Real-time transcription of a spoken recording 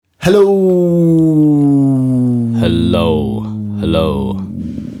Hello.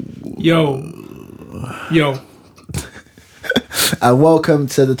 Yo. And welcome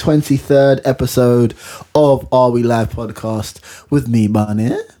to the 23rd episode of Are We Live podcast with me,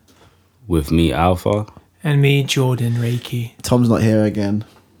 Barney. With me, Alpha. And me, Jordan Reiki. Tom's not here again.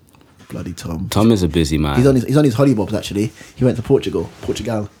 Bloody Tom. Tom is a busy man. He's on his hollybobs, actually. He went to Portugal.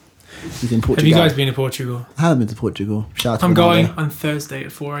 He's in Portugal. Have you guys been to Portugal? I haven't been to Portugal. Shout out to I'm going Ronaldo. on Thursday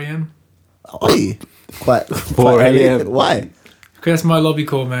at 4 a.m. Are you? Quite 4 early. a.m. Why? Because that's my lobby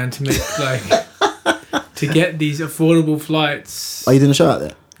call, man, to make, to get these affordable flights. Are you doing a show out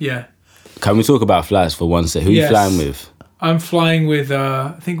there? Yeah. Can we talk about flights for one sec? Who Yes. you flying with? I'm flying with,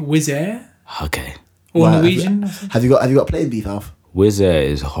 I think, Wizz Air Okay. or Why? Norwegian. Have you got plane beef, Alf? Wizz Air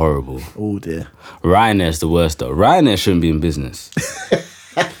is horrible. Oh dear. Ryanair's the worst though. Ryanair shouldn't be in business.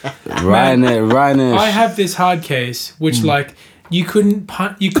 Ryanair. I have this hard case, which, you couldn't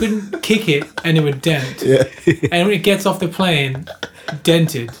kick it and it would dent. Yeah. And when it gets off the plane,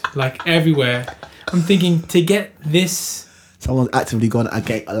 dented, everywhere. I'm thinking, to get this... Someone's actively gone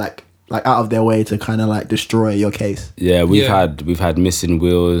out of their way to kind of destroy your case. Yeah, we've had missing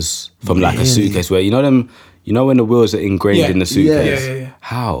wheels from a Really? suitcase where you know when the wheels are ingrained in the suitcase. Yeah.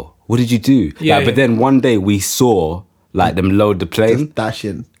 How? What did you do? Yeah, But then one day we saw them load the plane. Just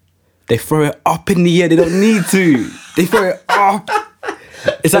dashing. They throw it up in the air. They don't need to. They throw it up.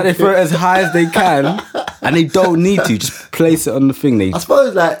 It's like they throw it as high as they can, and they don't need to. Just place it on the thing. I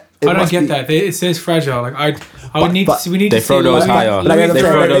suppose I don't get that. It says fragile. We need They to throw see those higher. They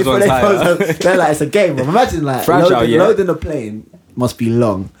throw those ones higher. They're like, it's a game, bro. Imagine Fragile, loading a plane must be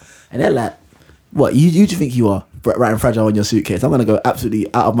long, and they're like, what you do think you are writing fragile in your suitcase? I'm gonna go absolutely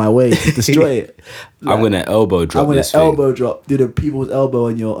out of my way to destroy it. I'm gonna elbow drop. I'm gonna this thing. elbow drop. Do the people's elbow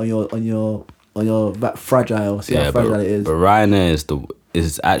on your fragile. See how fragile it is. But Ryanair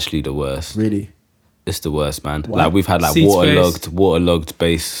is actually the worst. Really. It's the worst, man. Why? We've had Seat waterlogged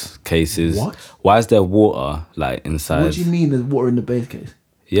base cases. What? Why is there water inside? What do you mean there's water in the base case?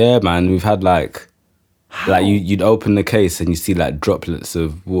 Yeah, man. We've had you'd open the case and you see droplets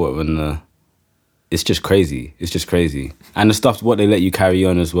of water on the. It's just crazy. And the stuff what they let you carry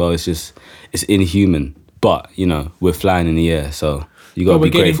on as well. It's inhuman. But we're flying in the air, so you got to be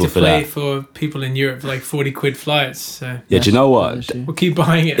grateful for that. We're getting to play for people in Europe for 40 quid flights. So Yeah, do you know what? we'll keep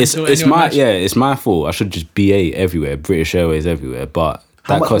buying it. It's my fault. I should just BA everywhere, British Airways everywhere, but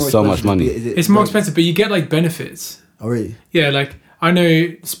How that much costs more so much expensive money. is it? It's more expensive, but you get benefits. Oh really? Yeah, I know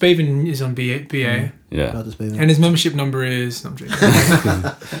Spaven is on BA. Yeah. I'll just pay them. And his membership number is... No, I'm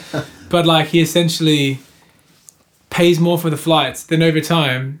joking. But he essentially pays more for the flights. Then over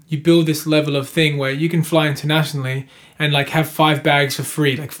time, you build this level of thing where you can fly internationally and have 5 bags for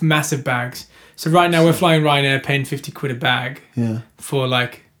free, massive bags. So right now we're flying Ryanair, paying 50 quid a bag Yeah. for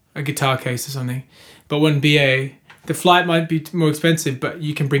a guitar case or something. But when BA, the flight might be more expensive, but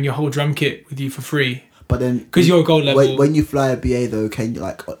you can bring your whole drum kit with you for free. But then, Because you're gold level. when you fly a BA though, can you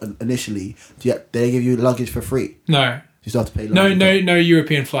initially they give you luggage for free? No. You still have to pay. No Luggage.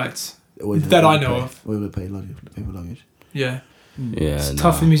 European flights. Always that I pay- know of. We would pay luggage. Yeah. Yeah. It's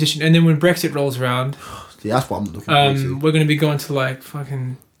tough for the musician. And then when Brexit rolls around, See, that's what I'm looking forward to. we're going to be going to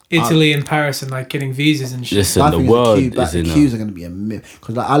fucking Italy and Paris and getting visas and shit. Listen, I the think world the is in queues are going to be a myth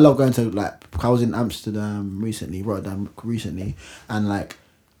because I love going to I was in Amsterdam Rotterdam recently, and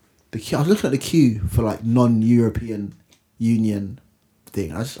the queue. I was looking at the queue for non-European Union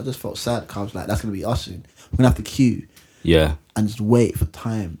thing. I just felt sad because I was like, that's going to be us soon. We're going to have to queue Yeah. and just wait for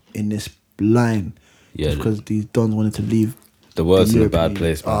time in this line. Yeah. Just because these dons wanted to leave. The world's the in a bad European-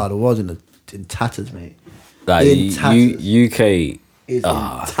 place, man. the world's in tatters, mate. in tatters. UK. It's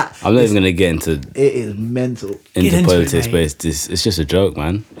I'm not even gonna get into It is mental. into it, politics, mate. but it's just a joke,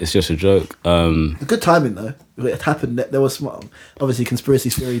 man. It's just a joke. Good timing though. It happened. There was smart. Obviously, conspiracy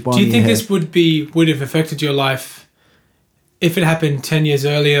theory. Do you think here. this would have affected your life if it happened 10 years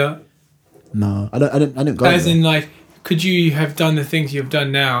earlier? No, I didn't go. As there. in, could you have done the things you've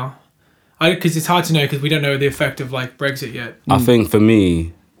done now? Because it's hard to know because we don't know the effect of Brexit yet. I think for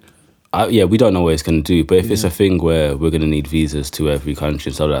me, we don't know what it's gonna do. But if it's a thing where we're gonna need visas to every country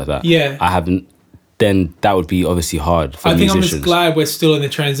and stuff like that, Yeah. I haven't. Then that would be obviously hard for I think I'm musicians. just glad we're still in the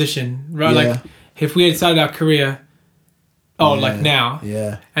transition, right? Yeah. If we had started our career, now,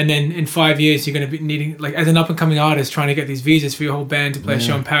 Yeah. and then in 5 years you're going to be needing, as an up and coming artist, trying to get these visas for your whole band to play a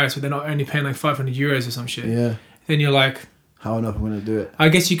show in Paris, but they're not only paying €500 or some shit. Yeah. Then you're like, How on earth am I gonna do it? I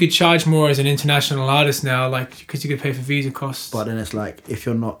guess you could charge more as an international artist now, because you could pay for visa costs. But then it's if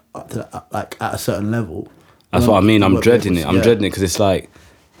you're not up to at a certain level. That's what I mean. I'm won't be dreading able it. to- I'm dreading it because it's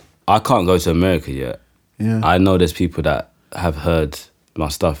I can't go to America yet. Yeah. I know there's people that have heard my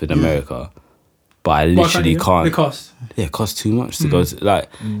stuff in America, but I Why literally you? can't. The cost. Yeah, it costs too much to go to, like,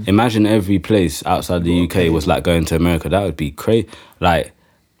 imagine every place outside the UK was like going to America. That would be crazy. Like,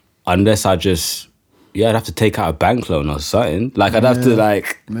 unless I'd have to take out a bank loan or something. Like, I'd have to,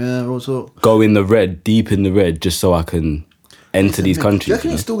 like, Yeah, also. go in the red, deep in the red, just so I can enter these Do you countries. reckon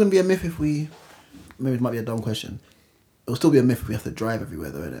You know? it's still going to be a myth if we... Maybe it might be a dumb question. It'll still be a myth if we have to drive everywhere,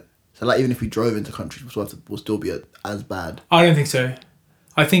 though, innit? So, like, even if we drove into countries, we'll still be as bad. I don't think so.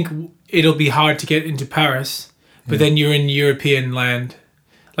 I think it'll be hard to get into Paris, but then you're in European land.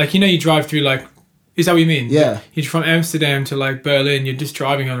 Like, you drive through, like, is that what you mean? Yeah. You're from Amsterdam to, like, Berlin, you're just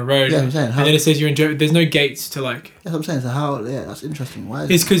driving on a road. Yeah, I'm saying, and then it says you're in Germany. There's no gates to, like... That's what I'm saying. So how... Yeah, that's interesting. Why is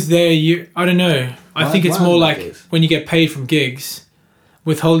It's because I don't know. I think it's why more are there like gates? when you get paid from gigs,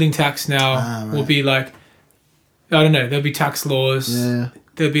 withholding tax now Right. will be like, I don't know, there'll be tax laws. Yeah.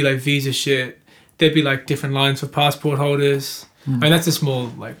 There'll be like visa shit. There'll be like different lines for passport holders. I mean, that's a small,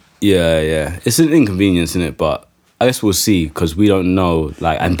 like... Yeah. It's an inconvenience, isn't it? But I guess we'll see, because we don't know,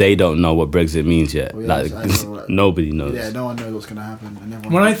 like, and they don't know what Brexit means yet. Well, yeah, like, so I know, like- nobody knows. Yeah, no one knows what's going to happen. And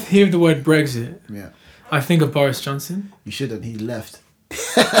everyone When I hear the word Brexit, Yeah. I think of Boris Johnson. You shouldn't. He left.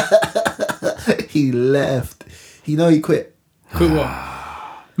 He left. He quit. Quit what?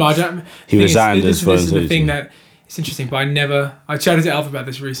 No, I don't... He thing is, resigned this as far is as the I thing see. that... It's interesting, but I chatted to Alf about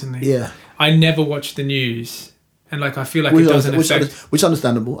this recently. Yeah. I never watch the news. And like, I feel like it doesn't affect... Which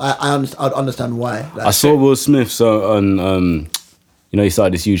understandable. I'd understand why. Like, I saw Will Smith on he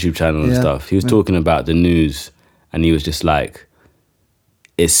started this YouTube channel and Yeah. stuff. He was talking about the news, and he was just like,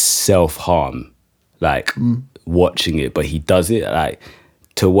 it's self-harm, like, watching it, but he does it, like,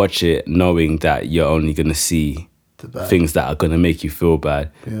 to watch it knowing that you're only going to see The bad. things that are going to make you feel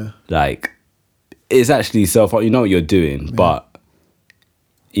bad. Yeah. Like, it's actually self-harm. You know what you're doing, but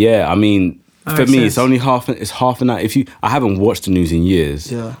yeah, I mean, That for makes me, sense. it's only half an hour. I haven't watched the news in years.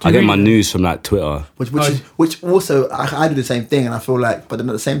 Yeah. I Do you get my read it? news from like Twitter. Which also I do the same thing, and I feel like, but then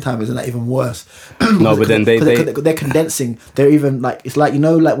at the same time, isn't that even worse? No, but then they're condensing. They're even like, it's like,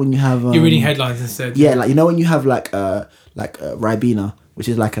 like when you have You're reading headlines instead. Yeah, like when you have like Ribena, which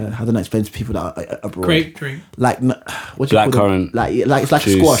is like I don't know, explain to people that are abroad. Grape drink. Like what do you call them? Blackcurrant Like it's like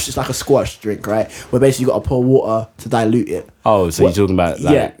juice. a squash. It's like a squash drink, right? Where basically you got to pour water to dilute it. Oh, so you're talking about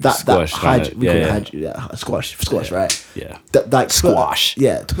like squash? We call it squash, right? Yeah. Like Squash.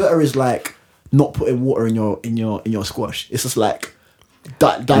 Twitter, Twitter is like not putting water in your squash. It's just like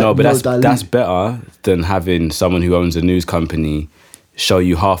No, but that's dilute. better than having someone who owns a news company show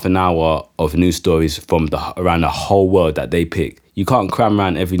you half an hour of news stories from around the whole world that they pick. You can't cram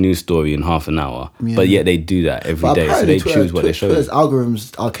around every news story in half an hour, but yet they do that every But day. So apparently they choose what they show Twitter's you.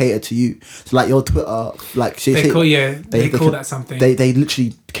 algorithms are catered to you. So like your Twitter, like They call that something. They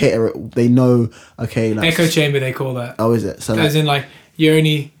literally cater it. They know, okay, like Echo chamber, they call that. oh, is it? So As in, like,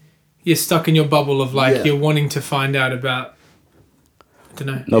 you're stuck in your bubble of, like, Yeah. you're wanting to find out about, I don't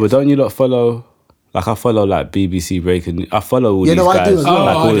know. No, but don't you lot follow? Like I follow like BBC Breaking. I follow all Yeah, these no, I guys. do as well.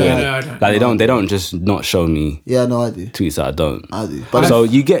 Like, Oh, all I of don't them. know, I don't. Like they don't just not show me yeah, no, I do. tweets that I don't. I do. But So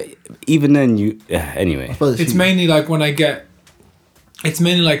you get even then anyway. It's mainly like when I get, it's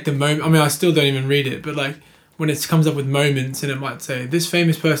mainly like the moment. I mean, I still don't even read it, but like when it comes up with moments and it might say this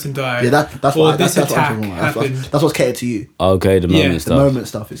famous person died. yeah, that's or what this that's what attack I'm talking about. happened. That's what's catered to you. Okay, the moment Yeah, the The stuff. moment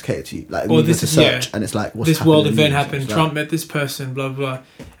stuff is catered to you. Like Or you go this to is- search yeah. and it's like what's This happening world in the event news. happened. It's like- Trump met this person. Blah blah.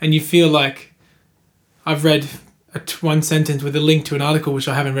 And you feel like I've read one sentence with a link to an article, which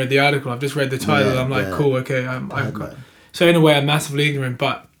I haven't read the article. I've just read the title. Yeah, I'm like, yeah. cool, okay. I've Bad, got. man. So in a way, I'm massively ignorant,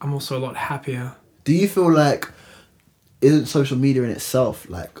 but I'm also a lot happier. Do you feel like isn't social media in itself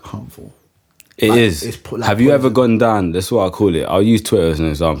like harmful? It Like, is. it's like Have you ever poison. gone down? That's what I call it. I'll use Twitter as an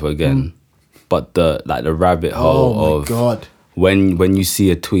example again. But the rabbit hole Oh my of god. when you see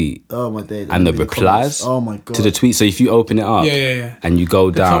a tweet Oh my day. and the comments. replies Oh my god. to the tweet. So if you open it up Yeah. and you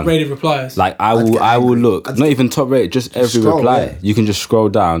go The down, top rated replies. like I'd get I will angry. look, I'd not just- even top rate, just every scroll, reply. yeah. You can just scroll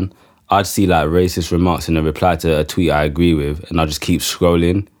down. I'd see like racist remarks in a reply to a tweet I agree with, and I'll just keep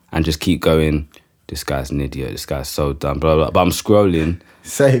scrolling and just keep going. This guy's an idiot. This guy's so dumb. Blah blah. But I'm scrolling.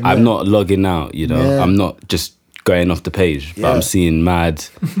 Same. I'm yeah. not logging out. You know, Yeah. I'm not just going off the page. But Yeah. I'm seeing mad.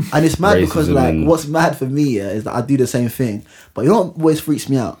 And it's mad because racism like and- what's mad for me is that I do the same thing. But you know what always freaks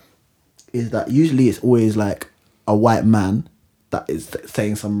me out is that usually it's always like a white man that is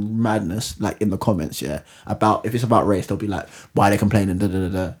saying some madness like in the comments, yeah. About if it's about race, they'll be like, why are they complaining? Da, da, da,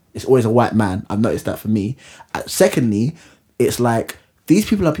 da. It's always a white man. I've noticed that for me. Secondly, it's like these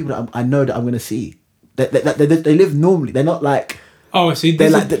people are people that I know that I'm gonna see. They live normally. They're not like Oh, so these They're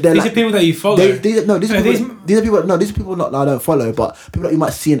are, like- they're these like- are people that you follow. These are people not that I don't follow, but people that you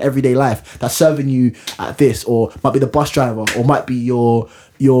might see in everyday life that's serving you at this, or might be the bus driver, or might be your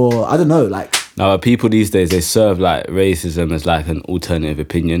I don't know, like. Now, people these days, they serve like racism as like an alternative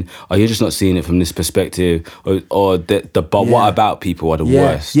opinion. Or you're just not seeing it from this perspective. Or but what about people are the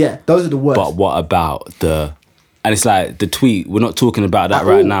worst. Yeah, those are the worst. But what about the... And it's like, the tweet, we're not talking about that At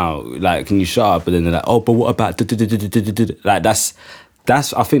right all. now. Like, can you shut up? But then they're like, oh, but what about... Like, that's...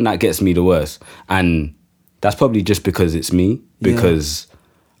 I think that gets me the worst. And that's probably just because it's me. Because...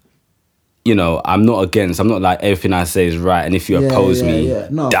 You know, I'm not like everything I say is right, and if you oppose me,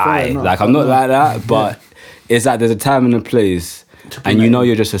 No, die. fair enough, Like, I'm not like that, but it's like there's a time and a place, and you know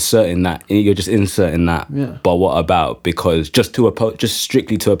you're just inserting that. Yeah. But what about, because just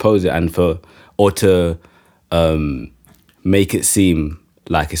strictly to oppose it, and to make it seem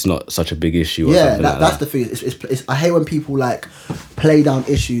like it's not such a big issue or something like that's that. the thing. It's I hate when people like play down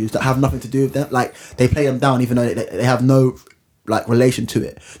issues that have nothing to do with them. Like they play them down even though they have no like relation to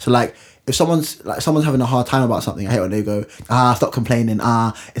it. So like if someone's having a hard time about something, I hate when they go, stop complaining,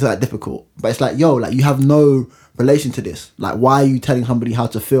 it's like difficult. But it's like, yo, like you have no relation to this. Like why are you telling somebody how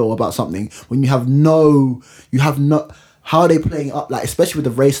to feel about something when you have no how are they playing it up, like especially with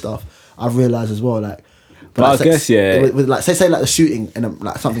the race stuff, I've realised as well, like But I guess, with like say like the shooting and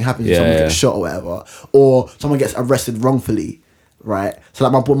like something happens and someone gets shot or whatever, or someone gets arrested wrongfully, right? So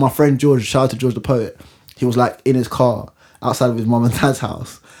like my friend George, shout out to George the Poet, he was like in his car outside of his mum and dad's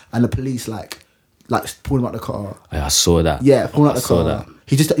house, and the police like pulled him out the car. I saw that. Yeah, pulled him out the car. saw that.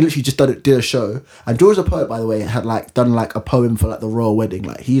 He literally just did a show, and George the Poet, by the way, had like done like a poem for like the royal wedding.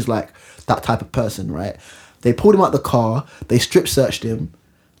 Like he's like that type of person, right? They pulled him out the car. They strip searched him,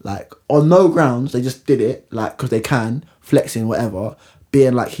 like on no grounds. They just did it like because they can, flexing whatever,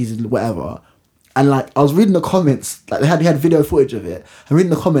 being like he's whatever. And like I was reading the comments, like they had video footage of it. I'm reading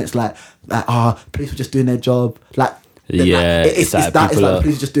the comments like police were just doing their job. Like it's like the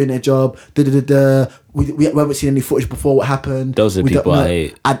police are just doing their job. We haven't seen any footage before. What happened? Those are the people I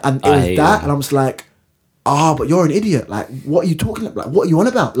hate. And it was that, and I'm just like, but you're an idiot. Like, what are you talking about? Like, what are you on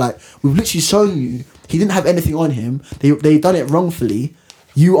about? Like, we've literally shown you he didn't have anything on him. They done it wrongfully.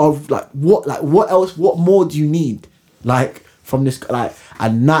 You are like, what? Like, what else? What more do you need? Like, from this, like,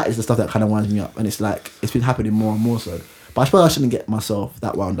 and that is the stuff that kind of winds me up. And it's like, it's been happening more and more so. But I suppose I shouldn't get myself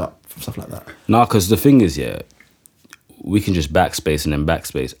that wound up from stuff like that. No, because the thing is, we can just backspace and then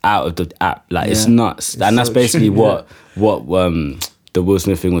backspace out of the app. Like, it's nuts. It's and that's so basically true, what the Will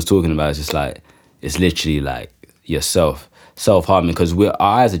Smith thing was talking about. It's just like, it's literally like self-harming, because our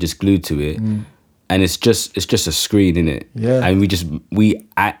eyes are just glued to it. And it's just a screen, innit? Yeah. And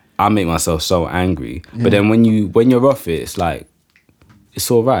I make myself so angry. Yeah. But then when you're off it, it's like, it's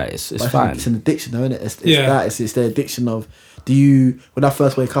all right. It's fine. It's an addiction, though, isn't it? It's the addiction of, when I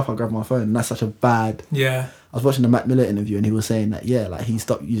first wake up, I grab my phone, and that's such a bad... Yeah. I was watching the Mac Miller interview, and he was saying that, like he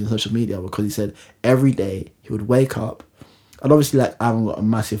stopped using social media because he said every day he would wake up, and obviously like I haven't got a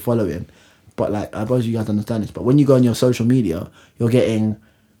massive following, but like I suppose you guys understand this, but when you go on your social media, you're getting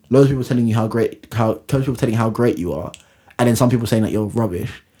loads of people telling you how great you are, and then some people saying that you're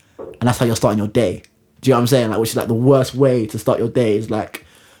rubbish, and that's how you're starting your day. Do you know what I'm saying? Like, which is like the worst way to start your day, is like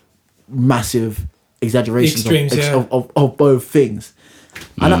massive exaggerations of both things.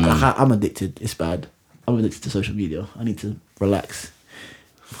 And I'm addicted. It's bad. I'm addicted to social media. I need to relax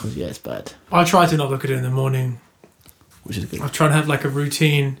because it's bad. I try to not look at it in the morning. Which is good. I try to have like a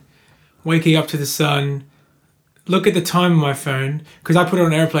routine, waking up to the sun, look at the time on my phone, because I put it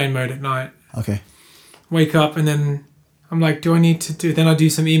on airplane mode at night. Okay. Wake up and then I'm like, do I need to do... Then I'll do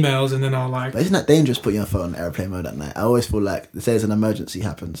some emails and then I'll like... But isn't that dangerous putting your phone on airplane mode at night? I always feel like, say there's an emergency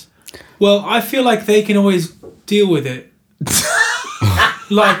happens. Well, I feel like they can always deal with it.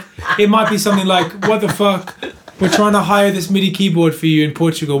 Like, it might be something like, what the fuck? We're trying to hire this MIDI keyboard for you in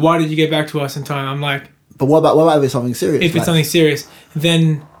Portugal. Why did you get back to us in time? I'm like... But what about if it's something serious? If it's something serious,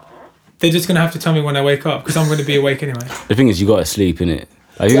 then they're just going to have to tell me when I wake up, because I'm going to be awake anyway. The thing is, you got to sleep, innit?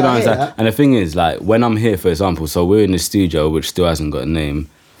 Like, and the thing is, like, when I'm here, for example, so we're in the studio, which still hasn't got a name.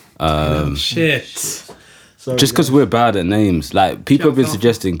 Shit. Sorry, just because we're bad at names. Like, people have been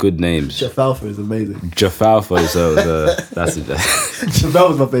suggesting good names. Chef Alpha is amazing. Jafalfa, so that's it. Chef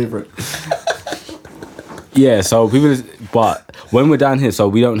was my favourite. Yeah, so but when we're down here, so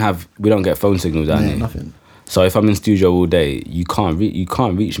we don't get phone signals down here. Nothing. So if I'm in studio all day, you can't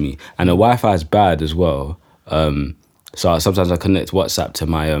reach me, and the Wi-Fi is bad as well. So sometimes I connect WhatsApp to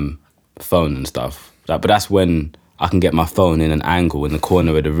my phone and stuff. But that's when I can get my phone in an angle in the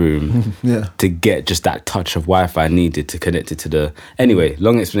corner of the room to get just that touch of Wi-Fi needed to connect it to the... Anyway,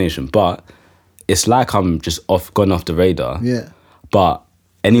 long explanation, but it's like I'm just gone off the radar. Yeah. But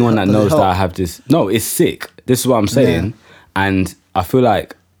anyone that Does it knows that help? I have this, no, it's sick. This is what I'm saying, Yeah. and I feel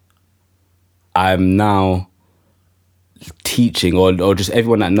like I'm now teaching, or just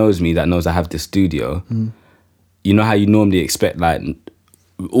everyone that knows me that knows I have this studio. You know how you normally expect like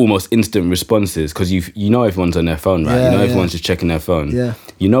almost instant responses because you know everyone's on their phone, right? Yeah, you know yeah. everyone's just checking their phone. Yeah.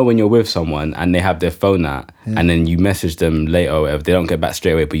 You know when you're with someone and they have their phone out and then you message them later or whatever, they don't get back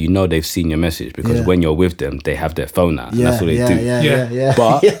straight away, but you know they've seen your message because Yeah. when you're with them, they have their phone out. And Yeah, that's what they yeah, do. yeah. Yeah.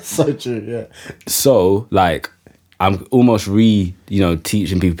 But- yeah, so true. Yeah. So like I'm almost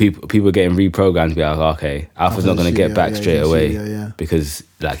teaching people are getting reprogrammed to be like, okay, Alpha's not in gonna studio, get back yeah, straight he's in away studio, yeah. because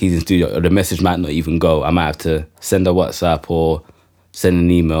like he's in studio or the message might not even go. I might have to send a WhatsApp or send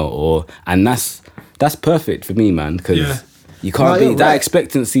an email and that's perfect for me, man, because Yeah. you can't No, be you're that right.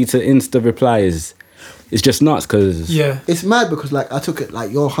 expectancy to insta reply is just nuts because Yeah. It's mad because like I took it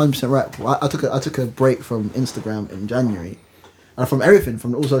like you're 100% right. I took a break from Instagram in January, and from everything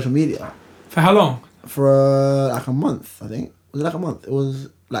from all social media For how long? for like a month. I think was it like a month? It was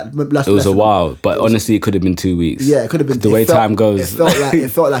like less. it was less a than- while, but it was- honestly, it could have been 2 weeks. Yeah, it could have been. the it way felt- time goes. It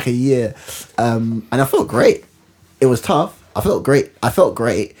felt like a year, and I felt great. It was tough. I felt great,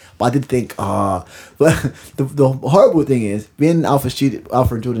 but I did think, but the horrible thing is being in Alpha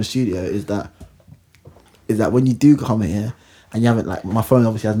and Jordan's studio is that when you do come here and you haven't like my phone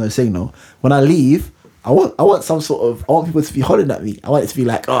obviously has no signal. When I leave, I want I want people to be hollering at me. I want it to be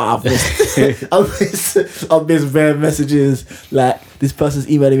like, I've missed bare messages, like this person's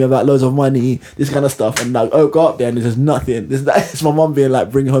emailing me about loads of money, this kind of stuff, and like, go up there and there's nothing. It's my mum being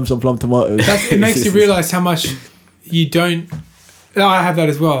like, bring home some plum tomatoes. It makes you realize how much you don't. I have that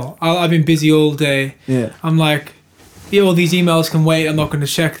as well. I've been busy all day. Yeah. I'm like, all these emails can wait. I'm not going to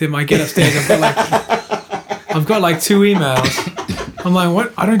check them. I get upstairs. I've got like 2 emails. I'm like,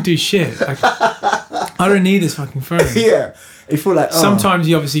 what? I don't do shit. Like, I don't need this fucking phone. Yeah, you feel like Sometimes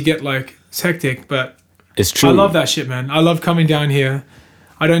you obviously get like it's hectic, but It's true. I love that shit, man. I love coming down here.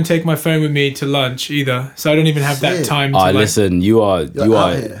 I don't take my phone with me to lunch either, so I don't even have that Sick. time to Ah, like. listen, you are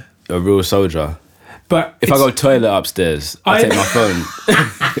out here. a real soldier. But If I go toilet upstairs, I take my phone.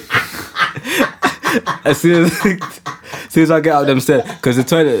 as soon as I get up them stairs, because the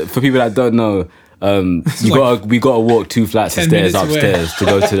toilet, for people that don't know, we gotta walk 2 flights of 10 stairs minutes away. upstairs to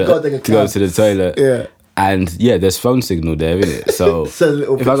go to Gotta take a to go cab. to the toilet. Yeah. And yeah, there's phone signal there, isn't it? So So a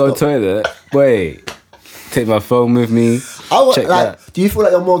little if I bit go stop. toilet, wait, take my phone with me. Check that. Do you feel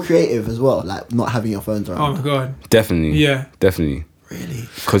like you're more creative as well, like not having your phones oh around? my god. Definitely. Yeah. Definitely. Really?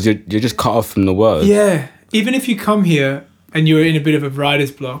 Because you're just cut off from the world. Yeah. Even if you come here and you're in a bit of a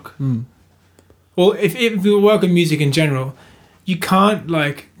writer's block, well, if you work in music in general, you can't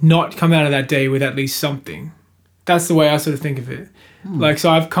like not come out of that day with at least something. That's the way I sort of think of it. Like, so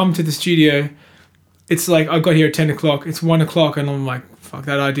I've come to the studio. It's like I got here at 10 o'clock. It's 1 o'clock, and I'm like, fuck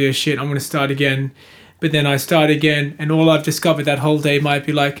that idea of shit. I'm gonna start again. But then I start again, and all I've discovered that whole day might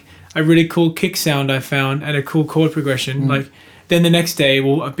be like a really cool kick sound I found and a cool chord progression. Like, then the next day,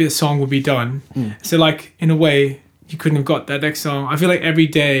 a song will be done. So like, in a way, you couldn't have got that next song. I feel like every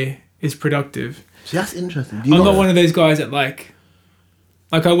day is productive. See, that's interesting. I'm not one of those guys that like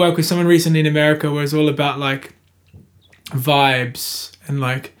I worked with someone recently in America where it's all about like vibes and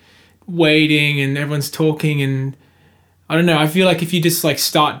like waiting and everyone's talking, and I don't know. I feel like if you just like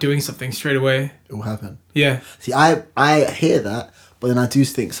start doing something straight away, It will happen. yeah, See, I hear that, but then I do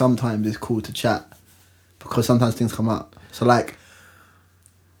think sometimes it's cool to chat because sometimes things come up. So like,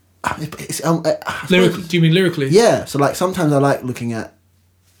 I suppose- lyrically. Do you mean lyrically? Yeah. So like sometimes I like looking at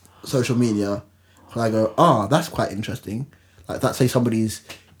social media, and I go, that's quite interesting. Like that, say somebody's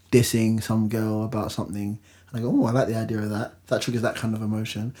dissing some girl about something, and I go, I like the idea of that. That triggers that kind of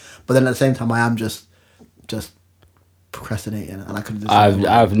emotion. But then at the same time, I am just procrastinating, and I could.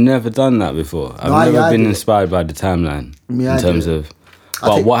 I've never done that before. I've No, I never been do it. inspired by the timeline Me, I in terms do it. of. I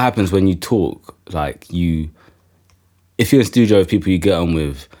But think- what happens when you talk? Like if you're in studio with people you get on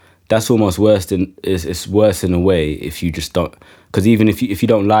with, that's almost worse than it's worse in a way if you just don't. Because even if you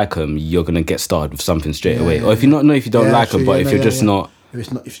don't like them, you're gonna get started with something straight Yeah, away. yeah, Or if you don't know if you don't Yeah, like them, true, but yeah, if no, you're yeah, just yeah. not.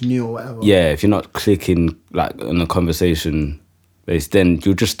 if it's new or whatever. Yeah, if you're not clicking like on a conversation base, then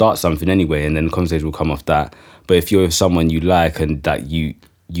you'll just start something anyway, and then the conversation will come off that. But if you're with someone you like and that you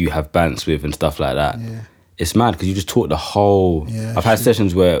have bants with and stuff like that, Yeah. it's mad because you just talk the whole. Yeah, I've had true.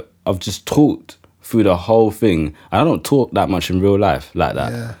 sessions where I've just talked through the whole thing. And I don't talk that much in real life like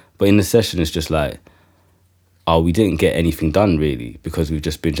that, Yeah. but in the session it's just like, we didn't get anything done really because we've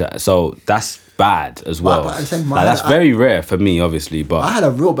just been chatting. So that's bad as well. but at the same time, Like, that's very rare for me, obviously. But I had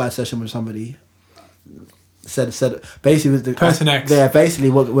a real bad session with somebody. Said basically with the Person X. Yeah, basically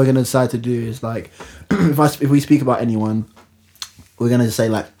what we're gonna decide to do is like if we speak about anyone, we're gonna just say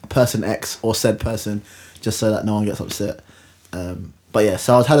like person X or said person, just so that no one gets upset. But yeah,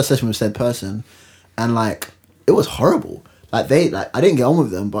 so I had a session with said person, and like it was horrible. Like I didn't get on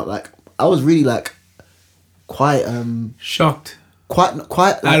with them, but like I was really like quite Shocked. quite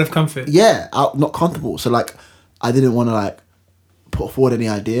Out like, of comfort. Yeah, not comfortable. So like I didn't want to like put forward any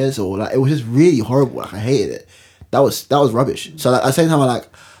ideas, or like it was just really horrible. Like I hated it. That was rubbish. So like, at the same time,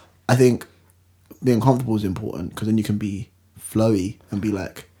 I think being comfortable is important, because then you can be flowy and be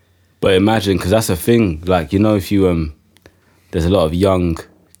like. But imagine, because that's a thing. Like, you know, if you there's a lot of young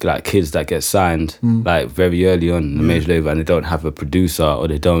like kids that get signed like very early on in the major label, and they don't have a producer or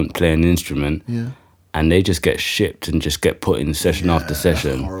they don't play an instrument. Yeah. And they just get shipped and just get put in session after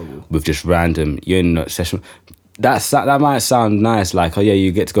session horrible. with just random, session. That might sound nice, like, oh yeah,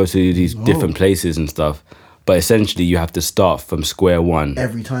 you get to go to these different places and stuff. But essentially, you have to start from square one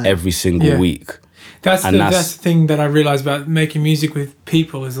Every time. every single Yeah. week. That's the thing that I realized about making music with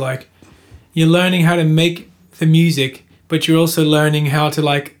people is like you're learning how to make the music, but you're also learning how to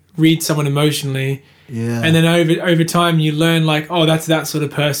like read someone emotionally. Yeah. And then over time you learn like, oh, that's that sort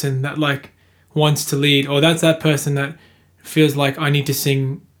of person that like wants to lead, or that's that person that feels like I need to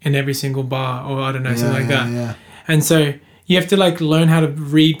sing in every single bar, or I don't know, something like that. Yeah. And so you have to like learn how to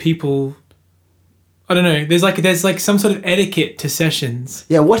read people. I don't know. There's like some sort of etiquette to sessions.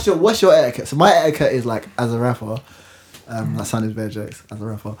 Yeah, what's your etiquette? So my etiquette is like, as a rapper, that sounded very jokes as a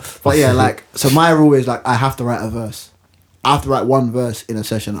rapper. But yeah, like, so my rule is like I have to write a verse. I have to write one verse in a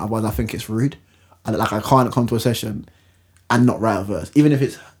session, otherwise I think it's rude. And like I can't come to a session and not write a verse, even if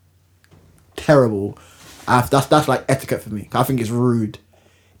it's terrible. That's like etiquette for me. I think it's rude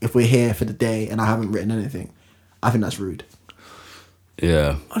if we're here for the day and I haven't written anything. I think that's rude.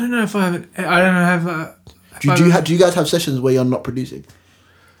 Yeah. I don't know if I haven't. I don't know. Have Do you guys have sessions where you're not producing?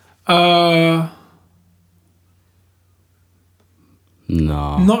 No.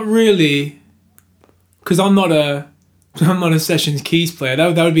 Not really, because I'm not a sessions keys player.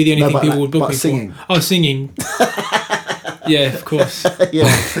 That would be the only thing but people like- would book but me singing. for. Oh, singing. Yeah, of course.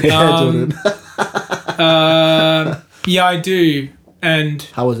 yeah, Jordan. Yeah, I do, and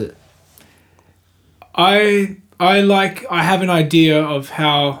How was it? I have an idea of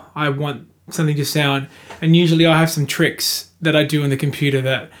how I want something to sound, and usually I have some tricks that I do on the computer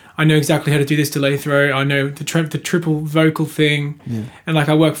that I know exactly how to do this delay throw. I know the triple vocal thing, and like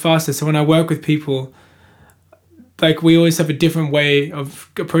I work faster. So when I work with people, like we always have a different way of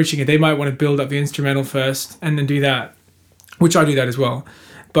approaching it. They might want to build up the instrumental first and then do that, which I do that as well.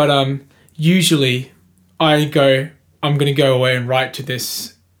 But usually I'm going to go away and write to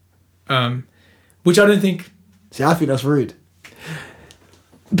this, which I don't think. See, I think that's rude.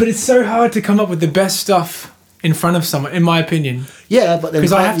 But it's so hard to come up with the best stuff in front of someone, in my opinion. Yeah, but then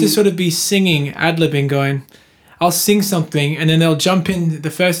Because I have to can't sort of be singing, ad-libbing, going, I'll sing something, and then they'll jump in. The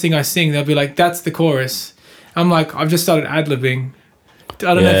first thing I sing, they'll be like, that's the chorus. I'm like, I've just started ad-libbing.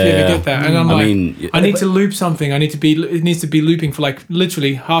 I don't know if you ever get that. And I'm I need to loop something. It needs to be looping for like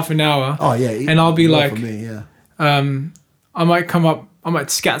literally half an hour. Oh yeah, And I'll be more like, for me, yeah. I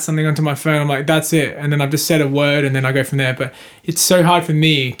might scat something onto my phone. I'm like, that's it. And then I've just said a word and then I go from there. But it's so hard for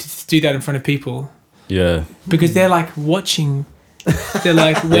me to do that in front of people. Yeah. Because they're like watching. They're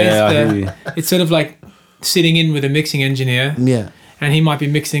like, I hear you. it's sort of like sitting in with a mixing engineer. Yeah. And he might be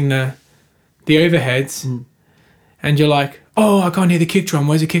mixing the overheads. And you're like, oh, I can't hear the kick drum.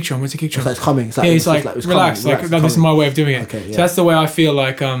 Where's the kick drum? Where's the kick drum? It's like it's coming. It's like, Yeah, he's like, it's relax. coming, Like, this is my way of doing it. Okay, yeah. So that's the way I feel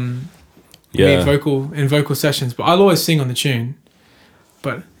like Yeah. in vocal sessions. But I'll always sing on the tune.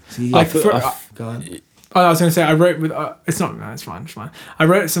 But See, like, go on. I was going to say, I wrote with, it's fine. I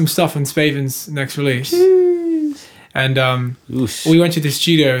wrote some stuff on Spaven's next release. And Oosh. we went to the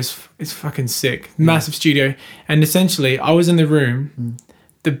studio. It's fucking sick. Massive studio. And essentially, I was in the room.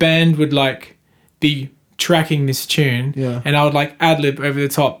 The band would like be tracking this tune. Yeah. And I would like ad-lib over the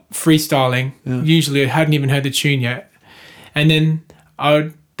top, freestyling. Yeah. Usually I hadn't even heard the tune yet. And then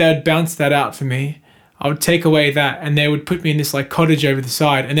they'd bounce that out for me. I would take away that and they would put me in this like cottage over the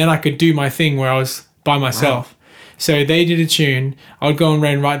side, and then I could do my thing where I was by myself. Wow. So they did a tune, I would go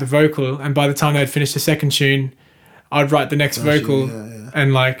and write the vocal, and by the time they'd finished the second tune, I'd write the next vocal.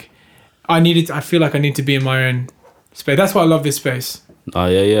 And like I feel like I need to be in my own space. That's why I love this space. Oh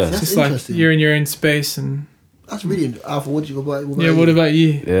yeah. It's just like you're in your own space. And that's really Alpha. What about what about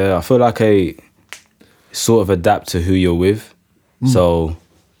you? Yeah, I feel like I sort of adapt to who you're with. So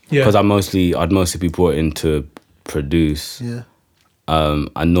because I'd mostly be brought in to produce. Yeah.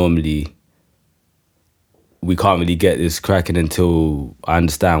 We can't really get this cracking until I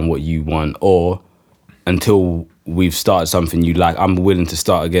understand what you want, or until we've started something you like, I'm willing to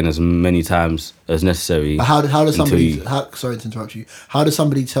start again as many times as necessary. But how does somebody? you- Sorry to interrupt you. How does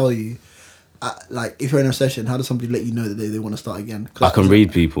somebody tell you? Like if you're in a session, how does somebody let you know that they want to start again? I can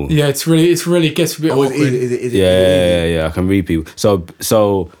read people. Yeah, it gets a bit Oh, awkward. is it? Yeah, I can read people. So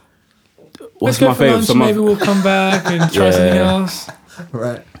Let's what's go my for favorite? lunch, maybe we'll come back and try something else.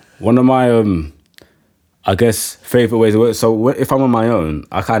 Right. One of my I guess favorite ways of work. So if I'm on my own,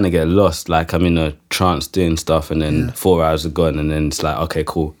 I kind of get lost. Like I'm in a trance doing stuff, and then 4 hours are gone, and then it's like, okay,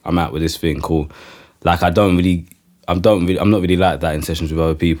 cool, I'm out with this thing, cool. Like I'm not really like that in sessions with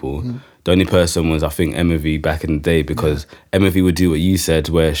other people. The only person was, I think, Emma V back in the day, because Emma V would do what you said,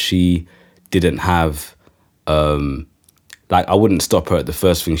 where she didn't have, like I wouldn't stop her at the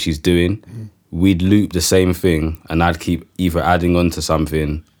first thing she's doing. We'd loop the same thing, and I'd keep either adding on to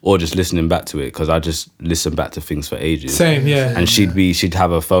something or just listening back to it, because I just listen back to things for ages. Same, yeah. And she'd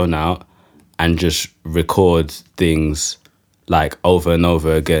have her phone out and just record things like over and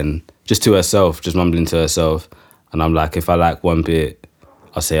over again, just to herself, just mumbling to herself. And I'm like, if I like one bit,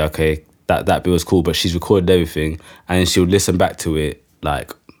 I'll say, okay, that bit was cool, but she's recorded everything, and then she'll listen back to it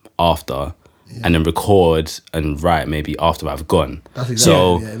like after, and then record and write maybe after I've gone. That's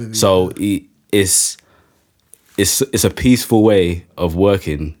exactly It's a peaceful way of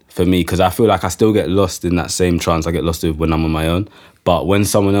working for me, because I feel like I still get lost in that same trance I get lost with when I'm on my own. But when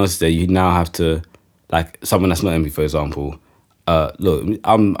someone else is there, you now have to, like someone that's not Envy, for example. Look,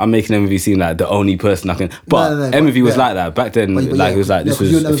 I'm making MV seem like the only person I can, but No, MV was yeah. like that back then. But Like it was like, this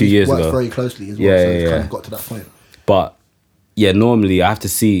was a few years worked ago. very closely as well, Yeah, so it's yeah, kind yeah. of got to that point. But yeah, normally I have to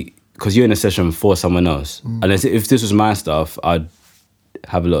see, because you're in a session for someone else. Unless if this was my stuff, I'd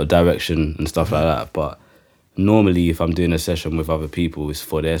have a lot of direction and stuff like that. But normally, if I'm doing a session with other people, it's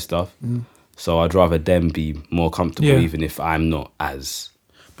for their stuff. So I'd rather them be more comfortable, Yeah. even if I'm not as.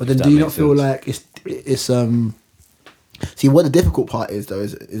 But then, If do that you not makes feel sense. like it's See, what the difficult part is though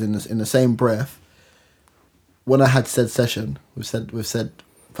is in the same breath. When I had said session with said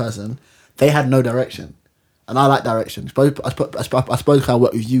person, they had no direction, and I like direction. I suppose I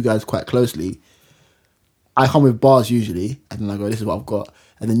work with you guys quite closely. I come with bars usually, and then I go, "This is what I've got,"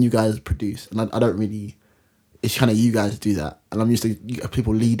 and then you guys produce, and I don't really. It's kind of you guys do that, and I'm used to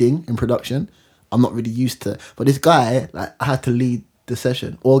people leading in production. I'm not really used to, but this guy, like, I had to lead the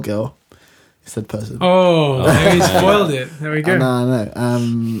session, or girl, said person. Oh, there he spoiled it. There we go. I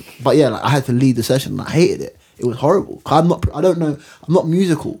know. But yeah, like I had to lead the session. And I hated it. It was horrible. I don't know. I'm not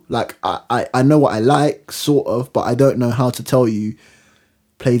musical. Like I know what I like, sort of, but I don't know how to tell you,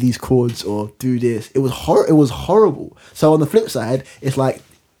 play these chords or do this. It was It was horrible. So on the flip side, it's like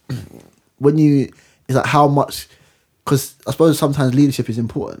it's like how much. Because I suppose sometimes leadership is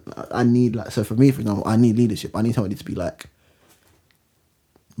important. I need, like, so for me, for example, I need leadership. I need somebody to be like,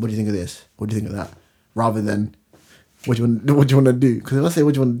 what do you think of this? What do you think of that? Rather than, what do you want to do? Because if I say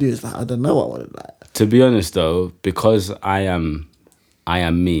what do you want to do, it's like, I don't know what I want to like. To be honest, though, because I am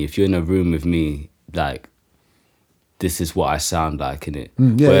me. If you're in a room with me, like, this is what I sound like in it.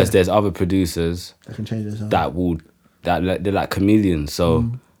 Yeah, Whereas yeah. there's other producers I can change this. they're like chameleons.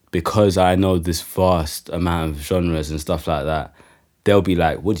 So because I know this vast amount of genres and stuff like that, they'll be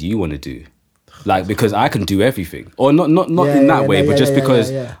like, "What do you want to do?" Like, because I can do everything, or not in that way, but just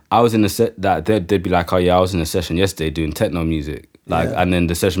because I was in a set that they'd be like, "Oh yeah, I was in a session yesterday doing techno music," like, and then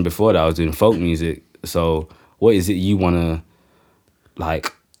the session before that I was doing folk music. So what is it you want to,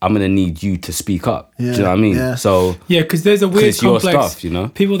 like? I'm gonna need you to speak up. Do you know what I mean? Yeah. So Yeah, because there's a weird it's your complex. stuff, you know?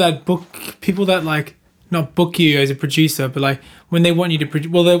 People that like not book you as a producer, but like when they want you to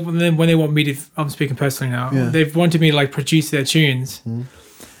produce. Well, when they want me to. I'm speaking personally now. Yeah. They've wanted me to like produce their tunes.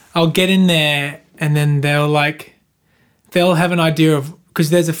 I'll get in there and then they'll have an idea of, because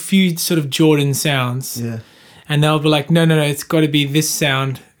there's a few sort of Jordan sounds. Yeah. And they'll be like, no, it's got to be this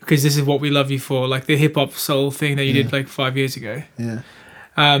sound because this is what we love you for, like the hip hop soul thing that you did like 5 years ago. Yeah.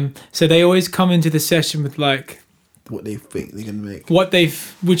 So they always come into the session with like What they think they're gonna make.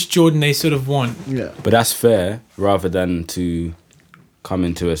 which Jordan they sort of want. Yeah. but that's fair, rather than to come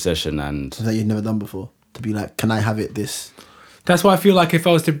into a session and Something that you've never done before. To be like, can I have it this? That's why I feel like if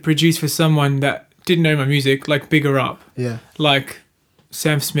I was to produce for someone that didn't know my music, like bigger up, Yeah. like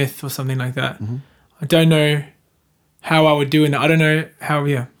Sam Smith or something like that, I don't know how I would do in that. I don't know how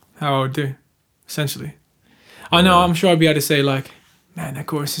I would do, essentially. I know, I'm sure I'd be able to say like, man, that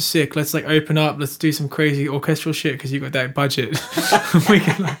chorus is sick. Let's like open up. Let's do some crazy orchestral shit because you got that budget. We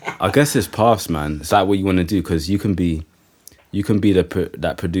can, like, I guess it's paths, man. It's like what you want to do, because you can be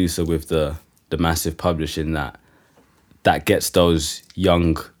that producer with the massive publishing that gets those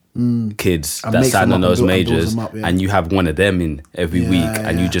young kids And that makes stand them on up and those builds majors, them up, yeah. and you have one of them in every week,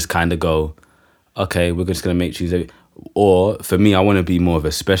 and yeah. you just kind of go, okay, we're just gonna make tunes. Or for me, I want to be more of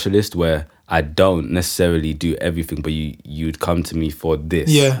a specialist where I don't necessarily do everything, but you'd come to me for this,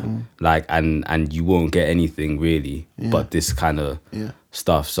 Yeah. like, and you won't get anything really, but this kind of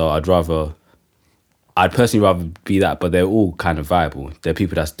stuff. So I'd personally rather be that, but they're all kind of viable. There are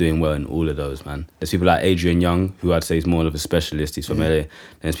people that's doing well in all of those, man. There's people like Adrian Young, who I'd say is more of a specialist. He's from LA.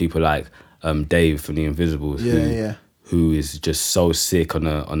 There's people like Dave from The Invisibles, who is just so sick on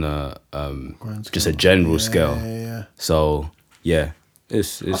a just a general scale. So yeah,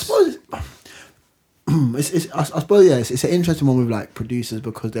 it's I suppose it's an interesting one with like producers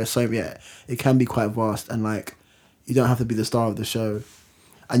because there's so it can be quite vast and like you don't have to be the star of the show,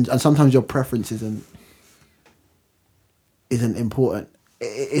 and sometimes your preference isn't important.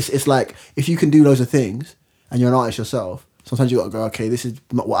 It's like if you can do loads of things and you're an artist yourself, sometimes you got to go, okay, this is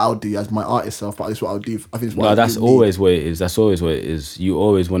not what I would do as my artist self, but this is what I would do. I think it's what that's always what it is. That's always what it is. You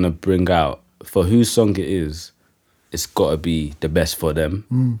always want to bring out, for whose song it is, it's got to be the best for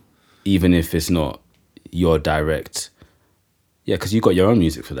them, even if it's not your direct. Yeah, because you got your own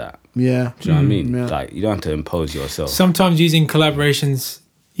music for that. Yeah. Do you know what I mean? Yeah. Like, you don't have to impose yourself. Sometimes using collaborations,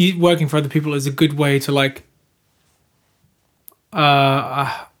 working for other people is a good way to like.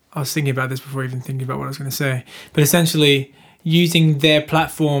 I was thinking about this before even thinking about what I was going to say, but essentially using their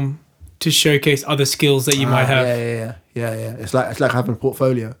platform to showcase other skills that you might have. Yeah. It's like having a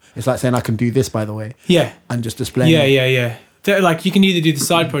portfolio. It's like saying I can do this, by the way. Yeah. And just displaying. Yeah. Like you can either do the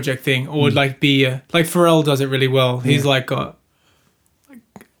side project thing or like be like Pharrell does it really well. He's like got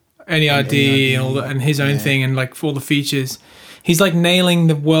like NERD and all that, and his own thing, and like for all the features. He's like nailing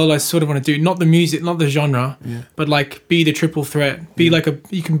the world I sort of want to do. Not the music, not the genre, but like be the triple threat. Be like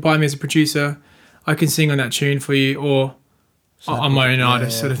you can buy me as a producer. I can sing on that tune for you, or I'm my own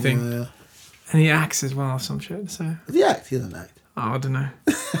artist sort of thing. Yeah. And he acts as well or some shit. So Does he act? He doesn't act. I don't know.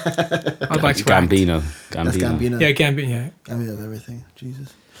 I'd like to Gambino. That's Gambino. Yeah, Gambino. Yeah. Gambino does everything.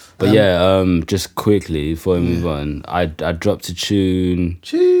 Jesus. But just quickly before we move on, I dropped a tune.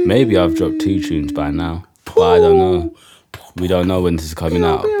 Maybe I've dropped 2 tunes by now, but I don't know. We don't know when this is coming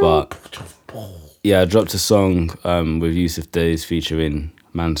out, but yeah, I dropped a song with Yusuf Days featuring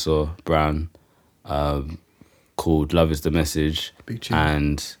Mansour Brown called "Love Is the Message," Big tune.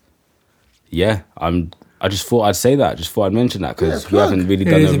 And yeah, I just thought I'd say that. Just thought I'd mention that because we haven't really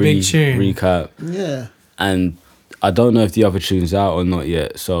done a big tune. recap. Yeah. And I don't know if the other tune's out or not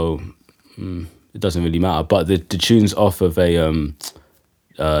yet, so it doesn't really matter. But the tune's off of a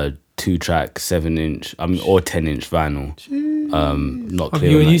 2-track 7-inch, or 10-inch vinyl. Not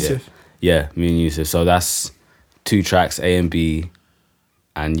clear. You on and that Yusuf. yet. Yeah, me and Yusuf. So that's 2 tracks, A and B,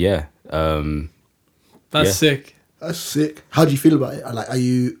 and That's sick. That's sick. How do you feel about it? Like,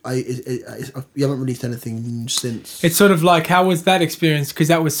 you haven't released anything since. It's sort of like, how was that experience? Because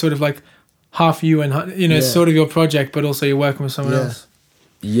that was sort of like half you and sort of your project, but also you're working with someone else.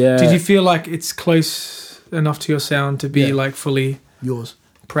 Yeah. Did you feel like it's close enough to your sound to be like fully yours?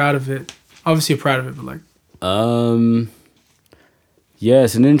 Proud of it. Obviously, you're proud of it, but like. Yeah,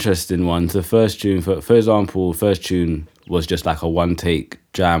 it's an interesting one. The first tune, for example, first tune was just like a 1-take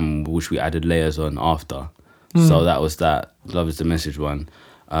jam, which we added layers on after. So that was that "Love Is the Message" one.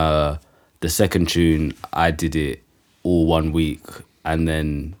 The second tune, I did it all 1 week, and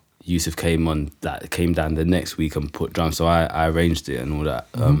then Yusuf came down the next week and put drums. So I arranged it and all that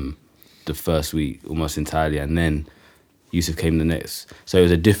the first week almost entirely, and then Yusuf came the next. So it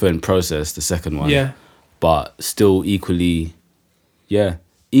was a different process, the second one. Yeah. But still equally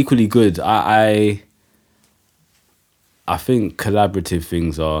good. I think collaborative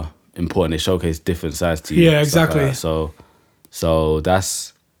things are important. They showcase different sides to you. Yeah, exactly. Like that. So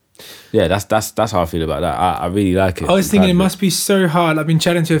that's how I feel about that. I really like it. I was thinking it must be so hard. I've been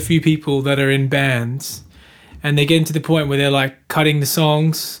chatting to a few people that are in bands, and they get to the point where they're like cutting the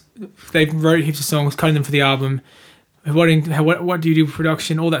songs. They wrote heaps of songs, cutting them for the album. What do you do for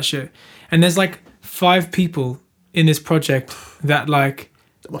production? All that shit. And there's like 5 people in this project that like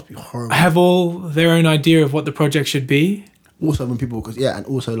That must be horrible. have all their own idea of what the project should be. Also, when people, and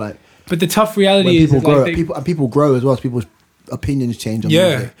also like. But the tough reality when is people grow, like people grow as well. So people's opinions change. On yeah.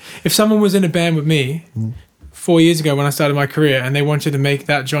 music. If someone was in a band with me 4 years ago when I started my career and they wanted to make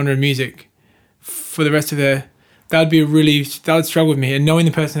that genre of music for the rest of that would struggle with me. And knowing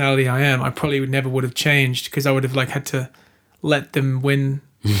the personality I am, I probably would have changed because I would have like had to let them win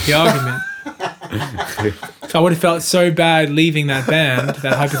the argument. So I would have felt so bad leaving that band,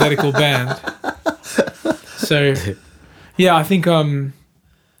 that hypothetical band. So yeah, I think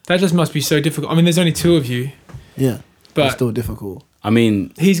that just must be so difficult. I mean, there's only 2 of you. Yeah, but it's still difficult. I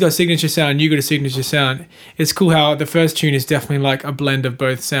mean, he's got a signature sound, you got a signature sound. It's cool how the first tune is definitely like a blend of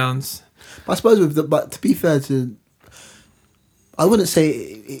both sounds. But I suppose but to be fair to, I wouldn't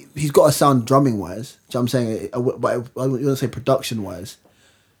say he's got a sound drumming wise. Do you know what I'm saying? But I wouldn't say production wise.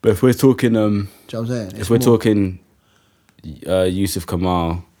 But if we're talking, Do you know what I'm saying? if we're talking Yusuf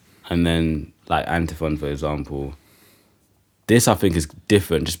Kamal and then like Antiphon, for example, this I think is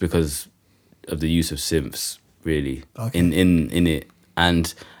different just because of the use of synths, really, Okay. in it,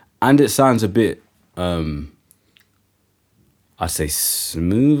 and it sounds a bit, I'd say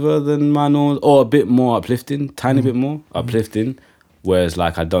smoother than my normal, or a bit more uplifting, tiny bit more uplifting, whereas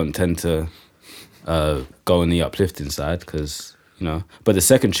like I don't tend to go on the uplifting side because, you know, but the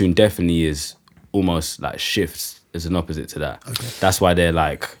second tune definitely is almost like shifts as an opposite to that. Okay. That's why they're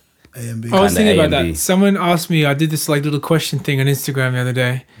like, A and B. I was Kinda thinking A about and B. that. Someone asked me, I did this like little question thing on Instagram the other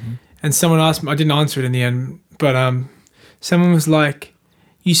day, and someone asked me, I didn't answer it in the end, but someone was like,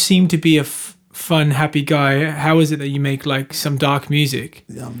 you seem to be a fun, happy guy. How is it that you make like some dark music?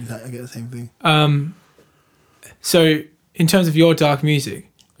 Yeah, I get the same thing. So in terms of your dark music,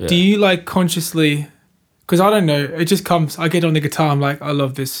 yeah. do you like consciously, because I don't know, it just comes, I get on the guitar, I'm like, I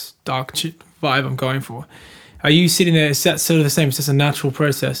love this dark vibe I'm going for. Are you sitting there, is that sort of the same, it's just a natural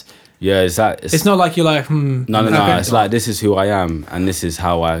process? yeah, is that It's not like you're like, no, okay. it's like this is who I am and this is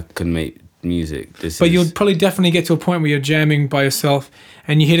how I can make music. But you'll probably definitely get to a point where you're jamming by yourself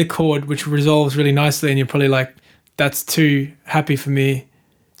and you hit a chord which resolves really nicely and you're probably like, that's too happy for me.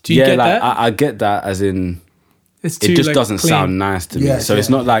 Do you get like, that? I get that, as in It's too, it just like, doesn't clean. sound nice to me. Yeah, So yeah. it's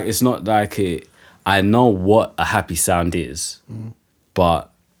not like it. I know what a happy sound is,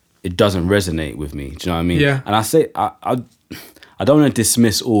 but it doesn't resonate with me. Do you know what I mean? Yeah. And I say I don't want to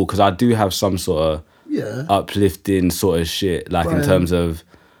dismiss all, because I do have some sort of Yeah. uplifting sort of shit, like in Right. terms of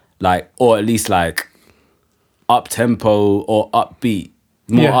like, or at least like up tempo or upbeat,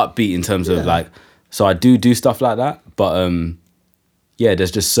 more Yeah. upbeat in terms Yeah. of like. So I do stuff like that, but yeah,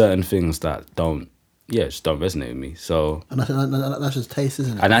 there's just certain things that just don't resonate with me. So And that's just taste,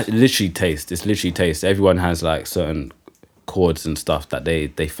 isn't it? and that literally taste. It's literally taste. Everyone has like certain chords and stuff that they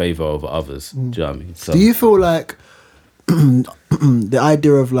favor over others. Do you know what I mean? So Do you feel like the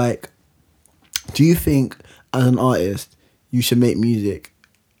idea of like, do you think as an artist you should make music?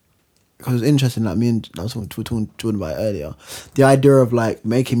 Because it's interesting, like me and I was talking about it earlier. The idea of like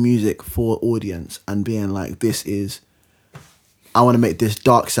making music for audience and being like, this is, I want to make this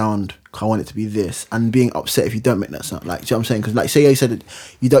dark sound. 'Cause I want it to be this, and being upset if you don't make that sound. Like, do you know what I'm saying? Because like, say you said it,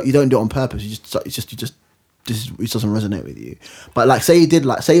 you don't do it on purpose. You just it doesn't resonate with you. But like, say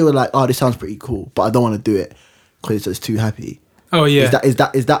you were like, oh, this sounds pretty cool, but I don't want to do it because it's just too happy. Oh, yeah. Is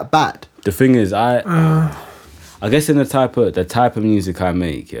that bad? the thing is, I guess in the type of music I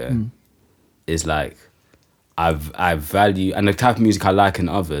make, is like I value, and the type of music I like in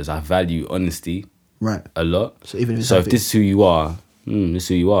others, I value honesty Right. a lot. So even if it's if happy. this is who you are, this is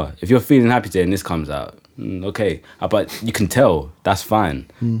who you are. If you're feeling happy today and this comes out, okay, but you can tell, that's fine.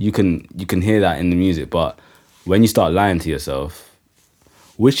 You can hear that in the music, but when you start lying to yourself,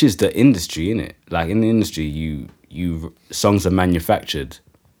 which is the industry, innit? Like in the industry, you songs are manufactured,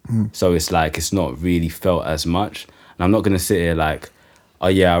 so it's like it's not really felt as much. And I'm not gonna sit here like, oh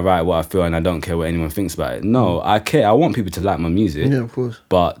yeah, I write what I feel and I don't care what anyone thinks about it. No, I care. I want people to like my music. Yeah, of course.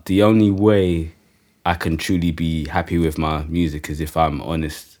 But the only way I can truly be happy with my music is if I'm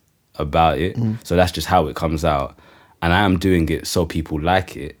honest about it. So that's just how it comes out. And I am doing it so people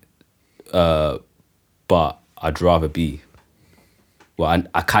like it. But I'd rather be, well,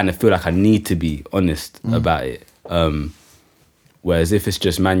 I kind of feel like I need to be honest about it. Whereas if it's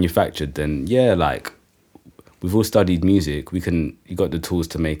just manufactured, then yeah, like we've all studied music. You got the tools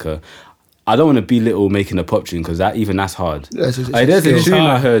to make I don't want to belittle making a pop tune because that's hard. Yeah, it's There's a it's tune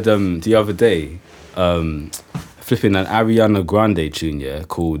I hard. heard the other day, flipping an Ariana Grande tune,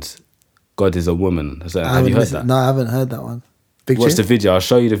 called "God Is a Woman." Have you heard that? No, I haven't heard that one. Big Watch the tune? video. I'll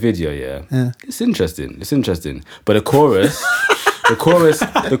show you the video. Yeah. It's interesting. But the chorus,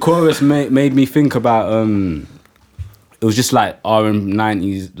 the chorus made me think about it was just like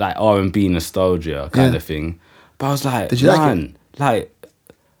 '90s, like R&B nostalgia kind Yeah. of thing. But I was like, Did you like man, like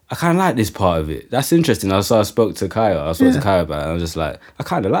I kind of like this part of it. That's interesting. I spoke to Kaya. I spoke to Kaya about it. I was just like, I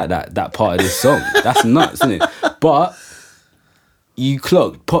kind of like that part of this song. That's nuts, isn't it? But you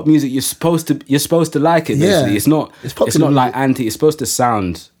clock pop music. You're supposed to like it. Yeah. Basically, it's not. It's It's popular not like music. It's supposed to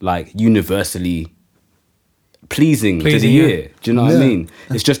sound like universally pleasing to the Pleasing, yeah. ear. Do you know what I Yeah. mean?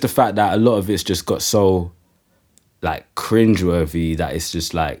 It's just the fact that a lot of it's just got so like cringeworthy that it's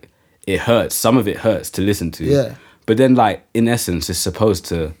just like it hurts. Some of it hurts to listen to. Yeah. But then, like in essence, it's supposed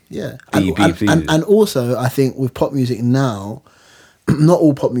to Yeah. be pleasing. And also, I think with pop music now, not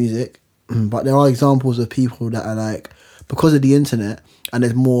all pop music, but there are examples of people that are like because of the internet and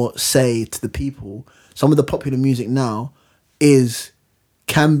there's more say to the people, some of the popular music now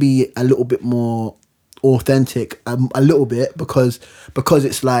can be a little bit more authentic, a little bit, because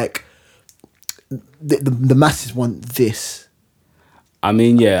it's like the masses want this. I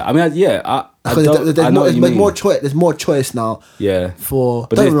mean, yeah. I Because don't, I know what you there's mean. more choice. There's more choice now. Yeah. For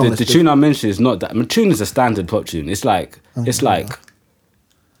But don't get me wrong, the it's tune I mentioned is not that. My tune is a standard pop tune.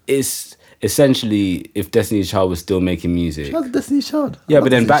 It's essentially if Destiny's Child was still making music. Shout out to Destiny's Child. I Yeah, love but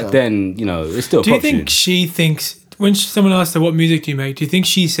then Destiny's back Child. then, it's still a Do you pop tune. think she thinks when someone asks her what music do you make? Do you think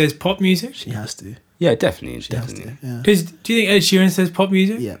she says pop music? She has to. Yeah, definitely. She has to. Yeah. Do you think Ed Sheeran says pop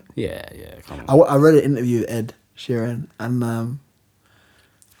music? Yeah. Yeah, come on. I read an interview with Ed Sheeran, and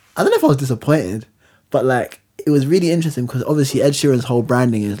I don't know if I was disappointed, but like it was really interesting because obviously Ed Sheeran's whole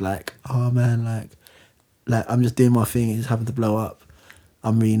branding is like, oh man, like I'm just doing my thing, it just happened to blow up.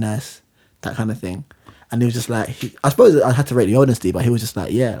 I'm really nice, that kind of thing. And he was just like, I suppose I had to rate the honesty, but he was just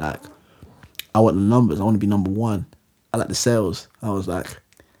like, yeah, like I want the numbers, I want to be number one. I like the sales. I was like,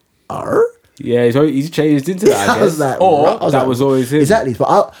 Yeah, he's changed into that, I I was guess. like, That was always him. Exactly, but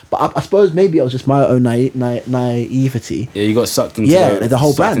I suppose maybe it was just my own naivety. Yeah, you got sucked into The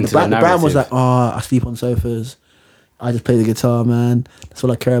whole brand. The brand was narrative. like, I sleep on sofas. I just play the guitar, man. That's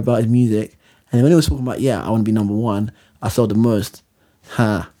all I care about is music. And then when he was talking about, I want to be number one, I sold the most,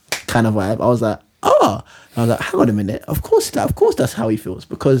 kind of vibe. I was like, And I was like, hang on a minute. Of course that's how he feels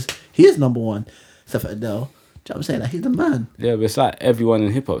because he is number one. Except for Adele. Do you know what I'm saying? Like, he's the man. Yeah, but it's like everyone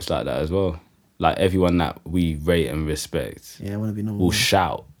in hip hop's like that as well. Like everyone that we rate and respect Yeah, I want to be number will one.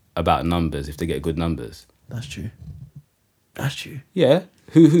 shout about numbers if they get good numbers. That's true. That's true. Yeah.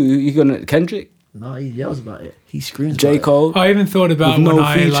 Who you gonna Kendrick? No, he yells about it. He screams J. about it. Cole? I even thought about With when no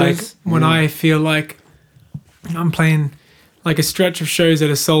I features? I feel like I'm playing like a stretch of shows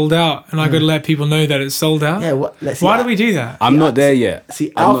that are sold out, and I got to let people know that it's sold out. Yeah, let's see. Why do we do that? I'm not there yet.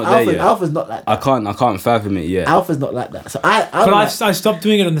 See, I'm not there yet. Alpha's not like that. I can't fathom it yet. Alpha's not like that. So I stopped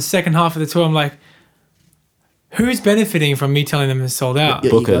doing it on the second half of the tour. I'm like, who's benefiting from me telling them it's sold out?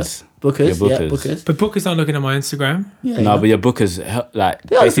 Yeah, Bookers. Bookers. Your Yeah, bookers. bookers. But bookers aren't looking at my Instagram. Yeah, No, yeah. but your bookers like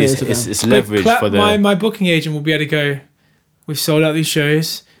Yeah, basically it's it's But leverage for the my booking agent will be able to go, we've sold out these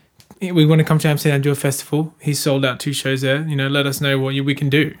shows. We want to come to Amsterdam and do a festival. He's sold out 2 shows there. Let us know what we can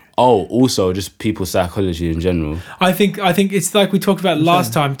do. also just people's psychology in general. I think it's like we talked about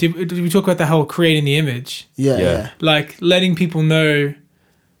last time. Did we talk about the whole creating the image? Yeah, Yeah. yeah. Like letting people know,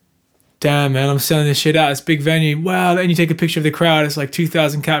 damn man, I'm selling this shit out. It's a big venue. Wow. And you take a picture of the crowd. It's like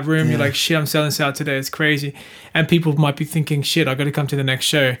 2,000 cap room. Yeah. You're like, shit, I'm selling this out today. It's crazy. And people might be thinking, shit, I got to come to the next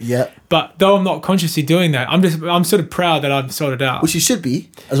show. Yeah. But though I'm not consciously doing that, I'm sort of proud that I've sold it out. Which you should be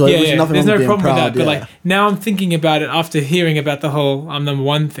as well. yeah, Which yeah. nothing There's wrong no with being problem proud, with that. But like now I'm thinking about it after hearing about the whole I'm number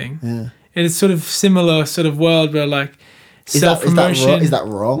one thing. yeah. It's sort of similar sort of world where like Is that self-promotion. wrong? Is that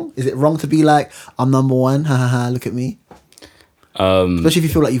wrong? Is it wrong to be like, I'm number one? Ha ha ha! Look at me. Especially if you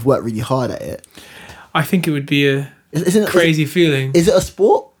feel like you've worked really hard at it. I think it would be a Isn't it crazy feeling. Is it a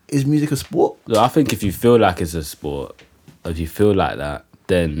sport? Is music a sport? Look, I think if you feel like it's a sport, if you feel like that,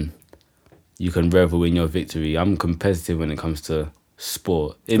 then you can revel in your victory. I'm competitive when it comes to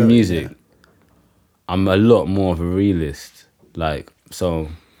sport. In Very, music, yeah. I'm a lot more of a realist. Like, so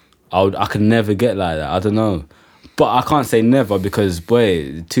I can never get like that. I don't know. But I can't say never because,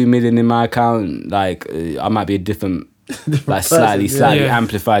 boy, 2 million in my account, like, I might be a different like slightly Yeah.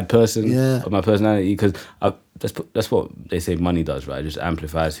 amplified person Yeah. of my personality because that's what they say money does, right? It just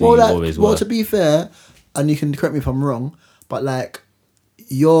amplifies who you always were. Well, to be fair, and you can correct me if I'm wrong, but like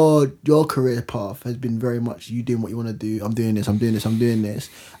your career path has been very much you doing what you want to do. I'm doing this,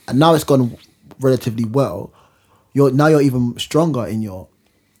 and now it's gone relatively well. You're even stronger in your.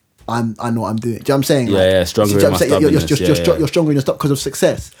 I know what I'm doing. Do you know what I'm saying? Yeah, stronger in my stubbornness, You're stronger in your stuff because of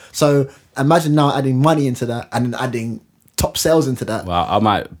success. So imagine now adding money into that and then adding top sales into that. Well, I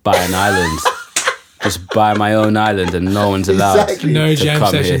might buy an island, just buy my own island, and no one's allowed Exactly. No to jam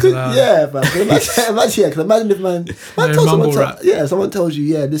come sessions here. allowed. Yeah, man. Imagine if man No mumble rap. someone tells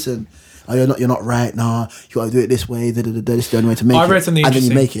you, listen, you're not right. Nah, you gotta do it this way. This is the only way to make it. I read something and then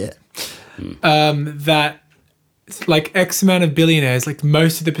you interesting. make it. That like X amount of billionaires, like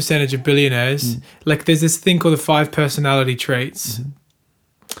most of the percentage of billionaires, like there's this thing called the 5 personality traits.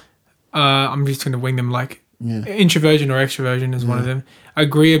 I'm just going to wing them like introversion or extroversion is one of them,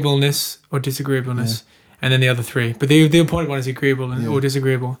 agreeableness or disagreeableness, and then the other 3. But the important one is agreeable or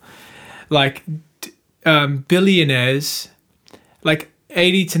disagreeable. Like billionaires, like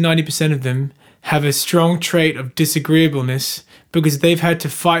 80 to 90% of them have a strong trait of disagreeableness because they've had to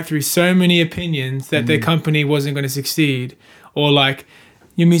fight through so many opinions that their company wasn't going to succeed, or like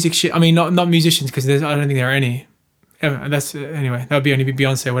your music shit. I mean, not musicians because I don't think there are any. That's anyway. That would be only be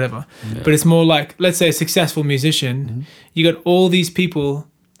Beyonce or whatever. But it's more like, let's say, a successful musician. You got all these people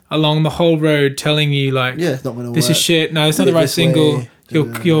along the whole road telling you like, Yeah, it's not gonna this work. is shit. No, it's not Do the it right this single. way.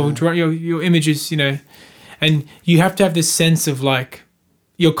 Your images, you know, and you have to have this sense of like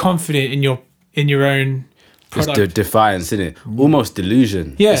you're confident in your own It's product. defiance, isn't it? Almost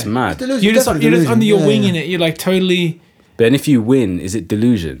delusion. Yeah. It's mad. Delusion, You're just definitely under your delusion. wing Yeah, in it. You're like totally. But if you win, is it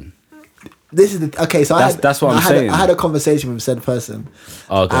delusion? This is the okay. So That's what I'm saying. I had a conversation with said person,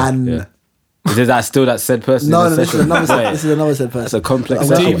 Oh, okay. and yeah. Is that still that said person? no, in the this is session? another said, Wait, this is another said person. That's a complex I'm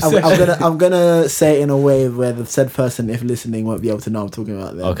session. gonna, I'm gonna say it in a way where the said person, if listening, won't be able to know I'm talking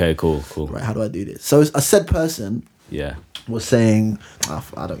about them. Okay, cool. Right, how do I do this? So a said person Yeah. was saying,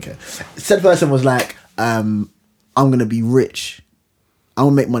 I don't care. Said person was like, I'm gonna be rich. I'm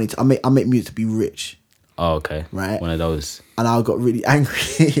gonna make money. I make music to be rich. Oh, okay. Right. One of those. And I got really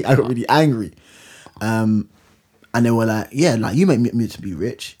angry. I got really angry. And they were like, yeah, like you make music to be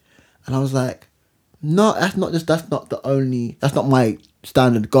rich. And I was like, no, that's not that's not my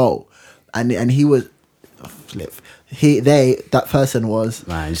standard goal. And he was, that person was,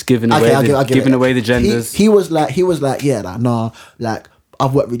 Man, just giving okay, away I'll give giving it. away the genders. He was like, yeah, like, nah, like,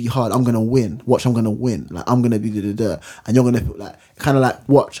 I've worked really hard. I'm gonna win. Watch, I'm gonna win. Like, I'm gonna be and you're gonna like, kind of like,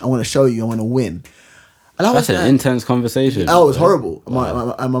 watch. I want to show you. I want to win. And I was That's an like, intense conversation. oh, it was horrible.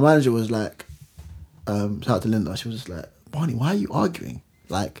 Wow. My manager was like, shout out to Linda. She was just like, Barney, why are you arguing?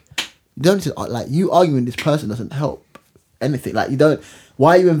 Like, you don't need to, like, you arguing this person doesn't help anything. Like, you don't.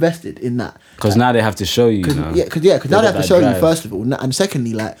 Why are you invested in that? Because now they have to show you. Because know? now they have to that show you drive. first of all, and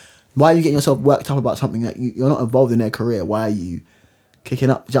secondly, like, why are you getting yourself worked up about something that you're not involved in their career? Why are you kicking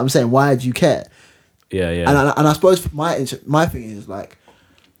up? Do you know what I'm saying? Why do you care? Yeah, yeah. And I suppose my thing is like,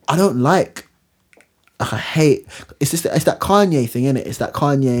 I don't like. I hate. It's that Kanye thing, innit? It's that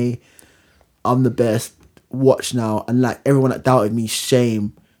Kanye. I'm the best. Watch now, and like everyone that doubted me,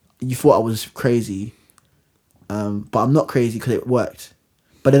 shame. You thought I was crazy, but I'm not crazy because it worked.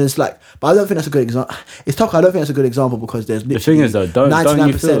 But then it's like, but I don't think that's a good example. It's tough. I don't think that's a good example because there's The thing is though, don't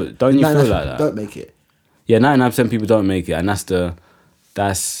you feel 99% like that? Don't make it. Yeah, 99% people don't make it, and that's the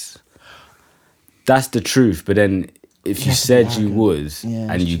truth. But then if you have to be said you arrogant. would Yeah, and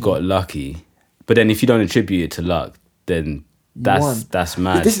that's you true. got lucky, but then if you don't attribute it to luck, then won. that's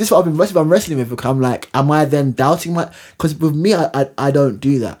mad. This is what I'm wrestling with because I'm like, am I then doubting my? Because with me, I don't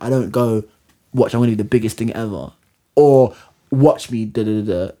do that. I don't go, watch. I'm gonna do the biggest thing ever, or watch me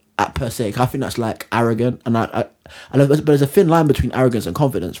at per se. 'Cause I think that's like arrogant, and I know, but there's a thin line between arrogance and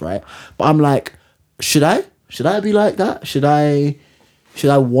confidence, right? But I'm like, should I be like that? Should I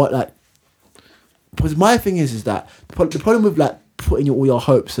want like? Because my thing is that the problem with like putting all your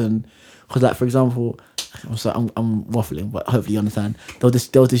hopes and because like for example. I'm waffling, but hopefully you understand. There was this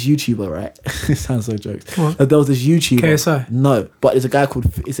YouTuber, right? It sounds so jokes. What? There was this YouTuber. KSI? No, but it's a guy called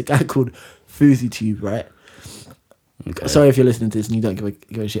FouseyTube, right? Okay. Sorry if you're listening to this and you don't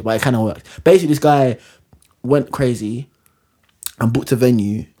give a shit, but it kind of works. Basically, this guy went crazy and booked a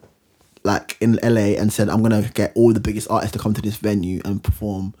venue like in LA and said, I'm gonna get all the biggest artists to come to this venue and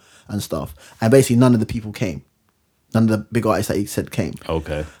perform and stuff. And basically, none of the people came. None of the big artists that he said came.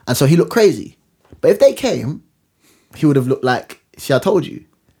 Okay. And so he looked crazy. But if they came, he would have looked like, see, I told you. Do you know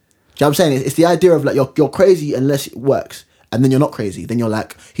what I'm saying? It's the idea of like, you're crazy unless it works. And then you're not crazy. Then you're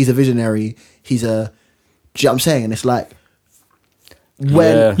like, he's a visionary. Do you know what I'm saying? And it's like,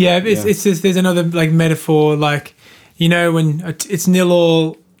 when... Yeah, it's just, there's another like metaphor, like, you know, when it's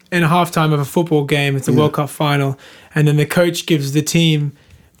 0-0 in a halftime of a football game, it's a World Cup final, and then the coach gives the team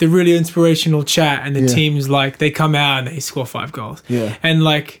the really inspirational chat, and the team's like, they come out and they score 5 goals. Yeah. And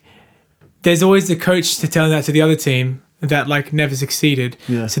like, there's always the coach to tell that to the other team that like never succeeded.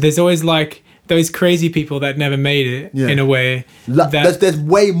 Yeah. So there's always like those crazy people that never made it in a way. There's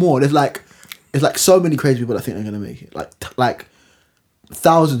way more. There's like so many crazy people that think they're gonna make it. Like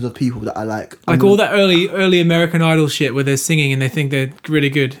thousands of people that are like all that early American Idol shit where they're singing and they think they're really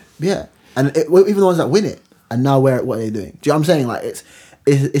good. Yeah, and even the ones that win it and now what are they doing? Do you know what I'm saying? Like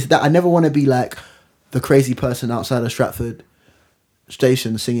it's that I never want to be like the crazy person outside of Stratford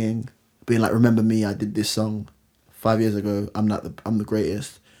station singing, being like, remember me, I did this song 5 years ago, I'm the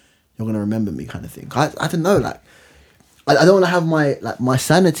greatest, you're gonna remember me kind of thing. I don't know, like I don't want to have my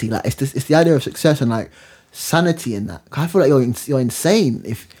sanity, like it's the idea of success and like sanity in that. I feel like you're insane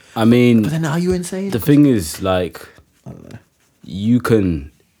if I mean, but then are you insane? the thing is, like, I don't know. you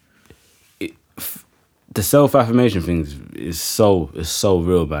can. The self-affirmation thing is so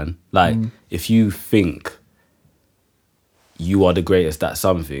real, man. Like, if you think you are the greatest at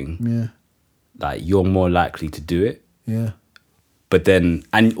something, Yeah, like, you're more likely to do it. yeah. But then,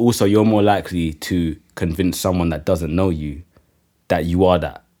 and also you're more likely to convince someone that doesn't know you that you are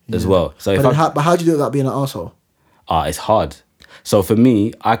that as well. So But how do you do it without being an asshole? it's hard. So for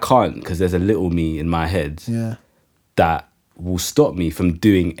me, I can't, because there's a little me in my head Yeah. that will stop me from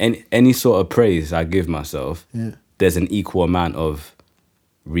doing any sort of praise I give myself. Yeah. There's an equal amount of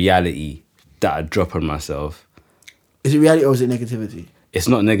reality that I drop on myself. Is it reality or is it negativity? It's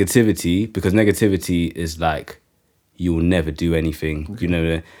not negativity, because negativity is like, you will never do anything. Okay. You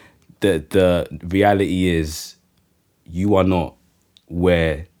know, the reality is you are not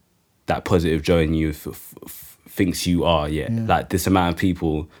where that positive Joe in you thinks you are yet. Yeah. Like, this amount of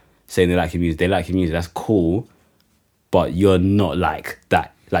people saying they like your music, that's cool, but you're not like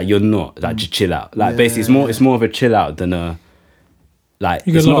that. Like, you're not, like, just chill out. Like, basically, it's more of a chill out than a, like,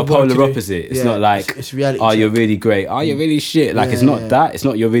 You got it's a lot not a of work to polar do. opposite. It's Yeah, not like, it's reality oh, check. you're really great. Oh, you're really shit. Like, it's not Yeah. that. It's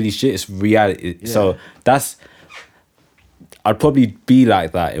not you're really shit. It's reality. Yeah. So that's, I'd probably be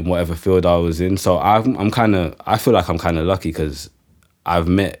like that in whatever field I was in. So I feel like I'm kind of lucky, because I've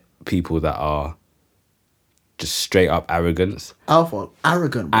met people that are just straight up arrogance. Alpha,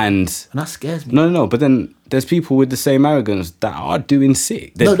 arrogant. Bro. And that scares me. no, but then there's people with the same arrogance that are doing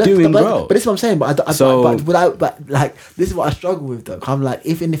sick. They're doing but, well. But this is what I'm saying. But like, this is what I struggle with though. I'm like,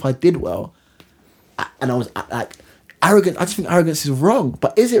 even if I did well, and I was like arrogant, I just think arrogance is wrong.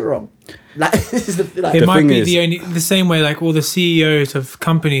 But is it wrong? Like, this is the like. It might thing be is- the same way like all the CEOs of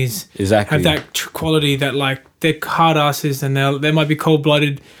companies Exactly. have that quality that like they're hard asses and they might be cold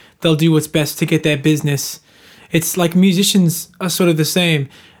blooded. They'll do what's best to get their business. It's like musicians are sort of the same.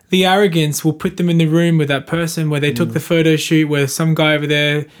 The arrogance will put them in the room with that person where they took the photo shoot where some guy over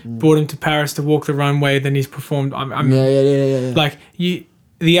there brought him to Paris to walk the runway. Then he's performed. Yeah. Like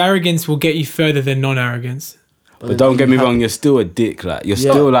the arrogance will get you further than non-arrogance. But don't get me wrong, you're still a dick. Like, you're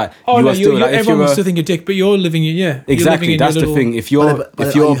still like, Oh you no, are still like, if everyone you're will still think you're a dick, but you're living your you're living exactly. in That's your the little, thing. If you're But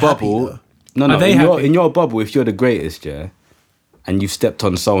if you're are a you happy, bubble, though? no, Are they happy? in your bubble, if you're the greatest, yeah, and you've stepped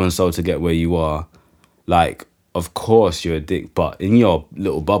on so and so to get where you are, like, of course you're a dick. But in your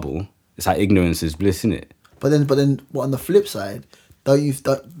little bubble, it's like ignorance is bliss, isn't it? But then, what on the flip side,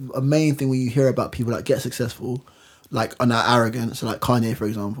 a main thing when you hear about people that get successful, like on that arrogance, like Kanye, for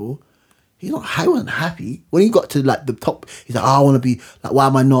example, he wasn't happy. When he got to like the top, he's like, oh, I want to be, like, why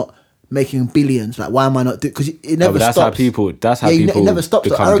am I not making billions? Like, why am I not doing, because it never but that's stops. how people. That's how it people never stops.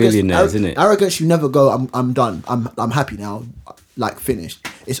 become billionaires, isn't it? Arrogance, you never go, I'm done. I'm happy now, like, finished.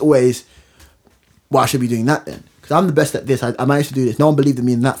 It's always, well, I should be doing that then. Because I'm the best at this. I managed to do this. No one believed in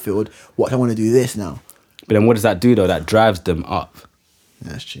me in that field. What, I want to do this now. But then what does that do though? That drives them up.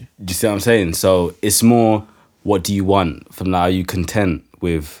 Yeah, that's true. Do you see what I'm saying? So it's more, what do you want from that? Are you content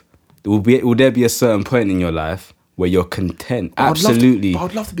with? Will there be a certain point in your life where you're content? Absolutely,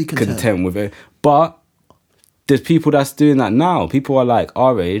 I'd love to be content. with it. But there's people that's doing that now. People are like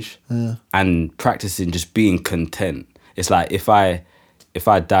our age and practicing just being content. It's like, if I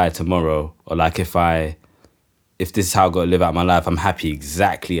die tomorrow, or like if this is how I got to live out my life, I'm happy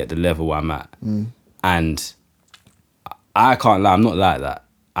exactly at the level I'm at. And I can't lie, I'm not like that.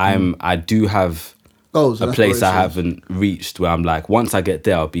 I do have Goals, a and place I aspirations. haven't reached where I'm like, once I get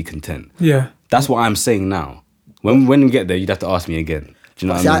there, I'll be content. Yeah. That's what I'm saying now. When we get there, you'd have to ask me again. Do you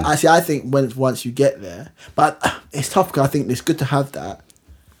know what I mean? I think once you get there, but it's tough, because I think it's good to have that,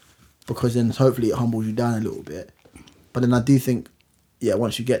 because then hopefully it humbles you down a little bit. But then I do think, yeah,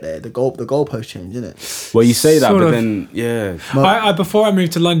 once you get there, the goalpost change, isn't it? Well, you say that, Sort but of. then, yeah. I before I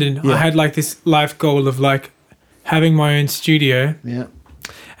moved to London, Yeah. I had like this life goal of like having my own studio Yeah,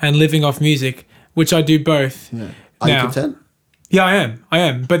 and living off music, which I do both. yeah. Are you Now. content? Yeah, I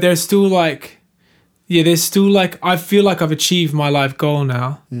am. But there's still like, I feel like I've achieved my life goal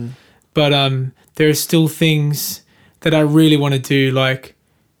now. Yeah. But there are still things that I really want to do, like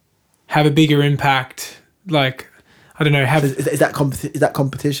have a bigger impact. Like, I don't know, Is that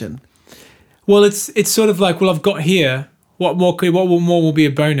competition? well, it's sort of like, well, I've got here. What more will be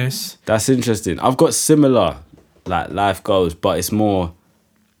a bonus? That's interesting. I've got similar like life goals, but it's more,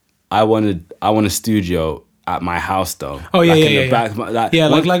 I want a studio at my house though. Oh, yeah, like yeah, in the yeah, back, like Yeah,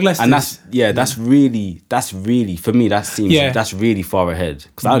 like Leicester's. and that's really for me. That seems that's really far ahead,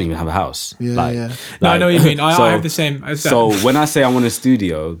 because I don't even have a house. Yeah, yeah. No, I know what you mean. I so- have the same as that. So when I say I want a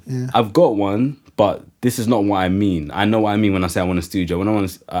studio, Yeah. I've got one, but this is not what I mean. I know what I mean when I say I want a studio. When I want,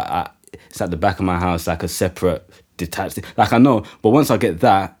 it's at the back of my house, like a separate, detached. Like, I know, but once I get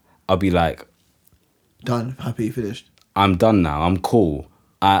that, I'll be like, Done. Happy, finished. I'm done now. I'm cool.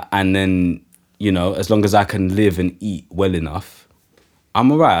 And then, you know, as long as I can live and eat well enough,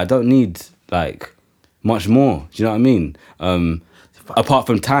 I'm alright. I don't need like much more. Do you know what I mean? Apart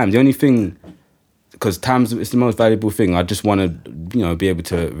from time, the only thing, because time's it's the most valuable thing. I just want to, you know, be able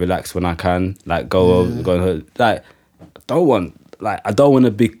to relax when I can, like go like I don't want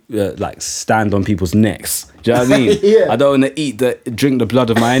to be like stand on people's necks. Do you know what I mean? Yeah. I don't want to drink the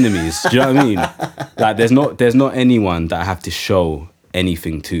blood of my enemies. Do you know what I mean? Like there's not anyone that I have to show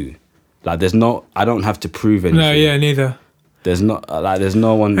anything to. Like I don't have to prove anything. No, yeah, neither. There's no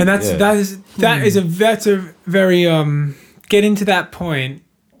one. And that's a very getting to that point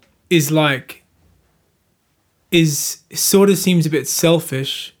is sort of seems a bit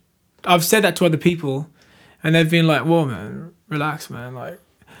selfish. I've said that to other people, and they've been like, "Whoa, man, relax, man." Like,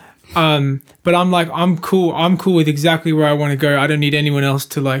 but I'm like, I'm cool. I'm cool with exactly where I want to go. I don't need anyone else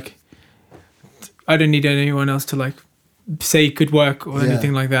to like. I don't need anyone else to like say it could work or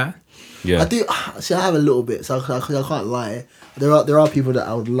anything like that. Yeah, I do. See, I have a little bit, so I can't lie. There are people that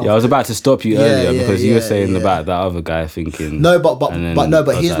I would love. Yeah, I was about to stop you earlier because you were saying yeah. about that other guy thinking. No, but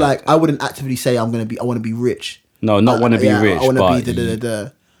he's like, like, I wouldn't actively say I want to be rich. No, not want to be rich, I want but to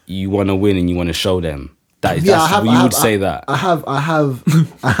be you want to win and you want to show them. You would say that. I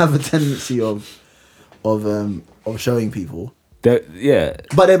have a tendency of showing people. Yeah.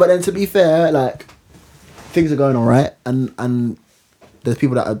 But then to be fair, like things are going all right, and there's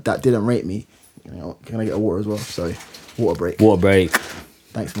people that didn't rate me. You know, can I get a water as well? Sorry, water break. Water break.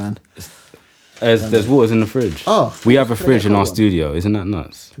 Thanks, man. There's waters in the fridge. Oh, we have a fridge in our one? studio. Isn't that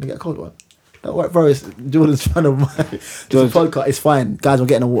nuts? Can I get a cold one? Don't worry, bro. It's Jordan's fan of mine. It's a podcast. It's fine, guys. I'm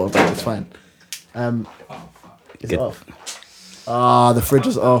getting a water break. It's fine. Is it off? The fridge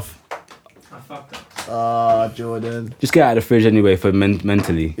is off. I fucked up. Jordan. Just get out of the fridge anyway for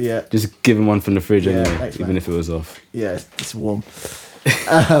mentally. Yeah. Just give him one from the fridge anyway, thanks, even man. if it was off. Yeah, it's warm.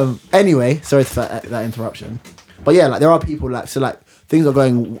 Anyway, sorry for that interruption. But yeah, like there are people like things are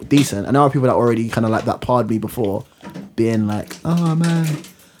going decent, and there are people that already kind of like that parred me before, being like, "Oh man,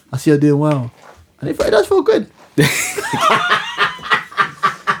 I see you're doing well," and it does feel good.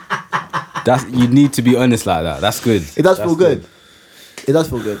 You need to be honest like that. That's good. It does feel good. It does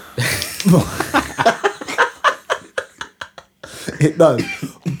feel good. It does,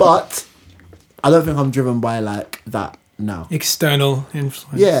 but I don't think I'm driven by like that now. External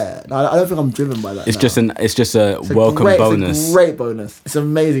influence. Yeah, no, I don't think I'm driven by that. It's now. just a welcome bonus. It's a great bonus. It's an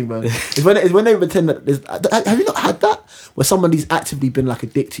amazing bonus. it's when they pretend that have you not had that where somebody's actively been like a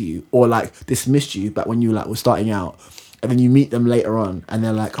dick to you or like dismissed you back when you like were starting out, and then you meet them later on and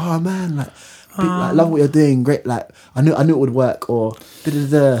they're like, "Oh man, like love what you're doing, great. Like I knew it would work." Or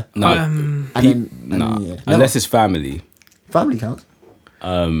da. No, unless it's family. Family counts.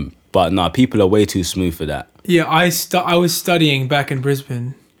 But no, people are way too smooth for that. Yeah, I was studying back in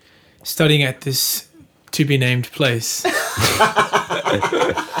Brisbane, studying at this to be named place.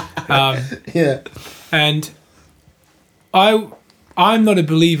 Yeah. And I'm not a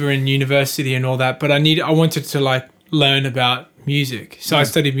believer in university and all that, but I wanted to like learn about music. So I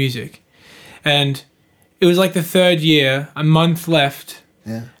studied music. And it was like the third year, a month left.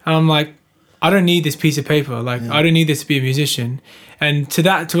 Yeah. And I'm like, I don't need this piece of paper. Like, I don't need this to be a musician. And to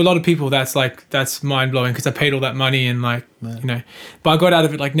a lot of people, that's mind blowing because I paid all that money and like, you know, but I got out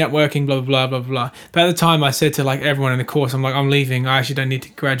of it like networking, blah, blah, blah, blah, blah. But at the time I said to like everyone in the course, I'm like, I'm leaving. I actually don't need to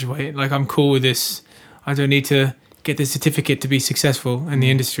graduate. Like, I'm cool with this. I don't need to get this certificate to be successful in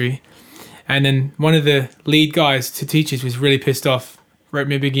the industry. And then one of the lead guys to teachers was really pissed off, wrote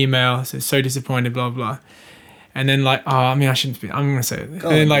me a big email, said, so disappointed, blah, blah. And then like, I'm going to say it. And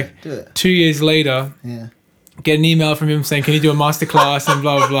then like 2 years later, get an email from him saying, can you do a masterclass and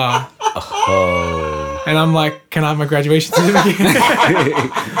blah, blah, blah. Oh. And I'm like, can I have my graduation certificate?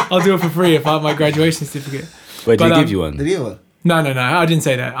 I'll do it for free if I have my graduation certificate. Wait, did he give you one? Did he have one? No, I didn't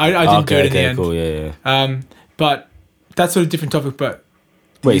say that. I didn't do it in the end. Cool, yeah. But that's sort of a different topic, but...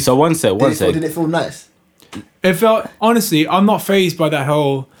 Wait, so one sec. Did it feel nice? It felt, honestly, I'm not fazed by that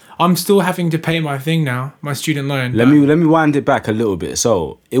whole... I'm still having to pay my thing now, my student loan. Let me wind it back a little bit.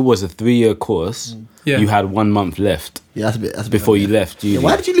 So it was a 3-year course. Yeah. You had 1 month left. Yeah, that's a bit before you left. Yeah,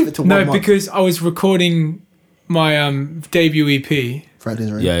 why did you leave it till 1 month? No, because I was recording my debut EP.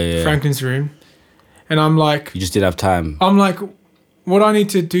 Franklin's Room. Yeah. Franklin's Room. And I'm like... You just didn't have time. I'm like, what do I need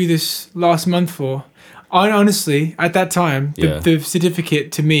to do this last month for? I honestly, at that time, the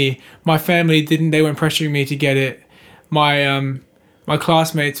certificate to me, my family they weren't pressuring me to get it. My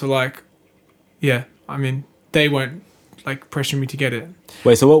classmates were like, they weren't like pressuring me to get it.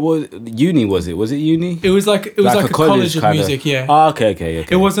 Wait, so what uni was it? Was it uni? It was like a college of music, yeah. Oh, okay.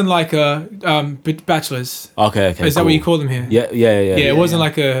 It wasn't like a bachelor's. Okay. Is that what you call them here? Yeah. It wasn't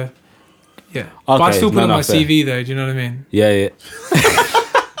like a Okay, but I still put it on my fair. CV though. Do you know what I mean? Yeah.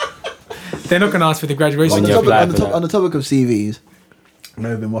 They're not gonna ask for the graduation. When On you apply for the topic of CVs, I know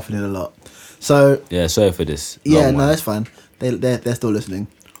we've been waffling a lot. So Yeah, sorry for this. yeah, long no, one. that's fine. They're still listening.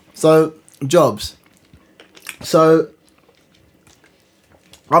 So jobs. So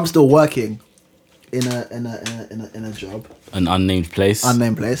I'm still working in a job, An unnamed place.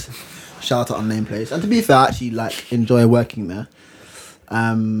 unnamed place. Shout out unnamed place. And to be fair, I actually like enjoy working there.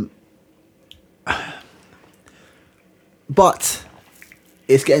 But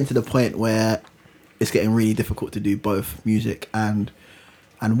it's getting to the point where it's getting really difficult to do both music and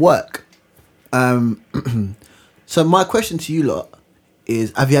work. So my question to you lot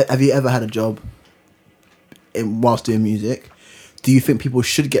is: Have you ever had a job whilst doing music? Do you think people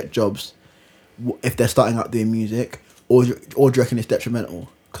should get jobs if they're starting out doing music, or do you reckon it's detrimental?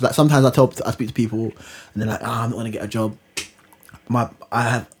 Because like sometimes I speak to people and they're like, I'm not gonna get a job. I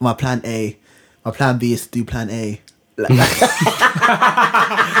have my plan A, my plan B is to do plan A. Like,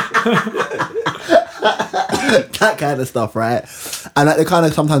 that kind of stuff, right? And like they kind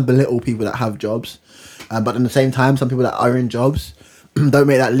of sometimes belittle people that have jobs, but at the same time, some people that are in jobs don't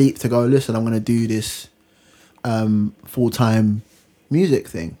make that leap to go, listen, I'm gonna do this full-time music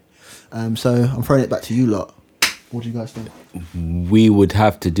thing. So I'm throwing it back to you lot. What do you guys think? We would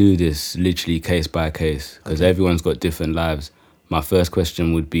have to do this literally case by case because everyone's got different lives. My first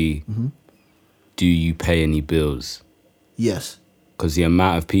question would be, do you pay any bills? Yes. Because the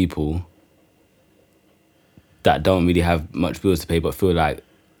amount of people that don't really have much bills to pay but feel like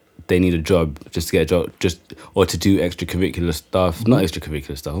they need a job just to get a job, or to do extracurricular stuff. Not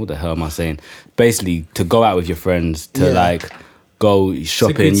extracurricular stuff. What the hell am I saying? Basically, to go out with your friends, to like go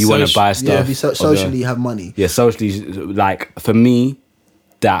shopping. You want to buy stuff. Yeah, socially have money. Yeah, socially. Like for me,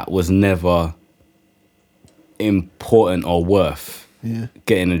 that was never important or worth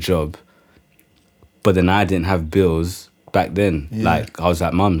getting a job. But then I didn't have bills back then. Yeah. Like I was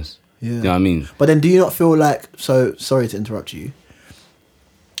at mum's. Yeah. You know what I mean? But then do you not feel like, so sorry to interrupt you.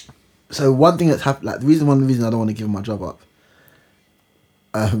 So one thing that's happened, like one of the reasons I don't want to give my job up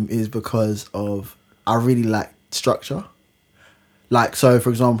is because of, I really like structure. Like, so for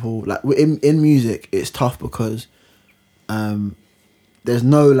example, like in music, it's tough because there's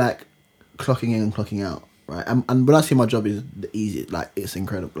no like clocking in and clocking out, right? And when I say my job is the easiest, like it's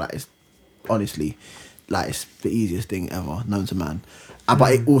incredible, like it's honestly, like it's the easiest thing ever known to man.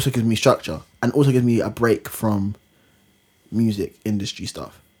 But it also gives me structure and also gives me a break from music industry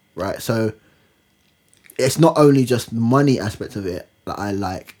stuff, right? So it's not only just the money aspect of it that I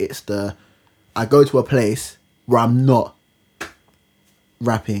like, it's I go to a place where I'm not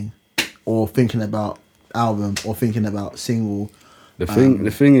rapping or thinking about album or thinking about single. The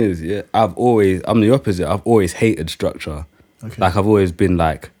thing is, yeah, I'm the opposite. I've always hated structure. Okay. Like I've always been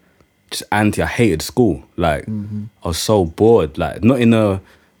like just anti. I hated school. Like I was so bored. Like not in a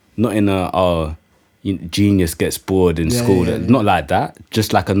genius gets bored in school. yeah. Not like that.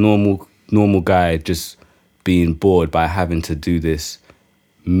 Just like a normal guy just being bored by having to do this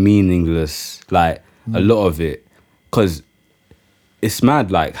meaningless, like a lot of it. Because it's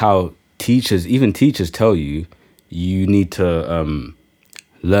mad like how even teachers tell you need to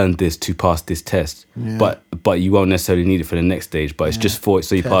learn this to pass this test, but you won't necessarily need it for the next stage, but it's just for it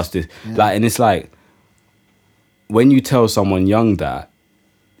so you pass this. Like, and it's like when you tell someone young that,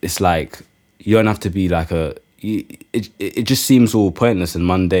 it's like you don't have to be like it just seems all pointless and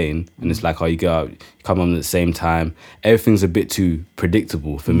mundane, and it's like, oh, you go out, you come home at the same time, everything's a bit too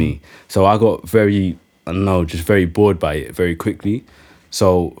predictable for me. So I got very bored by it very quickly.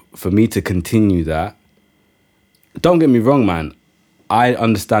 So for me to continue that, don't get me wrong, man, I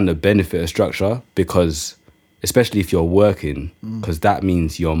understand the benefit of structure because, especially if you're working, because that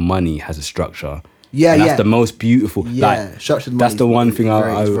means your money has a structure. Yeah, and that's the most beautiful. Yeah, like, structured that's the money one is thing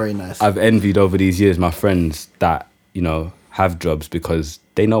very nice. I've envied over these years. My friends that have jobs because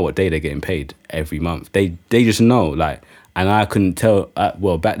they know what day they're getting paid every month. They just know, like, and I couldn't tell.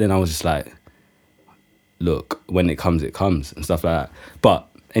 Well, back then I was just like, look, when it comes and stuff like that. But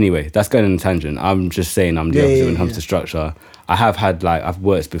anyway, that's going on a tangent. I'm just saying I'm the opposite when it comes to structure. I have had I've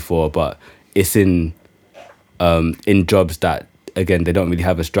worked before, but it's in jobs that, again, they don't really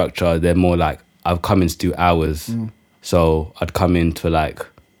have a structure. They're more like, I've come in to do hours. So I'd come in for like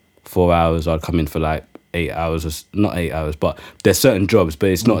 4 hours, or I'd come in for like 8 hours, or not 8 hours, but there's certain jobs, but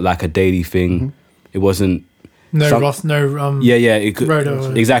it's not like a daily thing. It wasn't. It could,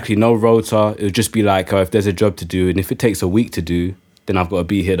 rota. Exactly, no rota. It would just be like, if there's a job to do, and if it takes a week to do, then I've got to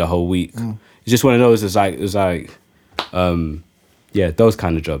be here the whole week. It's just one of those. Those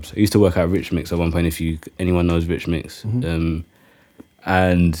kind of jobs. I used to work at Rich Mix at one point. If anyone knows Rich Mix, and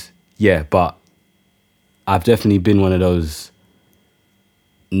yeah, but I've definitely been one of those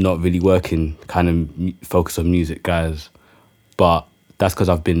not really working kind of focus on music guys. But that's because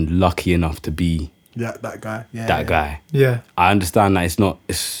I've been lucky enough to be Yeah, that guy. Yeah, that guy. Yeah. I understand that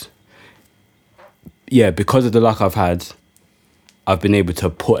because of the luck I've had, I've been able to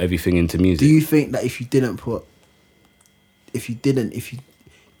put everything into music. Do you think that if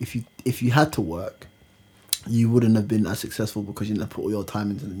you had to work, you wouldn't have been as successful because you didn't put all your time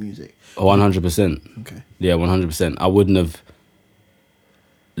into the music? 100%. Okay. Yeah, 100%. I wouldn't have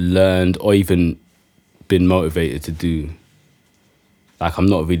learned or even been motivated to do. Like, I'm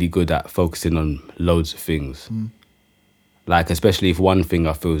not really good at focusing on loads of things. Like, especially if one thing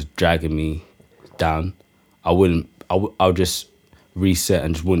I feel is dragging me down, I'll just reset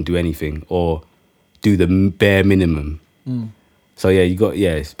and just wouldn't do anything or do the bare minimum. So yeah,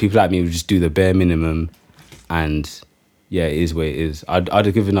 people like me would just do the bare minimum, and yeah, it is what it is. I'd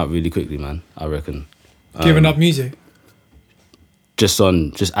have given up really quickly, man, I reckon. Giving up music. Just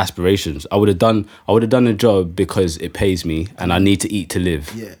aspirations. I would have done a job because it pays me and I need to eat to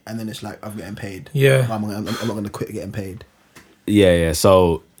live. Yeah, and then it's like, I'm getting paid. Yeah. I'm not going to quit getting paid. Yeah.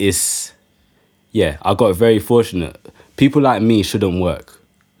 So I got very fortunate. People like me shouldn't work.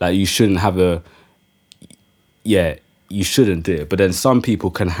 Like, you shouldn't you shouldn't do it. But then some people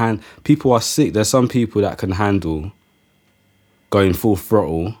people are sick. There's some people that can handle going full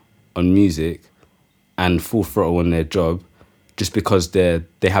throttle on music and full throttle on their job just because they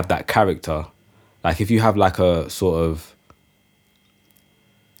have that character. Like, if you have like a sort of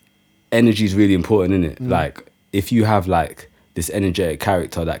energy is really important, isn't it? Like, if you have like this energetic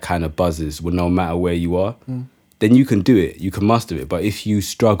character that kind of buzzes no matter where you are, then you can do it, you can master it. But if you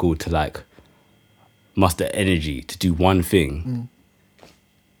struggle to like muster energy to do one thing,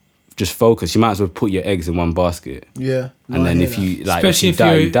 just focus. You might as well put your eggs in one basket. Yeah. No, And then I if hear you that. like, Especially if you if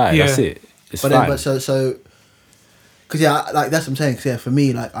die, you're- you die. yeah. That's it. It's But fine. then, because like that's what I'm saying. Because for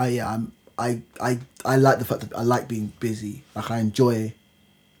me, like I like the fact that I like being busy. Like, I enjoy.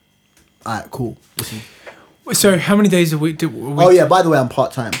 Alright, cool. Listen. So how many days a week? Oh yeah. By the way, I'm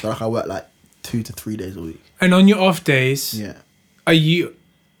part time, so like I work like 2 to 3 days a week. And on your off days, Yeah. are you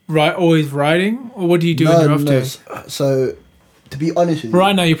always writing, or what do you do on your off days? So, to be honest with you,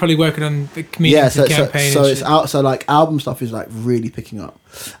 Right now, you're probably working on the comedian campaign. so and it's shit. out. So like album stuff is like really picking up,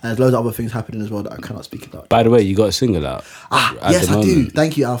 and there's loads of other things happening as well that I cannot speak about. By the way, you got a single out. at Yes, the I do. moment.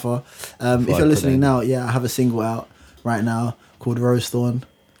 Thank you, Alpha. If I you're put listening that now, yeah, I have a single out right now called Rose Thorn.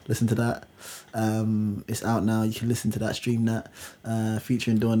 Listen to that. It's out now. You can listen to that, stream that.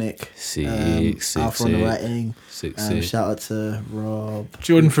 Featuring Dornick. Sick, Alpha on the writing. Sick. Shout out to Rob.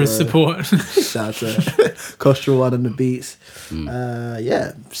 Jordan for his support. Shout out to Costrel One on the beats.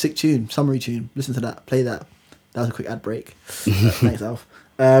 Yeah, sick tune, summary tune. Listen to that. Play that. That was a quick ad break. Thanks, Alf.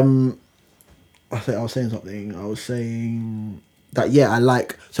 I think I was saying something. I was saying that I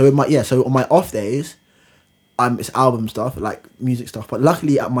like so on my off days, it's album stuff, like music stuff. But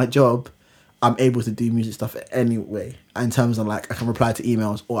luckily at my job, I'm able to do music stuff anyway. In terms of like, I can reply to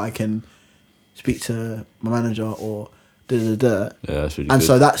emails, or I can speak to my manager, or Yeah, that's really and good.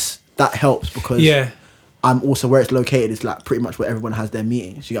 so that helps because Yeah. I'm also where it's located. It's like pretty much where everyone has their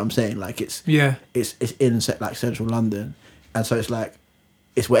meetings. You know what I'm saying? Like it's Yeah. it's in like central London, and so it's like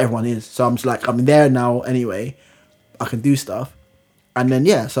it's where everyone is. So I'm just like, I'm there now anyway. I can do stuff, and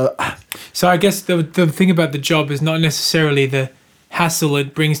then so So I guess the thing about the job is not necessarily the hassle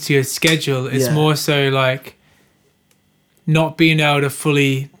it brings to your schedule. It's Yeah. more so like not being able to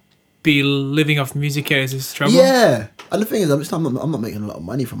fully be living off music is a struggle. yeah. And the thing is, I'm not making a lot of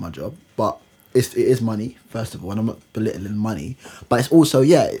money from my job, but it is money first of all, and I'm not belittling money. But it's also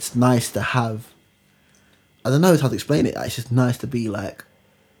it's nice to have. I don't know how to explain it. It's just nice to be like,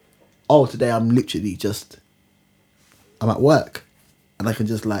 oh, today I'm literally I'm at work, and I can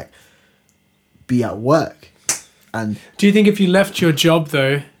just like be at work. And Do you think if you left your job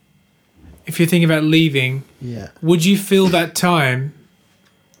though, if you're thinking about leaving, would you feel that time?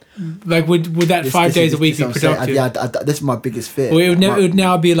 Like would that 5 days a week be productive? This is my biggest fear. Or it would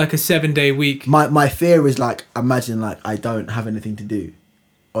now be like a 7-day week. My fear is like, imagine like I don't have anything to do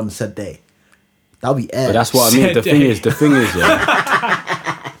on said day. That'll be air. But that's what I mean. The thing is,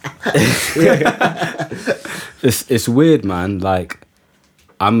 it's weird, man. Like,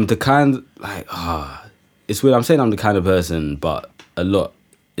 I'm the kind it's weird. I'm saying I'm the kind of person, but a lot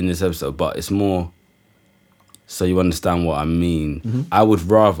in this episode, but it's more so you understand what I mean. Mm-hmm. I would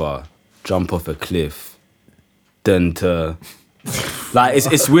rather jump off a cliff than to like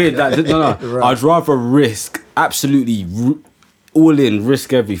it's weird. Like, no, Right. I'd rather risk absolutely all in,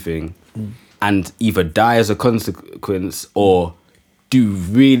 risk everything, and either die as a consequence or do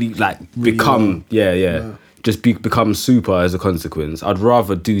really like Really become well. just become super as a consequence. I'd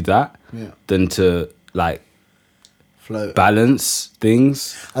rather do that than to like float. balance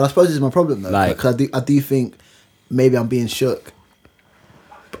things. And I suppose this is my problem though, Like- because I do think maybe I'm being shook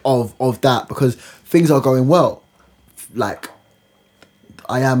of that because things are going well. Like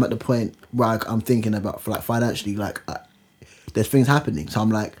I am at the point where I'm thinking about for like financially, like there's things happening, so I'm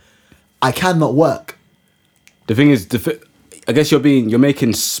like, I cannot work. The thing is, I guess you're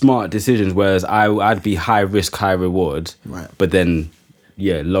making smart decisions, whereas I'd be high risk, high reward. Right. But then,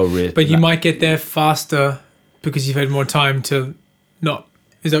 yeah, low risk. But you might get there faster because you've had more time to not.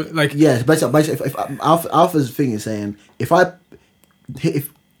 Is that like? Yeah, basically if Alpha's thing is saying if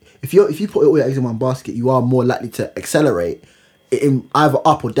you put all your eggs in one basket, you are more likely to accelerate in either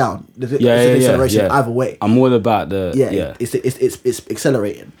up or down. There's an acceleration either way. I'm all about the It's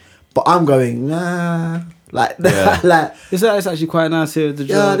accelerating, but I'm going nah. Like it's actually quite nice here at the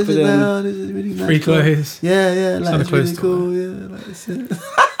yeah, job. this is really nice. Free clothes. Yeah, like Santa it's really Claus cool. Yeah, like it's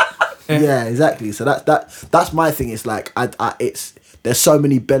yeah, exactly. So that's my thing. It's like there's so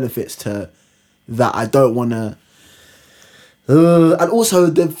many benefits to that I don't want to. And also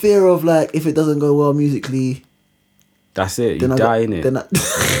the fear of like if it doesn't go well musically, That's it. You then die in it. Then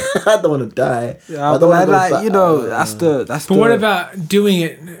I don't want to die. Yeah, I don't wanna go like back. that's the. But what about doing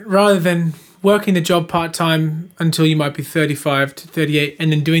it rather than working the job part time until you might be 35 to 38,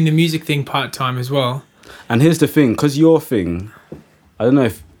 and then doing the music thing part time as well? And here's the thing, because your thing, I don't know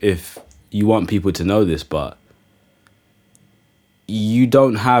if you want people to know this, but you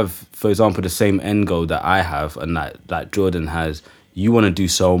don't have, for example, the same end goal that I have and that Jordan has. You want to do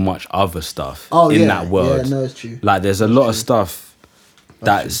so much other stuff in that world. Yeah, no, it's true. Like there's a lot of stuff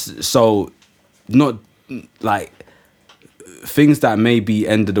that's so not like things that may be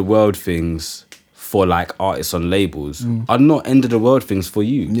end of the world things for like artists on labels are not end of the world things for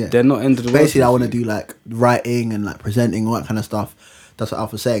you. Yeah. They're not end of the world. Basically, I things want for to you. do like writing and like presenting all that kind of stuff. That's what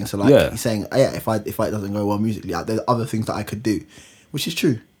Alpha's saying. So like he's saying, if it doesn't go well musically, there's other things that I could do, which is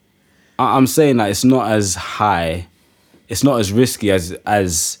true. I'm saying that it's not as high, it's not as risky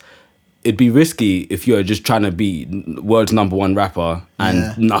as it'd be risky if you're just trying to be world's #1 rapper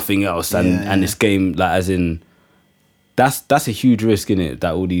and nothing else, and this game like as in that's a huge risk in it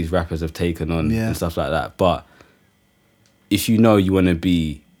that all these rappers have taken on and stuff like that. But if you know you want to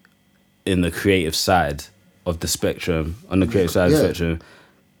be in the creative side of the spectrum, on the creative side of the spectrum,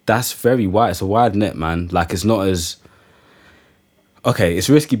 that's very wide. It's a wide net, man. Like it's not as it's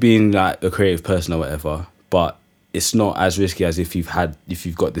risky being like a creative person or whatever, but it's not as risky as if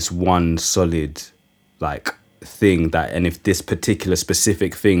you've got this one solid like thing that, and if this particular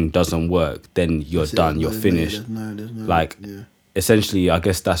specific thing doesn't work, then you're done, you're finished. There's no, like essentially I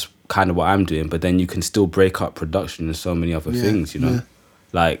guess that's kind of what I'm doing, but then you can still break up production and so many other things, you know.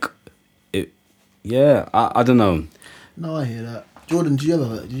 Like it I don't know. No, I hear that. Jordan, did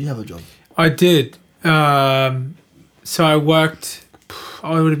you have a job? I did. So I worked.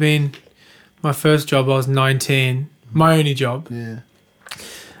 I would have been my first job. I was 19. My only job. Yeah.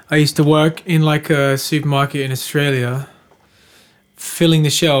 I used to work in like a supermarket in Australia, filling the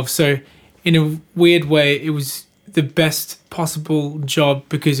shelves. So, in a weird way, it was the best possible job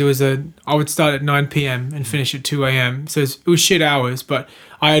because I would start at 9 p.m. and finish at 2 a.m. So it was shit hours, but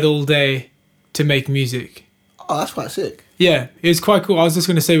I had all day to make music. Oh, that's quite sick. Yeah, it was quite cool. I was just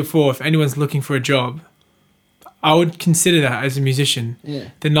going to say before, if anyone's looking for a job, I would consider that as a musician. Yeah.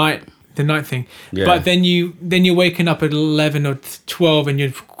 The night thing. Yeah. But then you're waking up at 11 or 12 and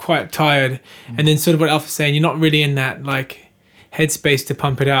you're quite tired. And then sort of what Alpha's saying, you're not really in that like headspace to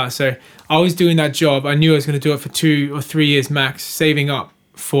pump it out. So I was doing that job. I knew I was going to do it for 2 or 3 years max, saving up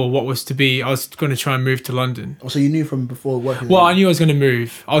for what was to be. I was going to try and move to London. Oh, so you knew from before working? Well, I knew I was going to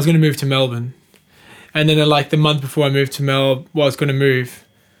move. I was going to move to Melbourne. And then like the month before I moved to I was going to move.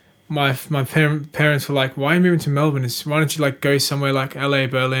 My parents were like, "Why are you moving to Melbourne? Why don't you like go somewhere like LA,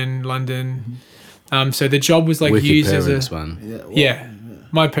 Berlin, London?" So the job was like Wicked used parents, as a man. yeah.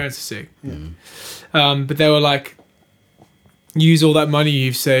 My parents are sick, but they were like, "Use all that money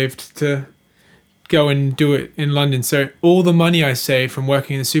you've saved to go and do it in London." So all the money I saved from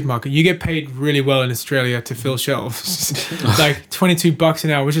working in the supermarket, you get paid really well in Australia to fill shelves, like $22 an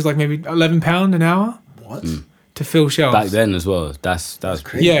hour, which is like maybe £11 an hour. What? To fill shelves. Back then as well. That's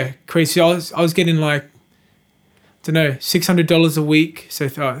crazy. Yeah, crazy. I was getting like, $600 a week, so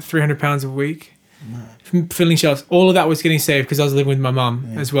 £300 a week from filling shelves. All of that was getting saved because I was living with my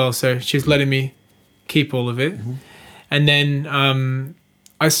mum as well, so she was letting me keep all of it. And then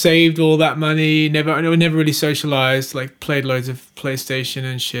I saved all that money. Never really socialized. Like played loads of PlayStation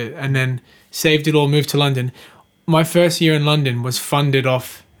and shit, and then saved it all. Moved to London. My first year in London was funded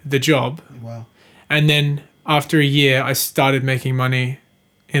off the job. Wow. And then after a year, I started making money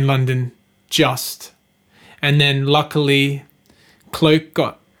in London And then luckily, Cloak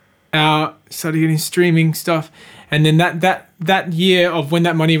got out, started getting streaming stuff. And then that year of when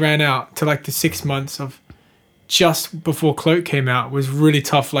that money ran out to like the 6 months of just before Cloak came out was really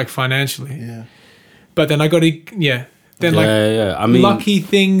tough, like financially. Yeah. But then I got to, Then I mean, lucky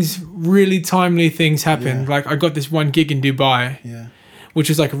things, really timely things happened. Yeah. Like I got this one gig in Dubai, Yeah. which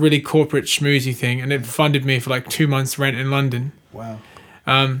was like a really corporate schmoozy thing, and it funded me for like 2 months rent in London. Wow.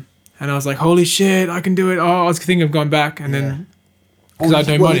 And I was like, holy shit, I can do it. Oh, I was thinking of going back, and then because I had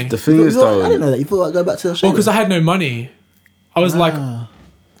no Well, money. the thing is, I though, didn't know that. You thought I'd go back to Well, Australia? because I had no money. I was like, Ah.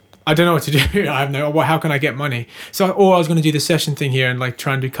 I don't know what to do. I have no. Well, how can I get money? So, or I was going to do the session thing here and like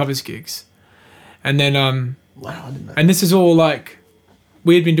try and do covers gigs, and then Wow, I didn't know. and this is all like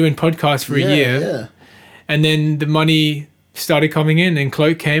we had been doing podcasts for a year, Yeah. and then the money started coming in, and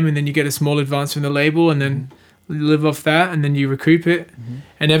Cloak came, and then you get a small advance from the label, and then live off that, and then you recoup it,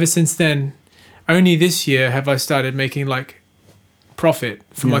 and ever since then, only this year have I started making like profit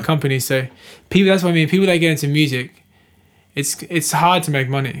from my Yeah. company. So people, that's what I mean. People that get into music, it's hard to make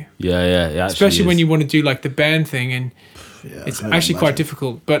money. yeah, it actually Especially when is. you want to do like the band thing, and Yeah, it's I can actually quite imagine.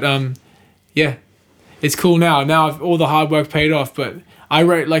 difficult. But yeah, it's cool now. Now all the hard work paid off. But I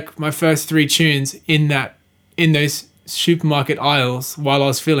wrote like my first 3 tunes in those supermarket aisles while I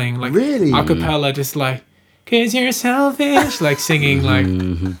was filling, like Really? a cappella, just like "'Cause you're selfish," like singing, like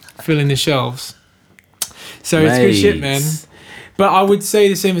filling the shelves. So it's good shit, man. But I would say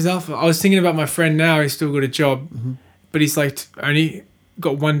the same as Alpha. I was thinking about my friend now. He's still got a job, but he's like only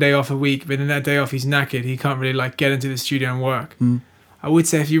got 1 day off a week. But in that day off, he's knackered. He can't really like get into the studio and work. I would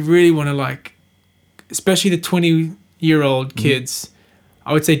say if you really want to like, especially the 20-year-old kids,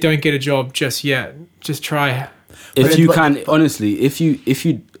 I would say don't get a job just yet. Just try. If you But- can, honestly, if you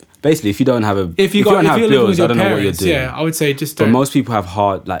basically if you don't have a If you don't got, have if you're living bills, with I your don't know what you're parents, doing. yeah, I would say just But don't. most people have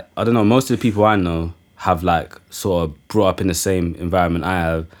hard, like, I don't know, most of the people I know have like sort of brought up in the same environment I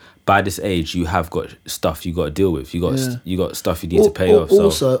have. By this age, you have got stuff you got to deal with. You got Yeah. you got stuff you need to pay off.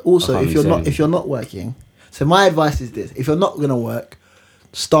 So Also, I can't if be you're not saying. if you're not working, so my advice is this: if you're not gonna work,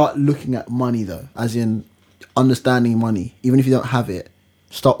 start looking at money though, as in understanding money. Even if you don't have it,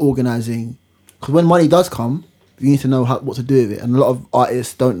 start organizing. Because when money does come, you need to know what to do with it. And a lot of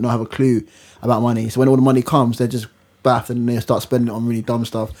artists don't have a clue about money. So when all the money comes, they're just baffed and they start spending it on really dumb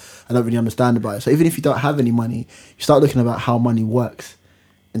stuff and don't really understand about it. So even if you don't have any money, you start looking about how money works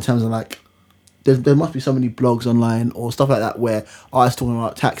in terms of like, there must be so many blogs online or stuff like that where artists talking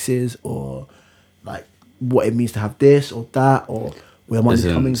about taxes or like what it means to have this or that or where money's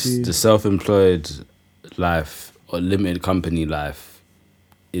Listen, coming to. the self-employed life or limited company life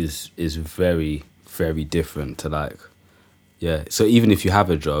is very, very different to like, yeah. So even if you have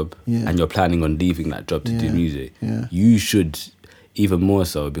a job Yeah. and you're planning on leaving that job to do Yeah. music, Yeah. you should even more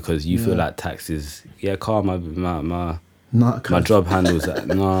so because you feel Yeah. like taxes. Yeah, Carl, my Nah, job handles that.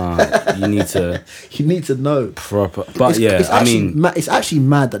 Nah, you need to you need to know. proper. But yeah, it's I actually mean, it's actually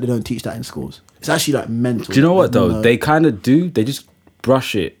mad that they don't teach that in schools. It's actually like mental. do you know what though? No. They kind of do. They just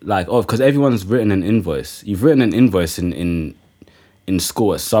brush it like off because everyone's written an invoice. You've written an invoice in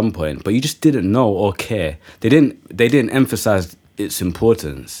school at some point, but you just didn't know or care. They didn't emphasize its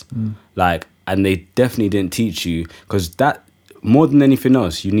importance. Like, and they definitely didn't teach you because that more than anything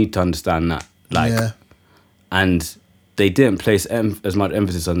else, you need to understand that. Like, Yeah. and they didn't place as much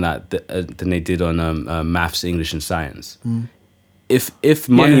emphasis on that than they did on maths, English, and science. If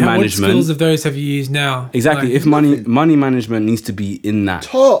money What management, skills of those have you used now? exactly, Like, if money management needs to be in that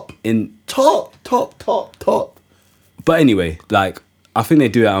top. in. Top. But anyway, like I think they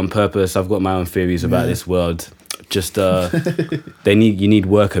do it on purpose. I've got my own theories about Yeah. this world. Just you need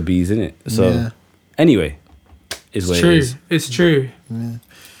worker bees in it. So Yeah. anyway, is what it's it true. is. It's true.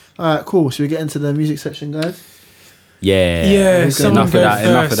 All right, cool. Should we get into the music section, guys? Yeah. Yeah, okay. someone Enough of go that.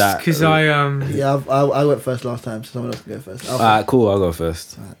 Enough of first that. because I Yeah, I went first last time, so someone else can go first. All right, cool. I'll go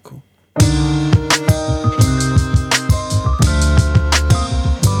first. All right, cool.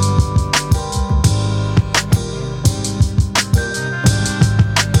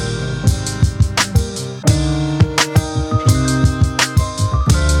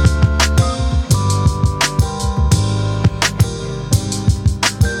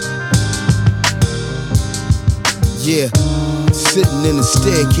 Yeah, sitting in the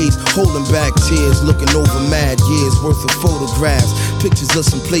staircase, holding back tears, looking over mad years worth of photographs. Pictures of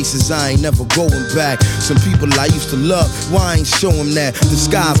some places I ain't never going back. Some people I used to love, why I ain't show them that? The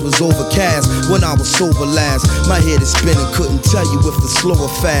skies was overcast when I was sober last. My head is spinning, couldn't tell you if it's slow or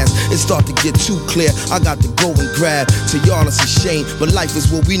fast. It start to get too clear, I got to go and grab. To y'all it's a shame, but life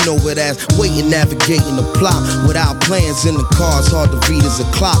is what we know it as. Waiting, navigating the plot. Without plans in the car, it's hard to read as a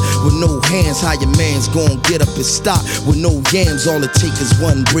clock. With no hands, how your man's gon' get up and stop? With no yams, all it take is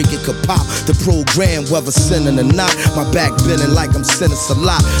one break, it could pop. The program, whether sinning or not. My back bending like I'm sinning a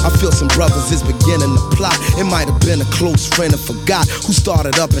lot. I feel some brothers is beginning to plot. It might have been a close friend and forgot who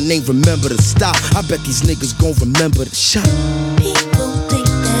started up and ain't remember to stop. I bet these niggas gon' remember the shot. People think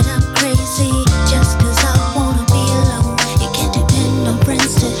that I'm crazy just cause I wanna be alone. You can't depend on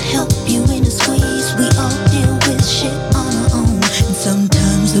friends to help you in a squeeze. We all deal with shit on our own, and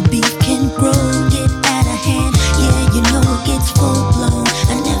sometimes the beef can grow, get out of hand. Yeah, you know it gets full blown.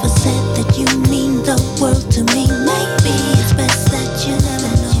 I never said that you mean the world to me. Maybe it's best that you never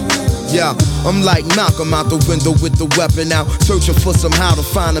know. Yeah, I'm like Malcolm out the window with the weapon out, searching for somehow to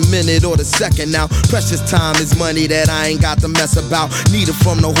find a minute or the second now. Precious time is money that I ain't got to mess about. Need it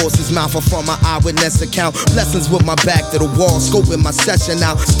from the horse's mouth or from my eyewitness account. Blessings with my back to the wall, scoping my session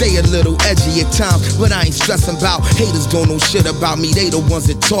out. Stay a little edgy at times, but I ain't stressing about. Haters don't know shit about me, they the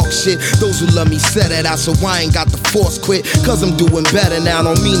ones that talk shit. Those who love me said it out, so I ain't got the force quit. Cause I'm doing better now,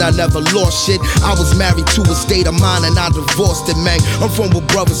 don't mean I never lost shit. I was married to a state of mind and I divorced it, man. I'm from where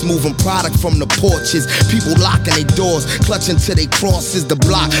brothers moving product from the porches. People locking their doors, clutching to their crosses. The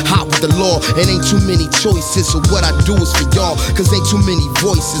block hot with the law, and ain't too many choices. So what I do is for y'all, cause ain't too many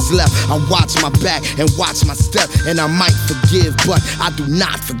voices left. I watch my back and watch my step, and I might forgive, but I do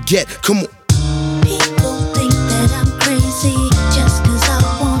not forget. Come on. People think that I'm crazy just cause I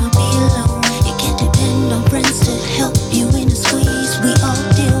wanna be alone. You can't depend on friends to help you in a squeeze. We all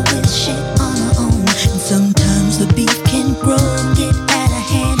deal with shit on our own, and sometimes the beef can grow, get out of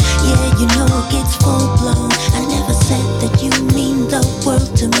hand. Yeah, you know it gets full blown. I never said that you mean the world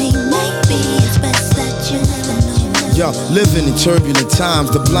to me. Maybe it's best that you never know. Yo, living in turbulent times,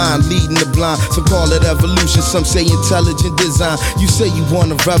 the blind leading the blind. Some call it evolution, some say intelligent design. You say you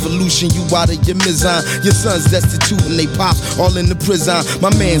want a revolution, you out of your mizine. Your son's destitute and they pops all in the prison. My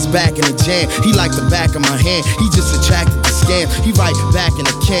man's back in the jam, he like the back of my hand. He just attracted to scam, he right back in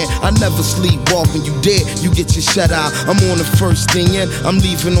the can. I never sleepwalk, when you dead, you get your shut eye. I'm on the first thing in, I'm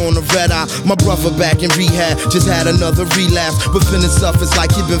leaving on the red eye. My brother back in rehab, just had another relapse. But feeling stuff, it's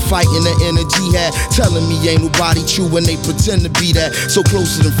like he been fighting the inner jihad. Telling me ain't nobody true when they pretend to be that. So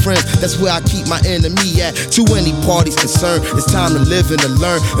closer than friends, that's where I keep my enemy at. To any parties concerned, it's time to live and to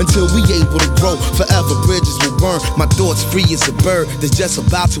learn. Until we able to grow, forever bridges will burn. My thoughts free as a bird that's just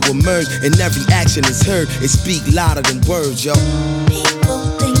about to emerge, and every action is heard, it speak louder than words, yo. People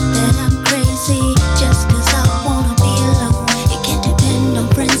think that I'm crazy just cause I wanna be alone. You can't depend on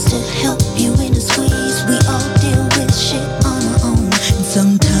friends to help you in a squeeze. We all deal with shit on our own, and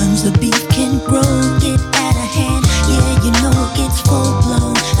sometimes the beef can grow, get out of hand. Yeah, you know it gets full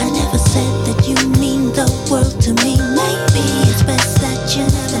blown. I never said that you mean the world to me. Maybe it's best that you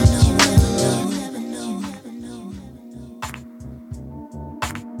never know.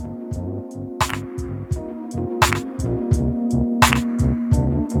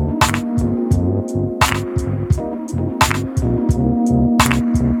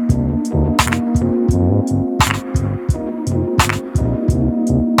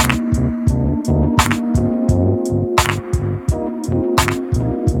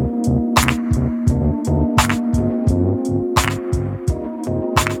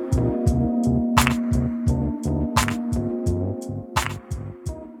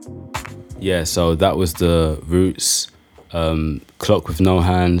 Yeah, so that was the Roots, Clock with No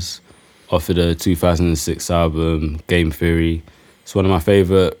Hands, off of the 2006 album Game Theory. It's one of my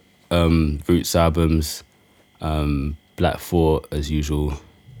favourite Roots albums. Black Thought, as usual,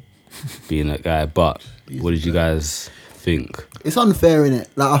 being that guy. But what did you guys think? It's unfair, innit?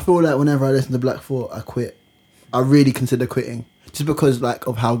 Like, I feel like whenever I listen to Black Thought, I quit. I really consider quitting, just because like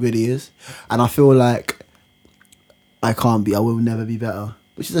of how good he is, and I feel like I will never be better,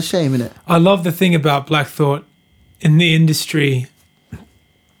 which is a shame, innit? I love the thing about Black Thought in the industry.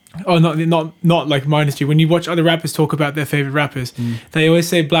 Oh, not like my industry. When you watch other rappers talk about their favorite rappers, they always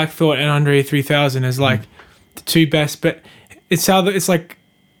say Black Thought and Andre 3000 as like the two best. But it's sort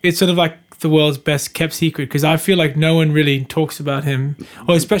of like the world's best kept secret, because I feel like no one really talks about him,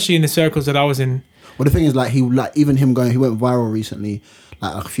 or especially in the circles that I was in. Well, the thing is, like, he went viral recently,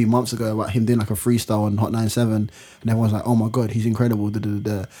 like a few months ago, about him doing like a freestyle on Hot 97, and everyone's like, "Oh my god, he's incredible."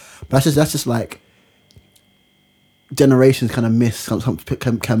 But that's just like generations kind of miss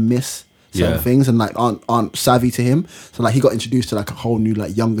can miss certain Yeah. things and like aren't savvy to him. So like he got introduced to like a whole new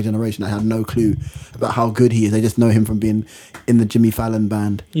like younger generation that had no clue about how good he is. They just know him from being in the Jimmy Fallon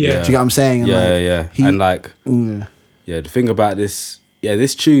band. Yeah. Do you get what I'm saying? And Yeah, like, yeah. he- And like, yeah. yeah, the thing about this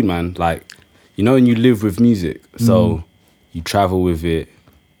tune, man, like, you know, when you live with music, so you travel with it.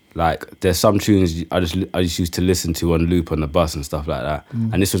 Like, there's some tunes I just used to listen to on loop on the bus and stuff like that.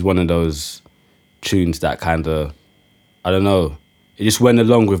 And this was one of those tunes that kind of, I don't know, it just went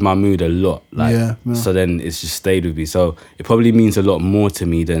along with my mood a lot. Like, Yeah. so then it's just stayed with me. So it probably means a lot more to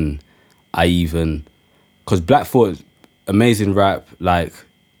me than I even, because Black Thought, amazing rap, like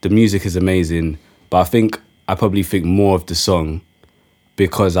the music is amazing, but I probably think more of the song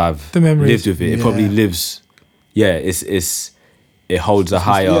because I've The memories. lived with it. It Yeah. probably lives, it holds a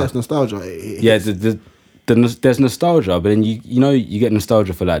higher. Yeah, it's nostalgia. Yeah, there's nostalgia, but then you get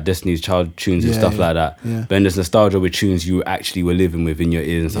nostalgia for like Destiny's Child tunes and Yeah, stuff yeah, like that. yeah. But then there's nostalgia with tunes you actually were living with in your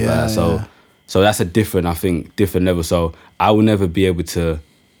ears and stuff like Yeah, that. So yeah. so that's a different level. So I will never be able to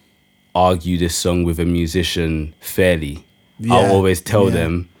argue this song with a musician fairly. Yeah, I'll always tell yeah.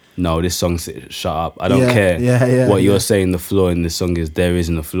 them, no, this song, shut up. I don't Yeah, care yeah, what yeah. you're saying the flaw in this song is. There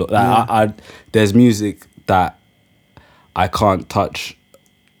isn't a flaw. Like, Yeah. there's music that I can't touch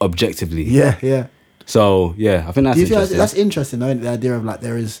objectively. Yeah, yeah. So yeah, I think that's Do you feel interesting. that's interesting though, the idea of like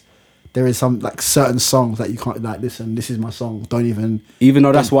there is some like certain songs that you can't like listen, this is my song. Don't even Even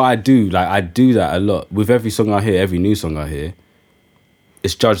though that's what I do, like I do that a lot with every song I hear, every new song I hear.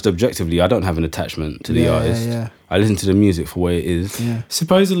 It's judged objectively. I don't have an attachment to the Yeah, artist. yeah. I listen to the music for what it is. yeah.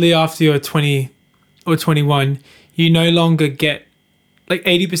 Supposedly after you're 20 or 21, you no longer get like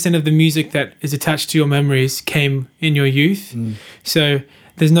 80% of the music that is attached to your memories came in your youth. So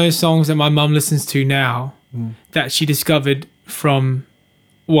there's no songs that my mum listens to now that she discovered from,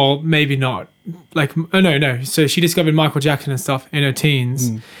 well, maybe not. Like, oh no. So she discovered Michael Jackson and stuff in her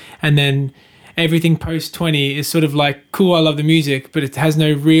teens. And then everything post 20 is sort of like, cool, I love the music, but it has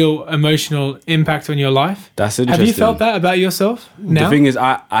no real emotional impact on your life. That's interesting. Have you felt that about yourself now? The thing is,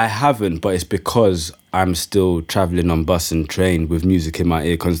 I haven't, but it's because I'm still traveling on bus and train with music in my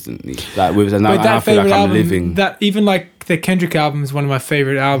ear constantly. Like with, and But I that feel like favorite I'm album, living. that even like the Kendrick album is one of my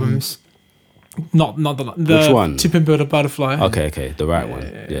favorite albums. Not the Which one? To Pimp a Butterfly. Okay, the right one.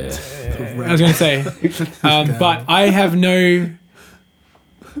 Yeah. I was going to say, but I have no.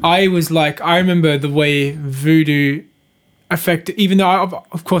 I was like, I remember the way Voodoo affected. Even though,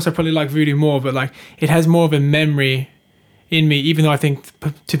 of course, I probably like Voodoo more, but like it has more of a memory in me. Even though I think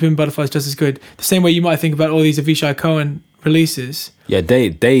To Pimp a Butterfly is just as good. The same way you might think about all these Avishai Cohen releases. Yeah, they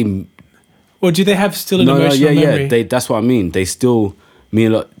Or do they have still an emotional memory? yeah. That's what I mean. They still mean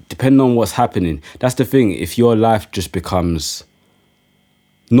a lot, depending on what's happening. That's the thing. If your life just becomes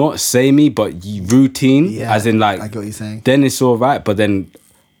not samey, but routine, Yeah, as in like, I get what you're saying. then it's all right. But then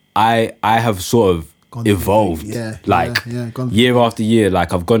I have sort of Gone through evolved. things. Yeah, like yeah, gone through year after year.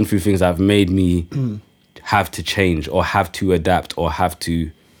 Like I've gone through things that have made me have to change or have to adapt or have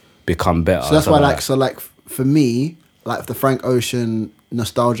to become better. So that's why something like for me, like the Frank Ocean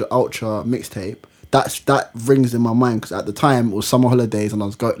Nostalgia Ultra mixtape, that rings in my mind because at the time it was summer holidays and I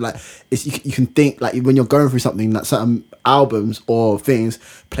was it's you can think like when you're going through something that certain albums or things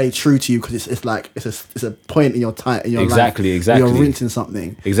play true to you because it's a point in your time in your Exactly, life. exactly. You're rinsing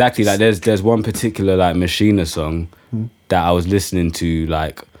something. Exactly. Like there's one particular like Machina song that I was listening to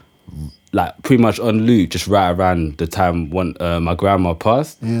like pretty much on loop just right around the time when my grandma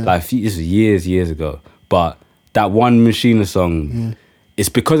passed. Yeah. Like this was years ago. But that one Machina song, it's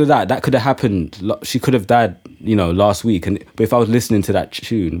because of that. That could have happened. She could have died, last week. But if I was listening to that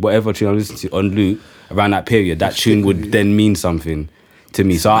tune, whatever tune I was listening to on loop around that period, that tune would then mean something to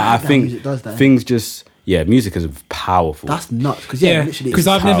me. So I mad how think music does that, eh? things just music is powerful. That's nuts because Yeah, literally because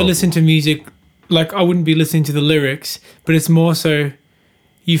it's I've never powerful. listened to music, like I wouldn't be listening to the lyrics, but it's more so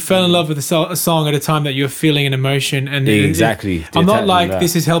you fell in love with a song at a time that you're feeling an emotion. And Exactly. The I'm not attachment like, there.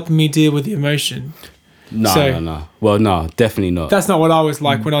 this is helping me deal with the emotion. So- No. Well, no, definitely not. That's not what I was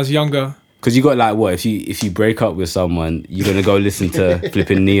like when I was younger. Because you got like what if you break up with someone, you're gonna go listen to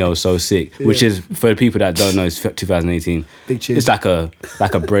flipping Neo So Sick, which is for the people that don't know, it's 2018. Big tune. It's like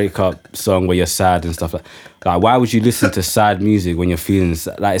a breakup song where you're sad and stuff like. Why would you listen to sad music when you're feeling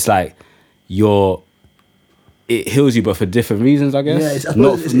like it's like it heals you, but for different reasons, I guess. Yeah,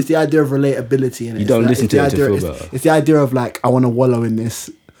 it's the idea of relatability. And You don't listen to it to feel better. It's the idea of like I want to wallow in this.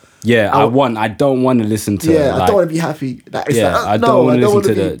 Yeah, I don't want to listen to. Yeah, I like, don't want to be happy. Like, it's Yeah, like, I no, don't want to wanna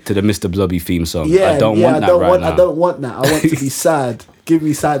listen be- to the Mr. Blobby theme song. Yeah, I don't want that right now. I don't want that. I want to be sad. Give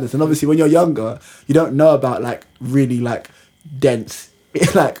me sadness. And obviously, when you're younger, you don't know about like really like dense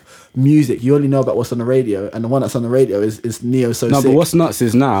like music. You only know about what's on the radio, and the one that's on the radio is Neo So No, Sick. but what's nuts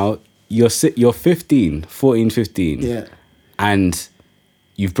is now you're 15, 14, 15. Yeah. And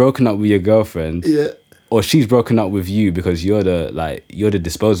you've broken up with your girlfriend. Yeah. Or she's broken up with you because you're the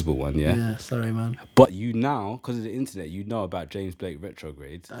disposable one, yeah? Yeah, sorry, man. But you now, because of the internet, you know about James Blake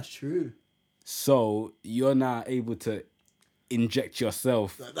retrogrades. That's true. So you're now able to inject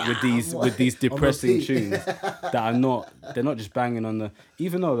yourself with these depressing repeat. tunes that they're not just banging on the,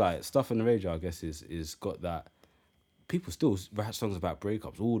 even though like Stuff on the Radio, I guess is got that. People still write songs about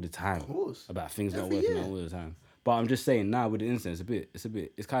breakups all the time. Of course. About things not Every working year. out all the time. But I'm just saying now with the internet,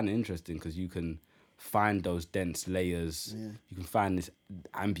 it's kind of interesting because you can find those dense layers. Yeah. You can find this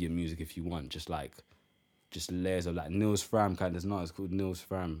ambient music if you want, just layers of like Nils Fram there's an artist called Nils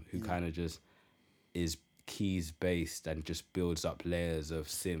Fram who kind of just is keys based and just builds up layers of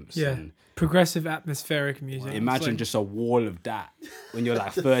synths. Yeah. And Progressive atmospheric music. imagine It's like- just a wall of that when you're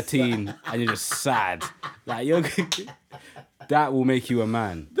like 13 and you're just sad. Like that will make you a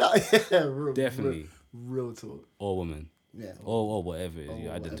man. Yeah, Definitely. Real talk. Or woman. Yeah. Or whatever it is you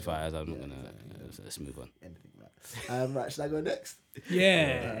whatever. identify as. I'm not gonna let's move on. Anything like. Right, should I go next?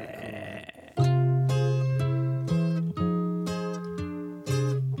 Yeah.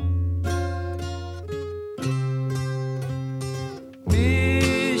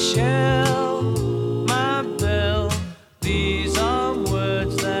 Michelle, my belle, these are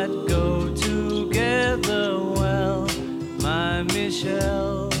words that go together well. My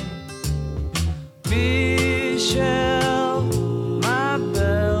Michelle, Michelle, my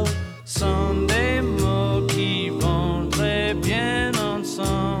belle, Sunday mots qui vont très bien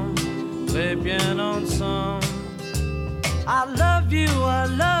ensemble, très bien ensemble. I love you, I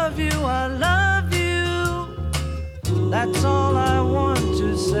love you, I love you. That's all I want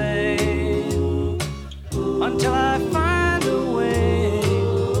to say. Until I find a way,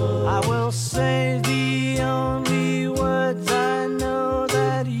 I will say the only words I know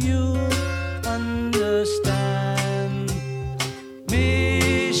that you understand.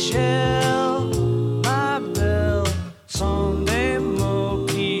 Michelle, ma belle, sont des mots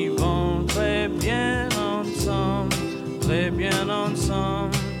qui vont très bien ensemble, très bien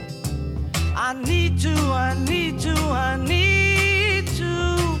ensemble. I need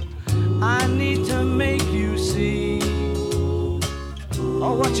to make you see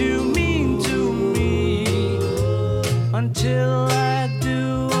what you mean to me. Until I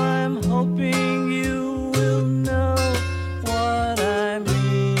do, I'm hoping you will know what I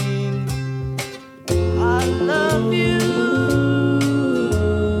mean. I love you.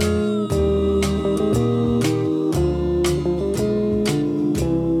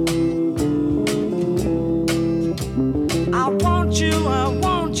 I want you, I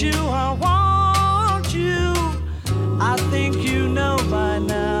want you, I want you. I think you know by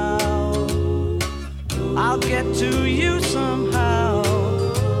now. I'll get to you somehow.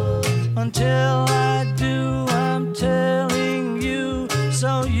 Until I do, I'm telling you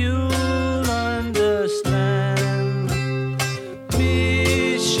so you'll understand.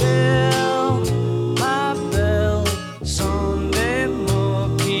 Michelle, ma belle, sont des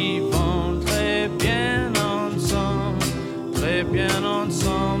mots qui vont très bien ensemble, très bien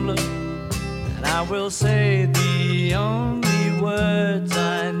ensemble. And I will say the only words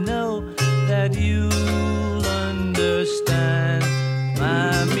I know that you'll understand,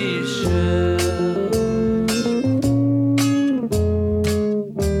 my Michelle.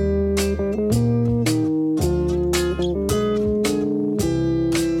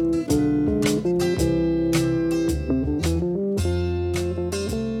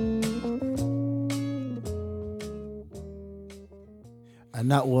 And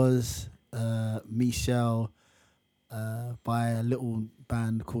that was Michelle by a little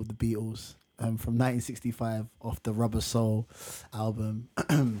band called the Beatles from 1965 off the Rubber Soul album.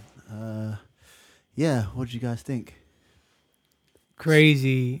 Yeah, what did you guys think?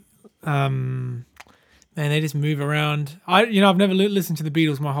 Crazy. Man, they just move around. I've never listened to the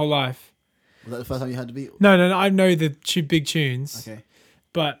Beatles my whole life. Was that the first time you had the Beatles? No, I know the big tunes. Okay.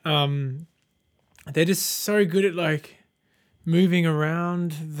 But they're just so good at like moving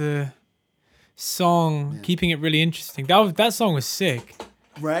around the song, keeping it really interesting. That song was sick.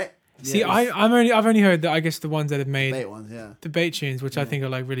 Right? See, Yeah, I've only heard I guess the ones that have made debate ones, yeah. debate tunes, which I think are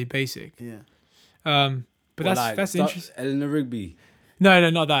like really basic. Yeah. But that's interesting. Eleanor Rigby. No,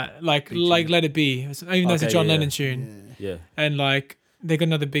 not that. Like Let It Be. Even though it's a Okay, John yeah. Lennon tune, Yeah. and like they got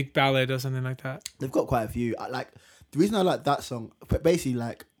another big ballad or something like that. They've got quite a few. The reason I like that song, but basically,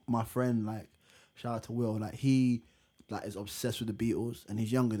 like my friend, like shout out to Will, like he, like is obsessed with the Beatles, and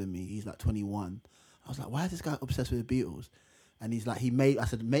he's younger than me. He's like 21. I was like, why is this guy obsessed with the Beatles? And he's like, I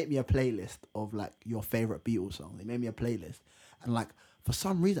said, make me a playlist of like your favorite Beatles songs. He made me a playlist, and like for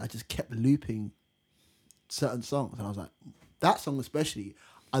some reason I just kept looping certain songs, and I was like, that song especially,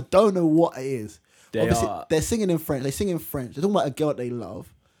 I don't know what it is. They're singing in French. They sing in French. They're talking about a girl that they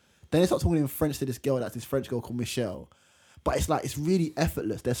love. Then they start talking in French to this girl that's this French girl called Michelle. But it's like, it's really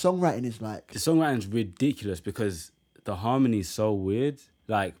effortless. Their songwriting is like... The songwriting's ridiculous because the harmony's so weird.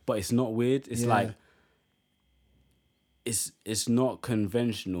 Like, but it's not weird. It's like... It's not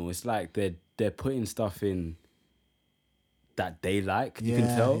conventional. It's like they're putting stuff in that they like, you can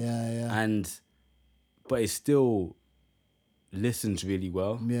tell. Yeah. But it still listens really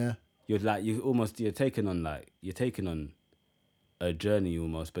well. Yeah. You're taking on a journey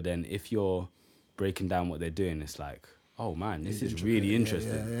almost, but then if you're breaking down what they're doing, it's like, oh man, this is really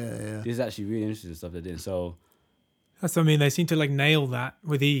interesting. Yeah. This is actually really interesting stuff they're doing. So That's what I mean. They seem to like nail that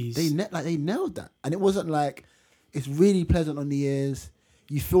with ease. They nailed that. And it wasn't like, it's really pleasant on the ears.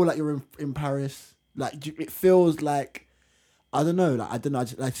 You feel like you're in Paris. Like, it feels like, I don't know. I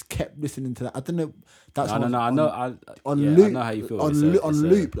just kept listening to that. I don't know. That's I know loop. I know how you feel. On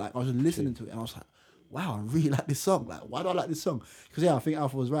loop. Like, I was listening to it and I was like, wow, I really like this song. Like, why do I like this song? Because I think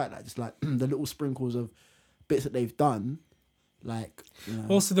Alpha was right. Like, just like the little sprinkles of bits that they've done. Like, you know.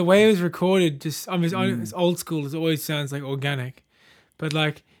 Also, the way it was recorded, it's old school. It always sounds like organic, but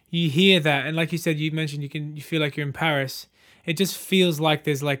like you hear that, and like you said, you mentioned you feel like you're in Paris. It just feels like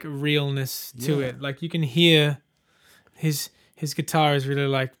there's like a realness to it. Like you can hear his guitar is really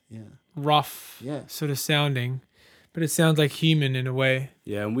like rough, sort of sounding, but it sounds like human in a way.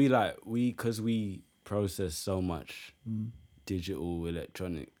 Yeah, and because we process so much digital,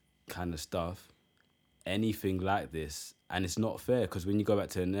 electronic kind of stuff. Anything like this, and it's not fair because when you go back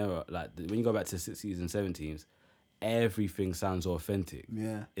to an era, like when you go back to the 60s and 70s, everything sounds authentic.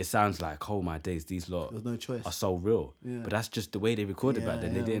 Yeah. It sounds like, oh my days, these lot There's no choice. are so real. Yeah. But that's just the way they recorded back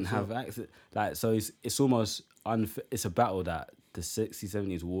then. They didn't have access. Like, so it's almost it's a battle that the 60s,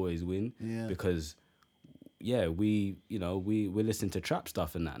 70s will always win. Yeah. Because we're listening to trap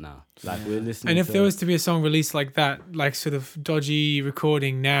stuff and that now. Like we're listening. And if there was to be a song released like that, like sort of dodgy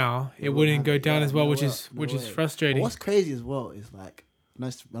recording now, it wouldn't go down as well, which is frustrating. But what's crazy as well is like, I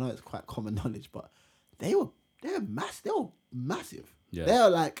know it's quite common knowledge, but they're massive. Yeah. They're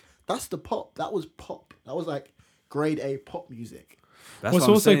like, that's the pop. That was pop. That was like grade A pop music. That's What's what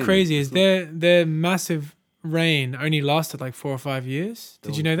I'm also saying. crazy is their massive reign only lasted like 4 or 5 years.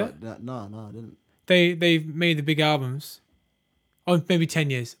 Did you know that? No, I didn't. They made the big albums, or maybe 10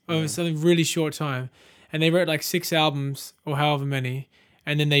 years, or something really short time, and they wrote like 6 albums or however many,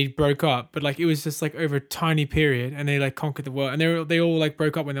 and then they broke up. But like it was just like over a tiny period, and they like conquered the world, and they all like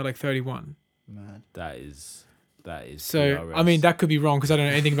broke up when they're like 31. Man. That is. So PRS. I mean that could be wrong because I don't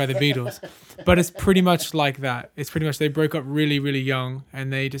know anything about the Beatles, but it's pretty much like that. It's pretty much they broke up really really young,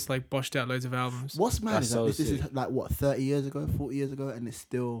 and they just like boshed out loads of albums. What's mad That's is that so this is sick. like what 30 years ago, 40 years ago, and there's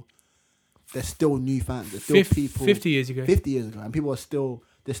still new fans. There's still people 50 years ago. 50 years ago, and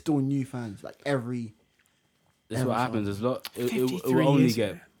there's still new fans. Like every. That's what happens. There's a lot. It 53 will only years get.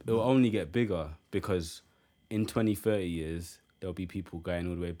 ago. It will only get bigger because in 20, 30 years there'll be people going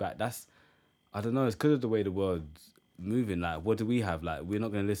all the way back. I don't know. It's because of the way the world's moving. Like, what do we have? Like, we're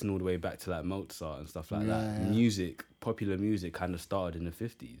not going to listen all the way back to like Mozart and stuff like that. Yeah. Popular music, kind of started in the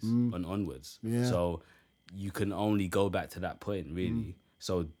 50s and onwards. Yeah. So you can only go back to that point, really.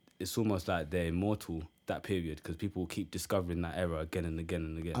 So it's almost like they're immortal, that period, because people keep discovering that era again and again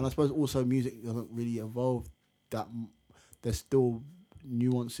and again. And I suppose also music doesn't really evolve that. There's still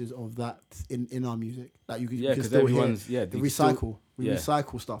nuances of that in our music. Like you can still hear the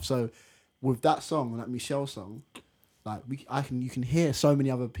recycle stuff. So with that song, like Michelle's song, like you can hear so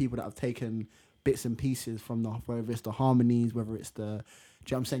many other people that have taken bits and pieces from whether it's the harmonies, whether it's the, do you know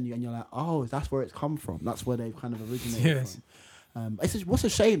what I'm saying? And you're like, oh, that's where it's come from. That's where they've kind of originated from. What's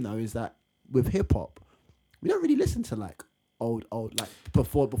a shame though is that with hip hop, we don't really listen to like old like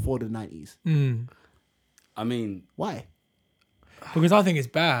before the 90s. I mean, Why? Because I think it's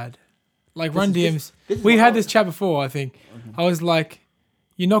bad. Like Run this DMC, is we what had I- this chat before. I think I was like,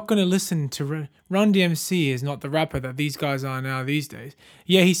 you're not going to listen to Run DMC is not the rapper that these guys are now these days.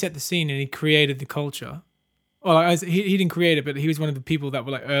 Yeah, he set the scene and he created the culture. Well, he didn't create it, but he was one of the people that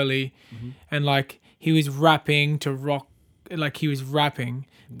were like early, and like he was rapping to rock, like he was rapping,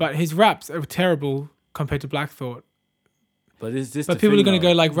 but his raps are terrible compared to Black Thought. but is this? But the people thing, are going to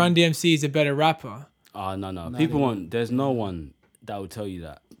though? go like Run DMC is a better rapper. Oh no. People won't. There's no one that will tell you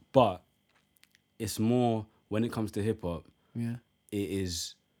that. But it's more when it comes to hip hop. Yeah.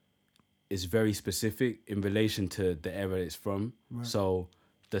 It's very specific in relation to the era it's from. Right. So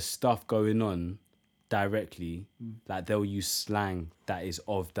the stuff going on directly, like they'll use slang that is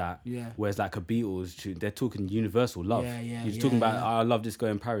of that. Yeah. Whereas like a Beatles tune, they're talking universal love. Yeah, yeah, You're just yeah, talking about, yeah. "Oh, I love this girl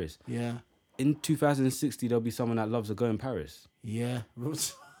in Paris." Yeah. In 2060, there'll be someone that loves a girl in Paris. Yeah. Real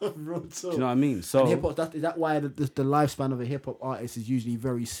talk. Real talk. Do you know what I mean? So And hip hop. Is that why the lifespan of a hip hop artist is usually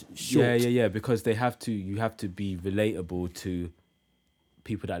very short? yeah, because you have to be relatable to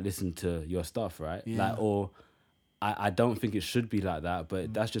people that listen to your stuff, right? Yeah. Like, or I don't think it should be like that,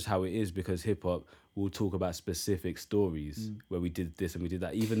 but that's just how it is, because hip hop will talk about specific stories where we did this and we did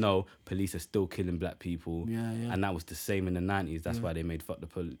that, even though police are still killing black people. Yeah, yeah. And that was the same in the 90s. That's why they made Fuck the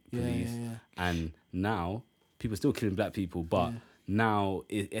Police. yeah. And now people are still killing black people, but now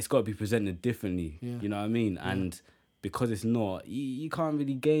it's got to be presented differently. Yeah. You know what I mean? And because it's not, you can't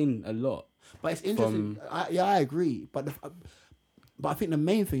really gain a lot. But it's interesting. I agree. But I think the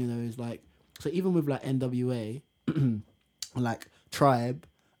main thing though is like, so even with like NWA, and like Tribe,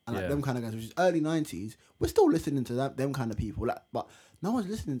 and like Yeah. them kind of guys, which is early 90s, we're still listening to them kind of people. Like, but no one's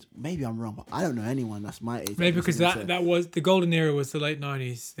listening to, maybe I'm wrong, but I don't know anyone that's my age. Maybe because listening to- that was the golden era was the late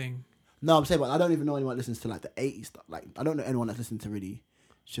 90s thing. No, I'm saying, but I don't even know anyone that listens to like the 80s stuff. Like, I don't know anyone that's listening to really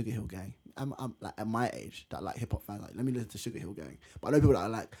Sugar Hill Gang. I'm like at my age that like hip hop fans. Like, let me listen to Sugar Hill Gang. But I know people that are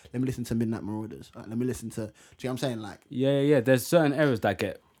like, let me listen to Midnight Marauders. Let me listen to. Do you know what I'm saying? Like, Yeah. There's certain eras that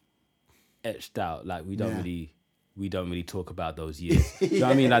get etched out. Like we don't Yeah. really talk about those years. Do you know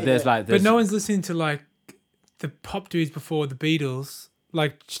what I mean? Like there's like, But no one's listening to like the pop dudes before the Beatles,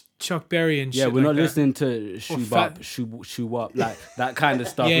 like Chuck Berry and shit. yeah, we're like not that. listening to Shoe Fat- Up, Shoe Up, like that kind of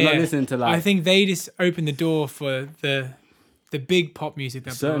stuff. We're not listening to like I think they just opened the door for the big pop music.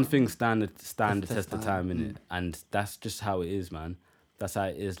 That certain blew up. things stand the test of time. time, innit? And that's just how it is, man. That's how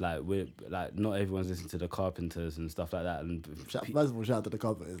it is. Like we're like, not everyone's listening to the Carpenters and stuff like that. And first of all, shout out to the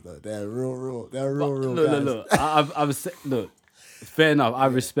Carpenters though. They're real. They're real look, guys. look. Look. Fair enough. I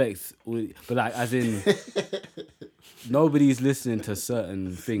respect, but like as in, nobody's listening to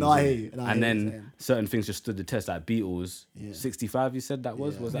certain things, No, I hear you. No, I and hear you then saying. certain things just stood the test. Like Beatles, Yeah. 65. You said that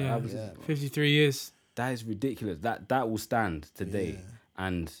was Yeah. was that? Yeah. album? Yeah. 53 years. That is ridiculous. That will stand today, Yeah.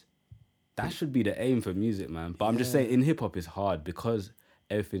 and that should be the aim for music, man. But I'm just saying, in hip hop, it's hard because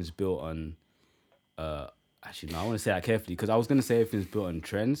everything's built on. Actually, no, I want to say that carefully because I was gonna say everything's built on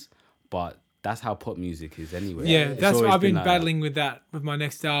trends, but that's how pop music is anyway. Yeah, It's that's what always I've been like battling with that with my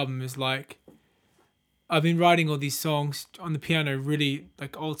next album is like I've been writing all these songs on the piano really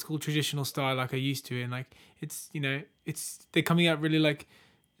like old school traditional style like I used to, and like it's they're coming out really like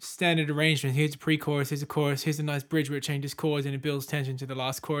standard arrangement. Here's a pre-chorus, here's a chorus, here's a nice bridge where it changes chords and it builds tension to the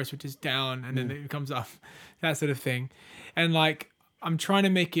last chorus, which is down, and then it comes up, that sort of thing. And like I'm trying to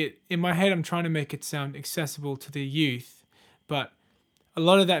make it in my head, I'm trying to make it sound accessible to the youth, but a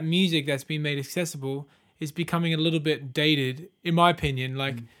lot of that music that's being made accessible is becoming a little bit dated, in my opinion.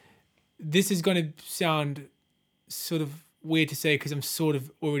 Like, this is going to sound sort of weird to say because I'm sort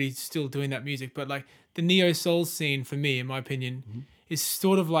of already still doing that music, but like the neo soul scene for me, in my opinion, is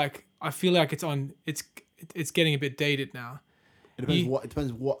sort of like I feel like it's getting a bit dated now. It depends You- what. It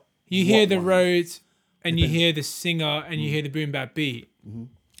depends what. You what hear the one. Rhodes and you Depends. hear the singer and you hear the boom bap beat,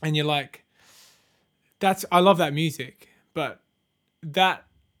 and you're like, I love that music, but that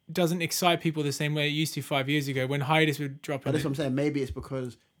doesn't excite people the same way it used to 5 years ago when Hiatus would drop But in that's it. what I'm saying. Maybe it's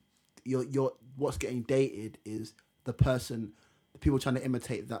because you're what's getting dated is the people trying to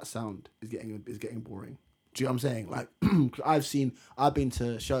imitate that sound is getting boring. Do you know what I'm saying? Like, 'cause I've been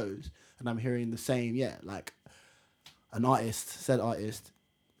to shows and I'm hearing the same, like an artist,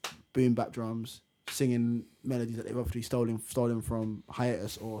 boom bap drums, singing melodies that they've obviously stolen from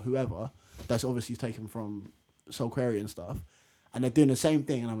Hiatus or whoever. That's obviously taken from Soulquarian stuff. And they're doing the same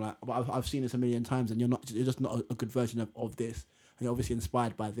thing, and I'm like, but I've seen this a million times, and you're just not a good version of this, and you're obviously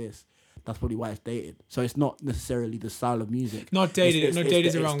inspired by this. That's probably why it's dated. So it's not necessarily the style of music. Not dated. It's- Not it's dated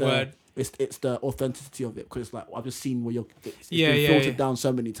is the- the it's wrong the- word. It's the authenticity of it, because it's like I've just seen where it's Yeah, been yeah, filtered yeah. down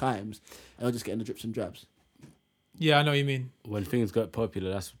so many times, and you're just getting the drips and drabs. Yeah, I know what you mean. when things get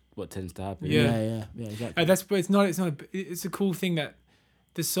popular, that's what tends to happen. Yeah. yeah, exactly. But it's a cool thing that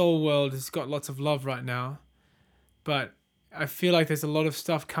the soul world has got lots of love right now, but I feel like there's a lot of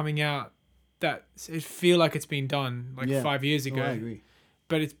stuff coming out that it feel like it's been done like Yeah. 5 years No, ago. I agree.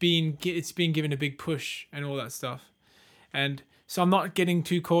 But it's been given a big push and all that stuff, and so I'm not getting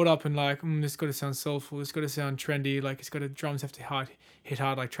too caught up in like this got to sound soulful, it's got to sound trendy, like drums have to hit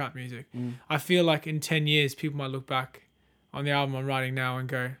hard like trap music. I feel like in 10 years people might look back on the album I'm writing now and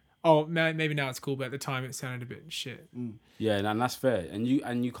go, oh, maybe now it's cool, but at the time it sounded a bit shit. Yeah, and that's fair. And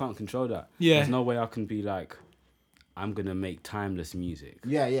you can't control that. Yeah. There's no way I can be like, I'm gonna make timeless music.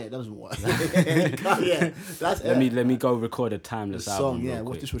 Yeah, it doesn't work. Yeah, that's Let me go record a timeless the album. song. Yeah, real what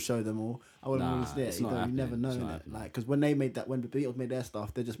quick. this will show them all. I wouldn't Nah, want to there. it's You, not you never happening. know It's not innit? happening. Like, because when they made that, when the Beatles made their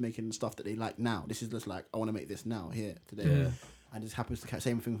stuff, they're just making stuff that they like now. This is just like, I want to make this now, here, today. Yeah. And it just happens to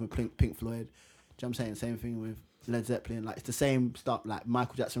same thing with Pink Floyd. Do you know what I'm saying? Same thing with Led Zeppelin. Like, it's the same stuff. Like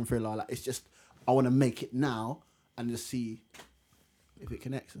Michael Jackson, Thriller. Like, it's just, I want to make it now and just see if it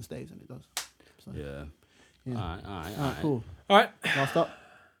connects and stays, and it does. So, Yeah. yeah. All Alright, right. cool. All right. Last up.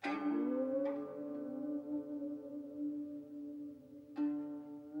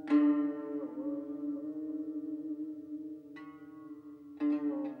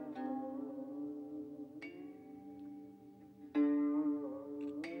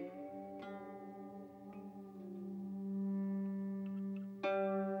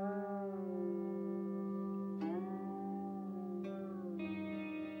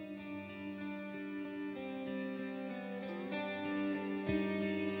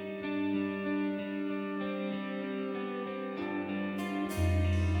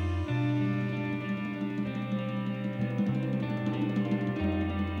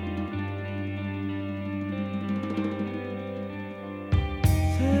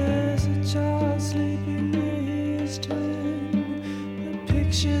 There's a child sleeping near his twin. The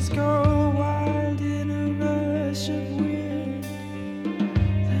pictures go wild in a rush of wind.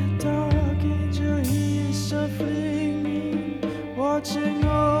 That dark angel he is shuffling in, watching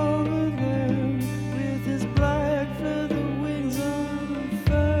over them with his black feather wings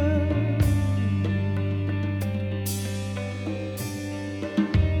unfurled.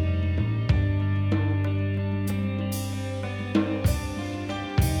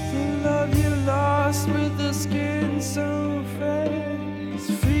 The love you lost with the skin so fair is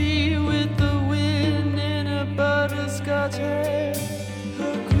free with the wind in her butterscotch hair.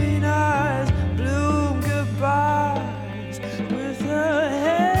 Her green eyes bloom goodbyes with her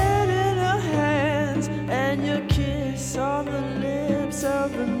hair.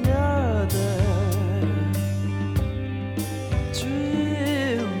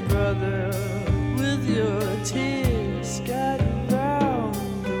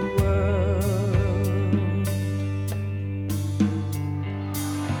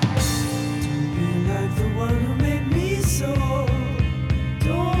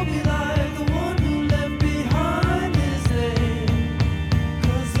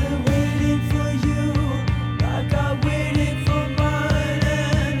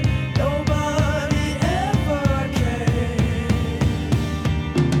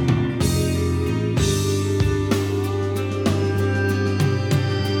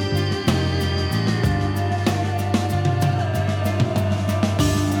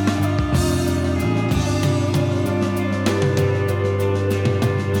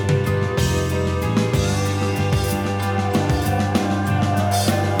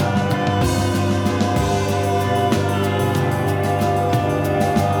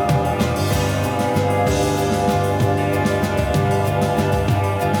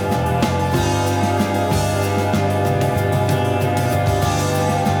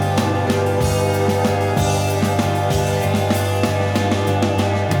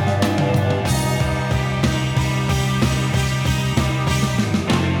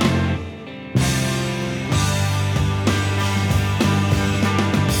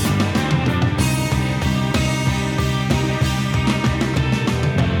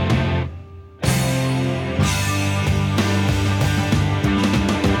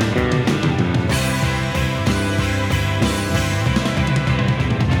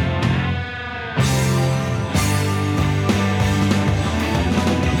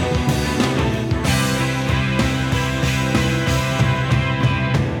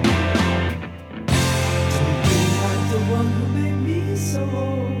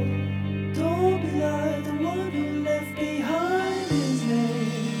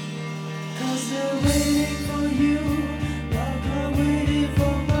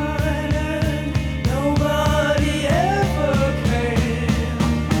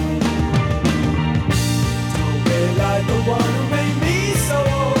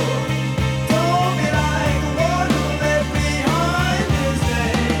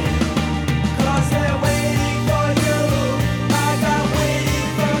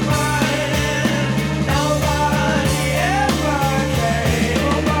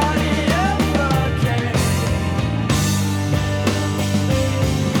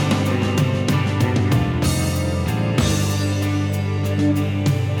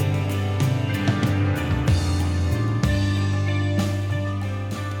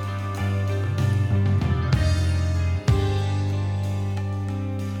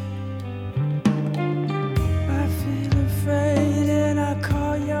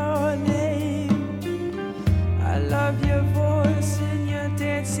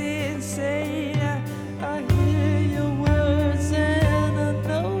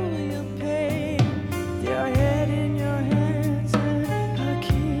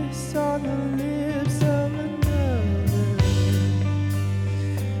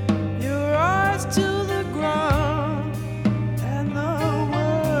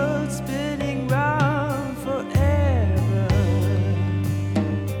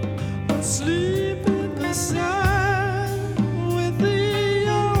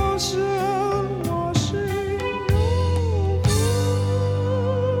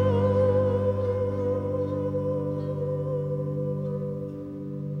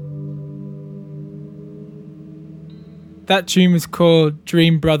 That tune was called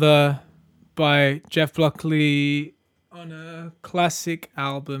Dream Brother by Jeff Buckley on a classic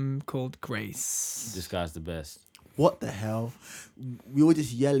album called Grace. This guy's the best. What the hell? We were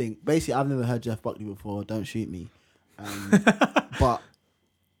just yelling. Basically, I've never heard Jeff Buckley before. Don't shoot me. But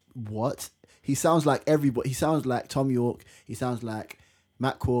what? He sounds like everybody. He sounds like Tom York. He sounds like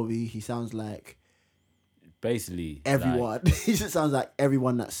Matt Corby. He sounds like Basically, everyone. He just sounds like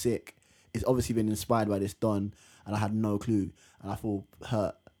everyone that's sick. It's obviously been inspired by this Don, and I had no clue, and I feel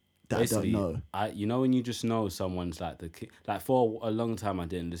hurt that basically, I don't know. you know when you just know someone's like like for a long time I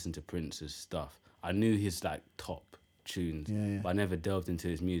didn't listen to Prince's stuff. I knew his like top tunes, but I never delved into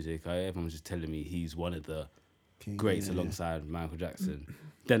his music. Everyone was just telling me he's one of the greats alongside Michael Jackson.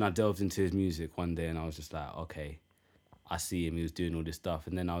 Then I delved into his music one day and I was just like, okay, I see him. He was doing all this stuff,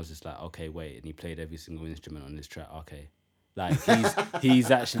 and then I was just like, okay, wait. And he played every single instrument on this track. Okay, like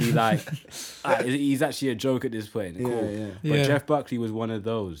he's actually like he's actually a joke at this point. Cool. But Jeff Buckley was one of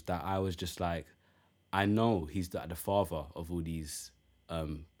those that I was just like, I know he's the father of all these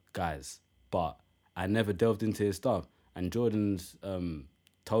guys, but I never delved into his stuff. And Jordan's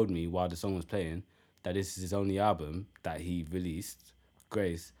told me while the song was playing that this is his only album that he released,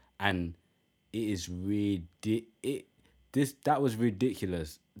 Grace, and it is that was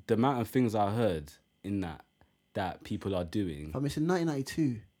ridiculous. The amount of things I heard in that people are doing. I mean, it's in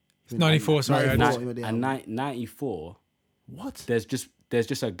 1992. It's 94, sorry. 94. What? There's just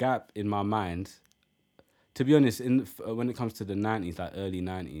a gap in my mind. To be honest, when it comes to the 90s, like early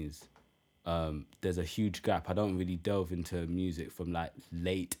 90s, there's a huge gap. I don't really delve into music from like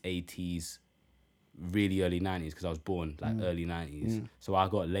late 80s, really early 90s, because I was born like early 90s. So I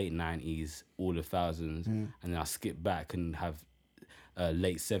got late 90s, all the thousands, and then I skip back and have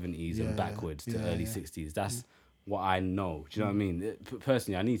late 70s and backwards to early 60s. That's what I know. Do you know what I mean?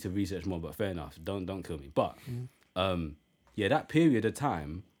 Personally, I need to research more, but fair enough. Don't kill me. But that period of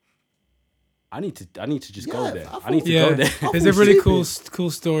time, I need to just go there. I need to go there. There's a really cool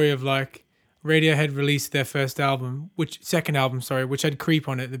story of like Radiohead released their second album, which had Creep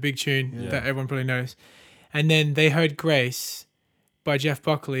on it, the big tune that everyone probably knows. And then they heard Grace by Jeff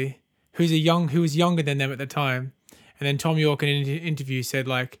Buckley, who was younger than them at the time. And then Tom York in an interview said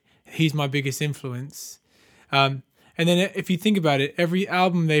like, he's my biggest influence. And then if you think about it, every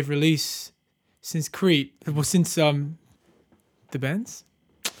album they've released since Creep, since The Bends?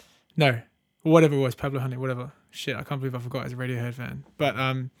 No. Whatever it was, Pablo Honey, whatever. Shit, I can't believe I forgot as a Radiohead fan. But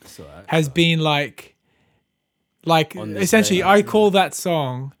has been like essentially, I call that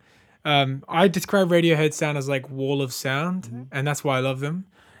song, I describe Radiohead sound as like wall of sound, and that's why I love them.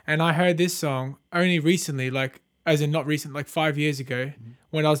 And I heard this song only recently, like, as in not recent, like 5 years ago,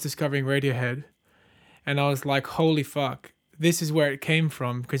 when I was discovering Radiohead. And I was like, holy fuck, this is where it came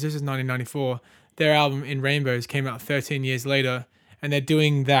from, because this is 1994. Their album In Rainbows came out 13 years later. And they're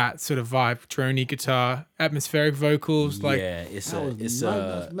doing that sort of vibe, droney guitar, atmospheric vocals, like it's madness.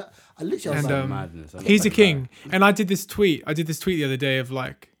 madness. He's a king. And I did this tweet the other day of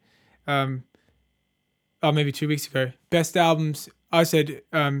like, maybe 2 weeks ago. Best albums. I said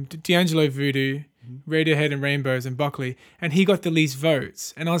D'Angelo, Voodoo, Radiohead and Rainbows and Buckley, and he got the least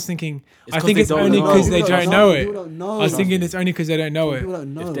votes. And I was thinking, I think it's only because they don't know it. I was thinking it's only because they don't know it.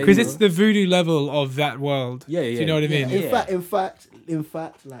 Because it's the voodoo level of that world. Yeah. Do you know what I mean? In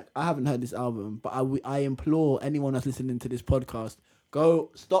fact, like, I haven't heard this album, but I implore anyone that's listening to this podcast,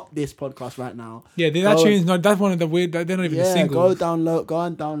 go stop this podcast right now. Yeah, that tune's not. That's one of the weird. They're not even a single. Go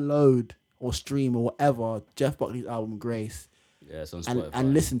and download or stream or whatever Jeff Buckley's album Grace. Yeah, it's on Spotify.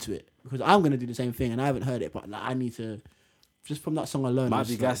 And listen to it, because I'm gonna do the same thing, and I haven't heard it, but like, I need to, just from that song alone. Might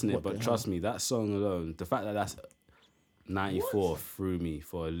be gassing it, but trust me, that song alone, the fact that that's 94 threw me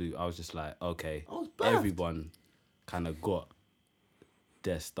for a loop. I was just like, okay, everyone kind of got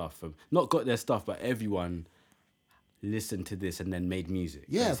their stuff from, not got their stuff, but everyone listened to this and then made music.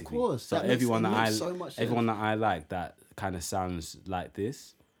 Yeah, basically. Of course. So everyone that I like that kind of sounds like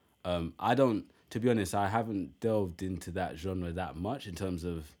this. To be honest, I haven't delved into that genre that much in terms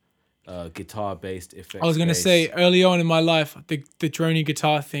of guitar-based effects. I was going to say, early on in my life, the droney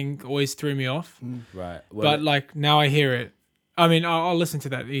guitar thing always threw me off. Right. Well, but like now I hear it. I mean, I'll listen to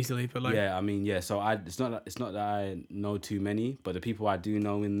that easily, but like... Yeah, I mean, yeah, so it's not that I know too many, but the people I do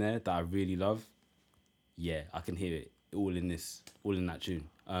know in there that I really love, yeah, I can hear it all in that tune.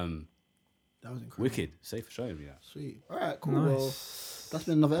 That was incredible. Wicked. Safe for showing me that. Sweet. All right, cool. Nice. Well, that's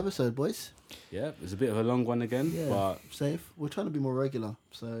been another episode, boys. Yeah, it's a bit of a long one again, but... Safe. We're trying to be more regular,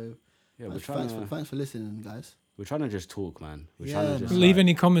 so... Yeah, thanks for listening, guys. We're trying to just talk, man. Leave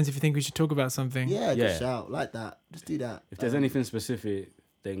any comments if you think we should talk about something. Yeah, just shout like that. Just do that. If there's anything specific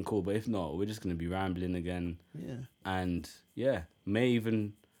then cool. But if not, we're just gonna be rambling again. Yeah. And yeah,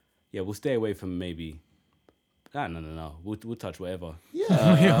 we'll stay away from maybe. No. We'll touch whatever.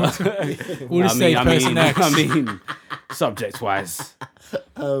 Yeah. We'll just say person X. I mean, subject wise.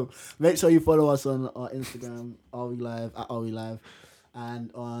 Make sure you follow us on our Instagram, @ReLive,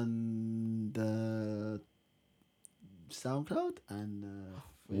 and on the SoundCloud and.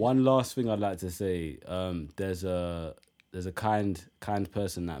 One last thing I'd like to say. There's a kind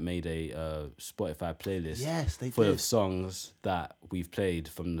person that made a Spotify playlist. Yes, they full did. of songs that we've played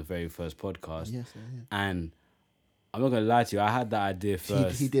from the very first podcast. Yes, yeah. And I'm not gonna lie to you, I had that idea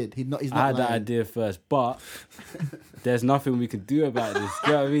first. He did. He's not I had that lying. idea first, but there's nothing we can do about this.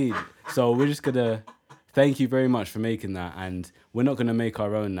 Do you know what I mean? So we're just gonna thank you very much for making that, and we're not gonna make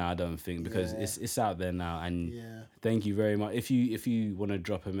our own now. I don't think because it's out there now, and thank you very much. If you want to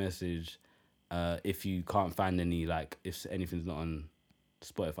drop a message, if you can't find any, like if anything's not on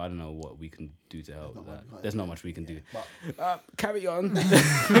Spotify, I don't know what we can do to help with that. There's not much we can do. But carry on.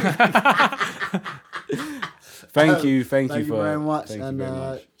 Thank you very much, Thank you and very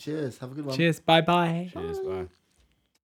much. cheers. Have a good one. Cheers. Bye bye. Cheers. Bye.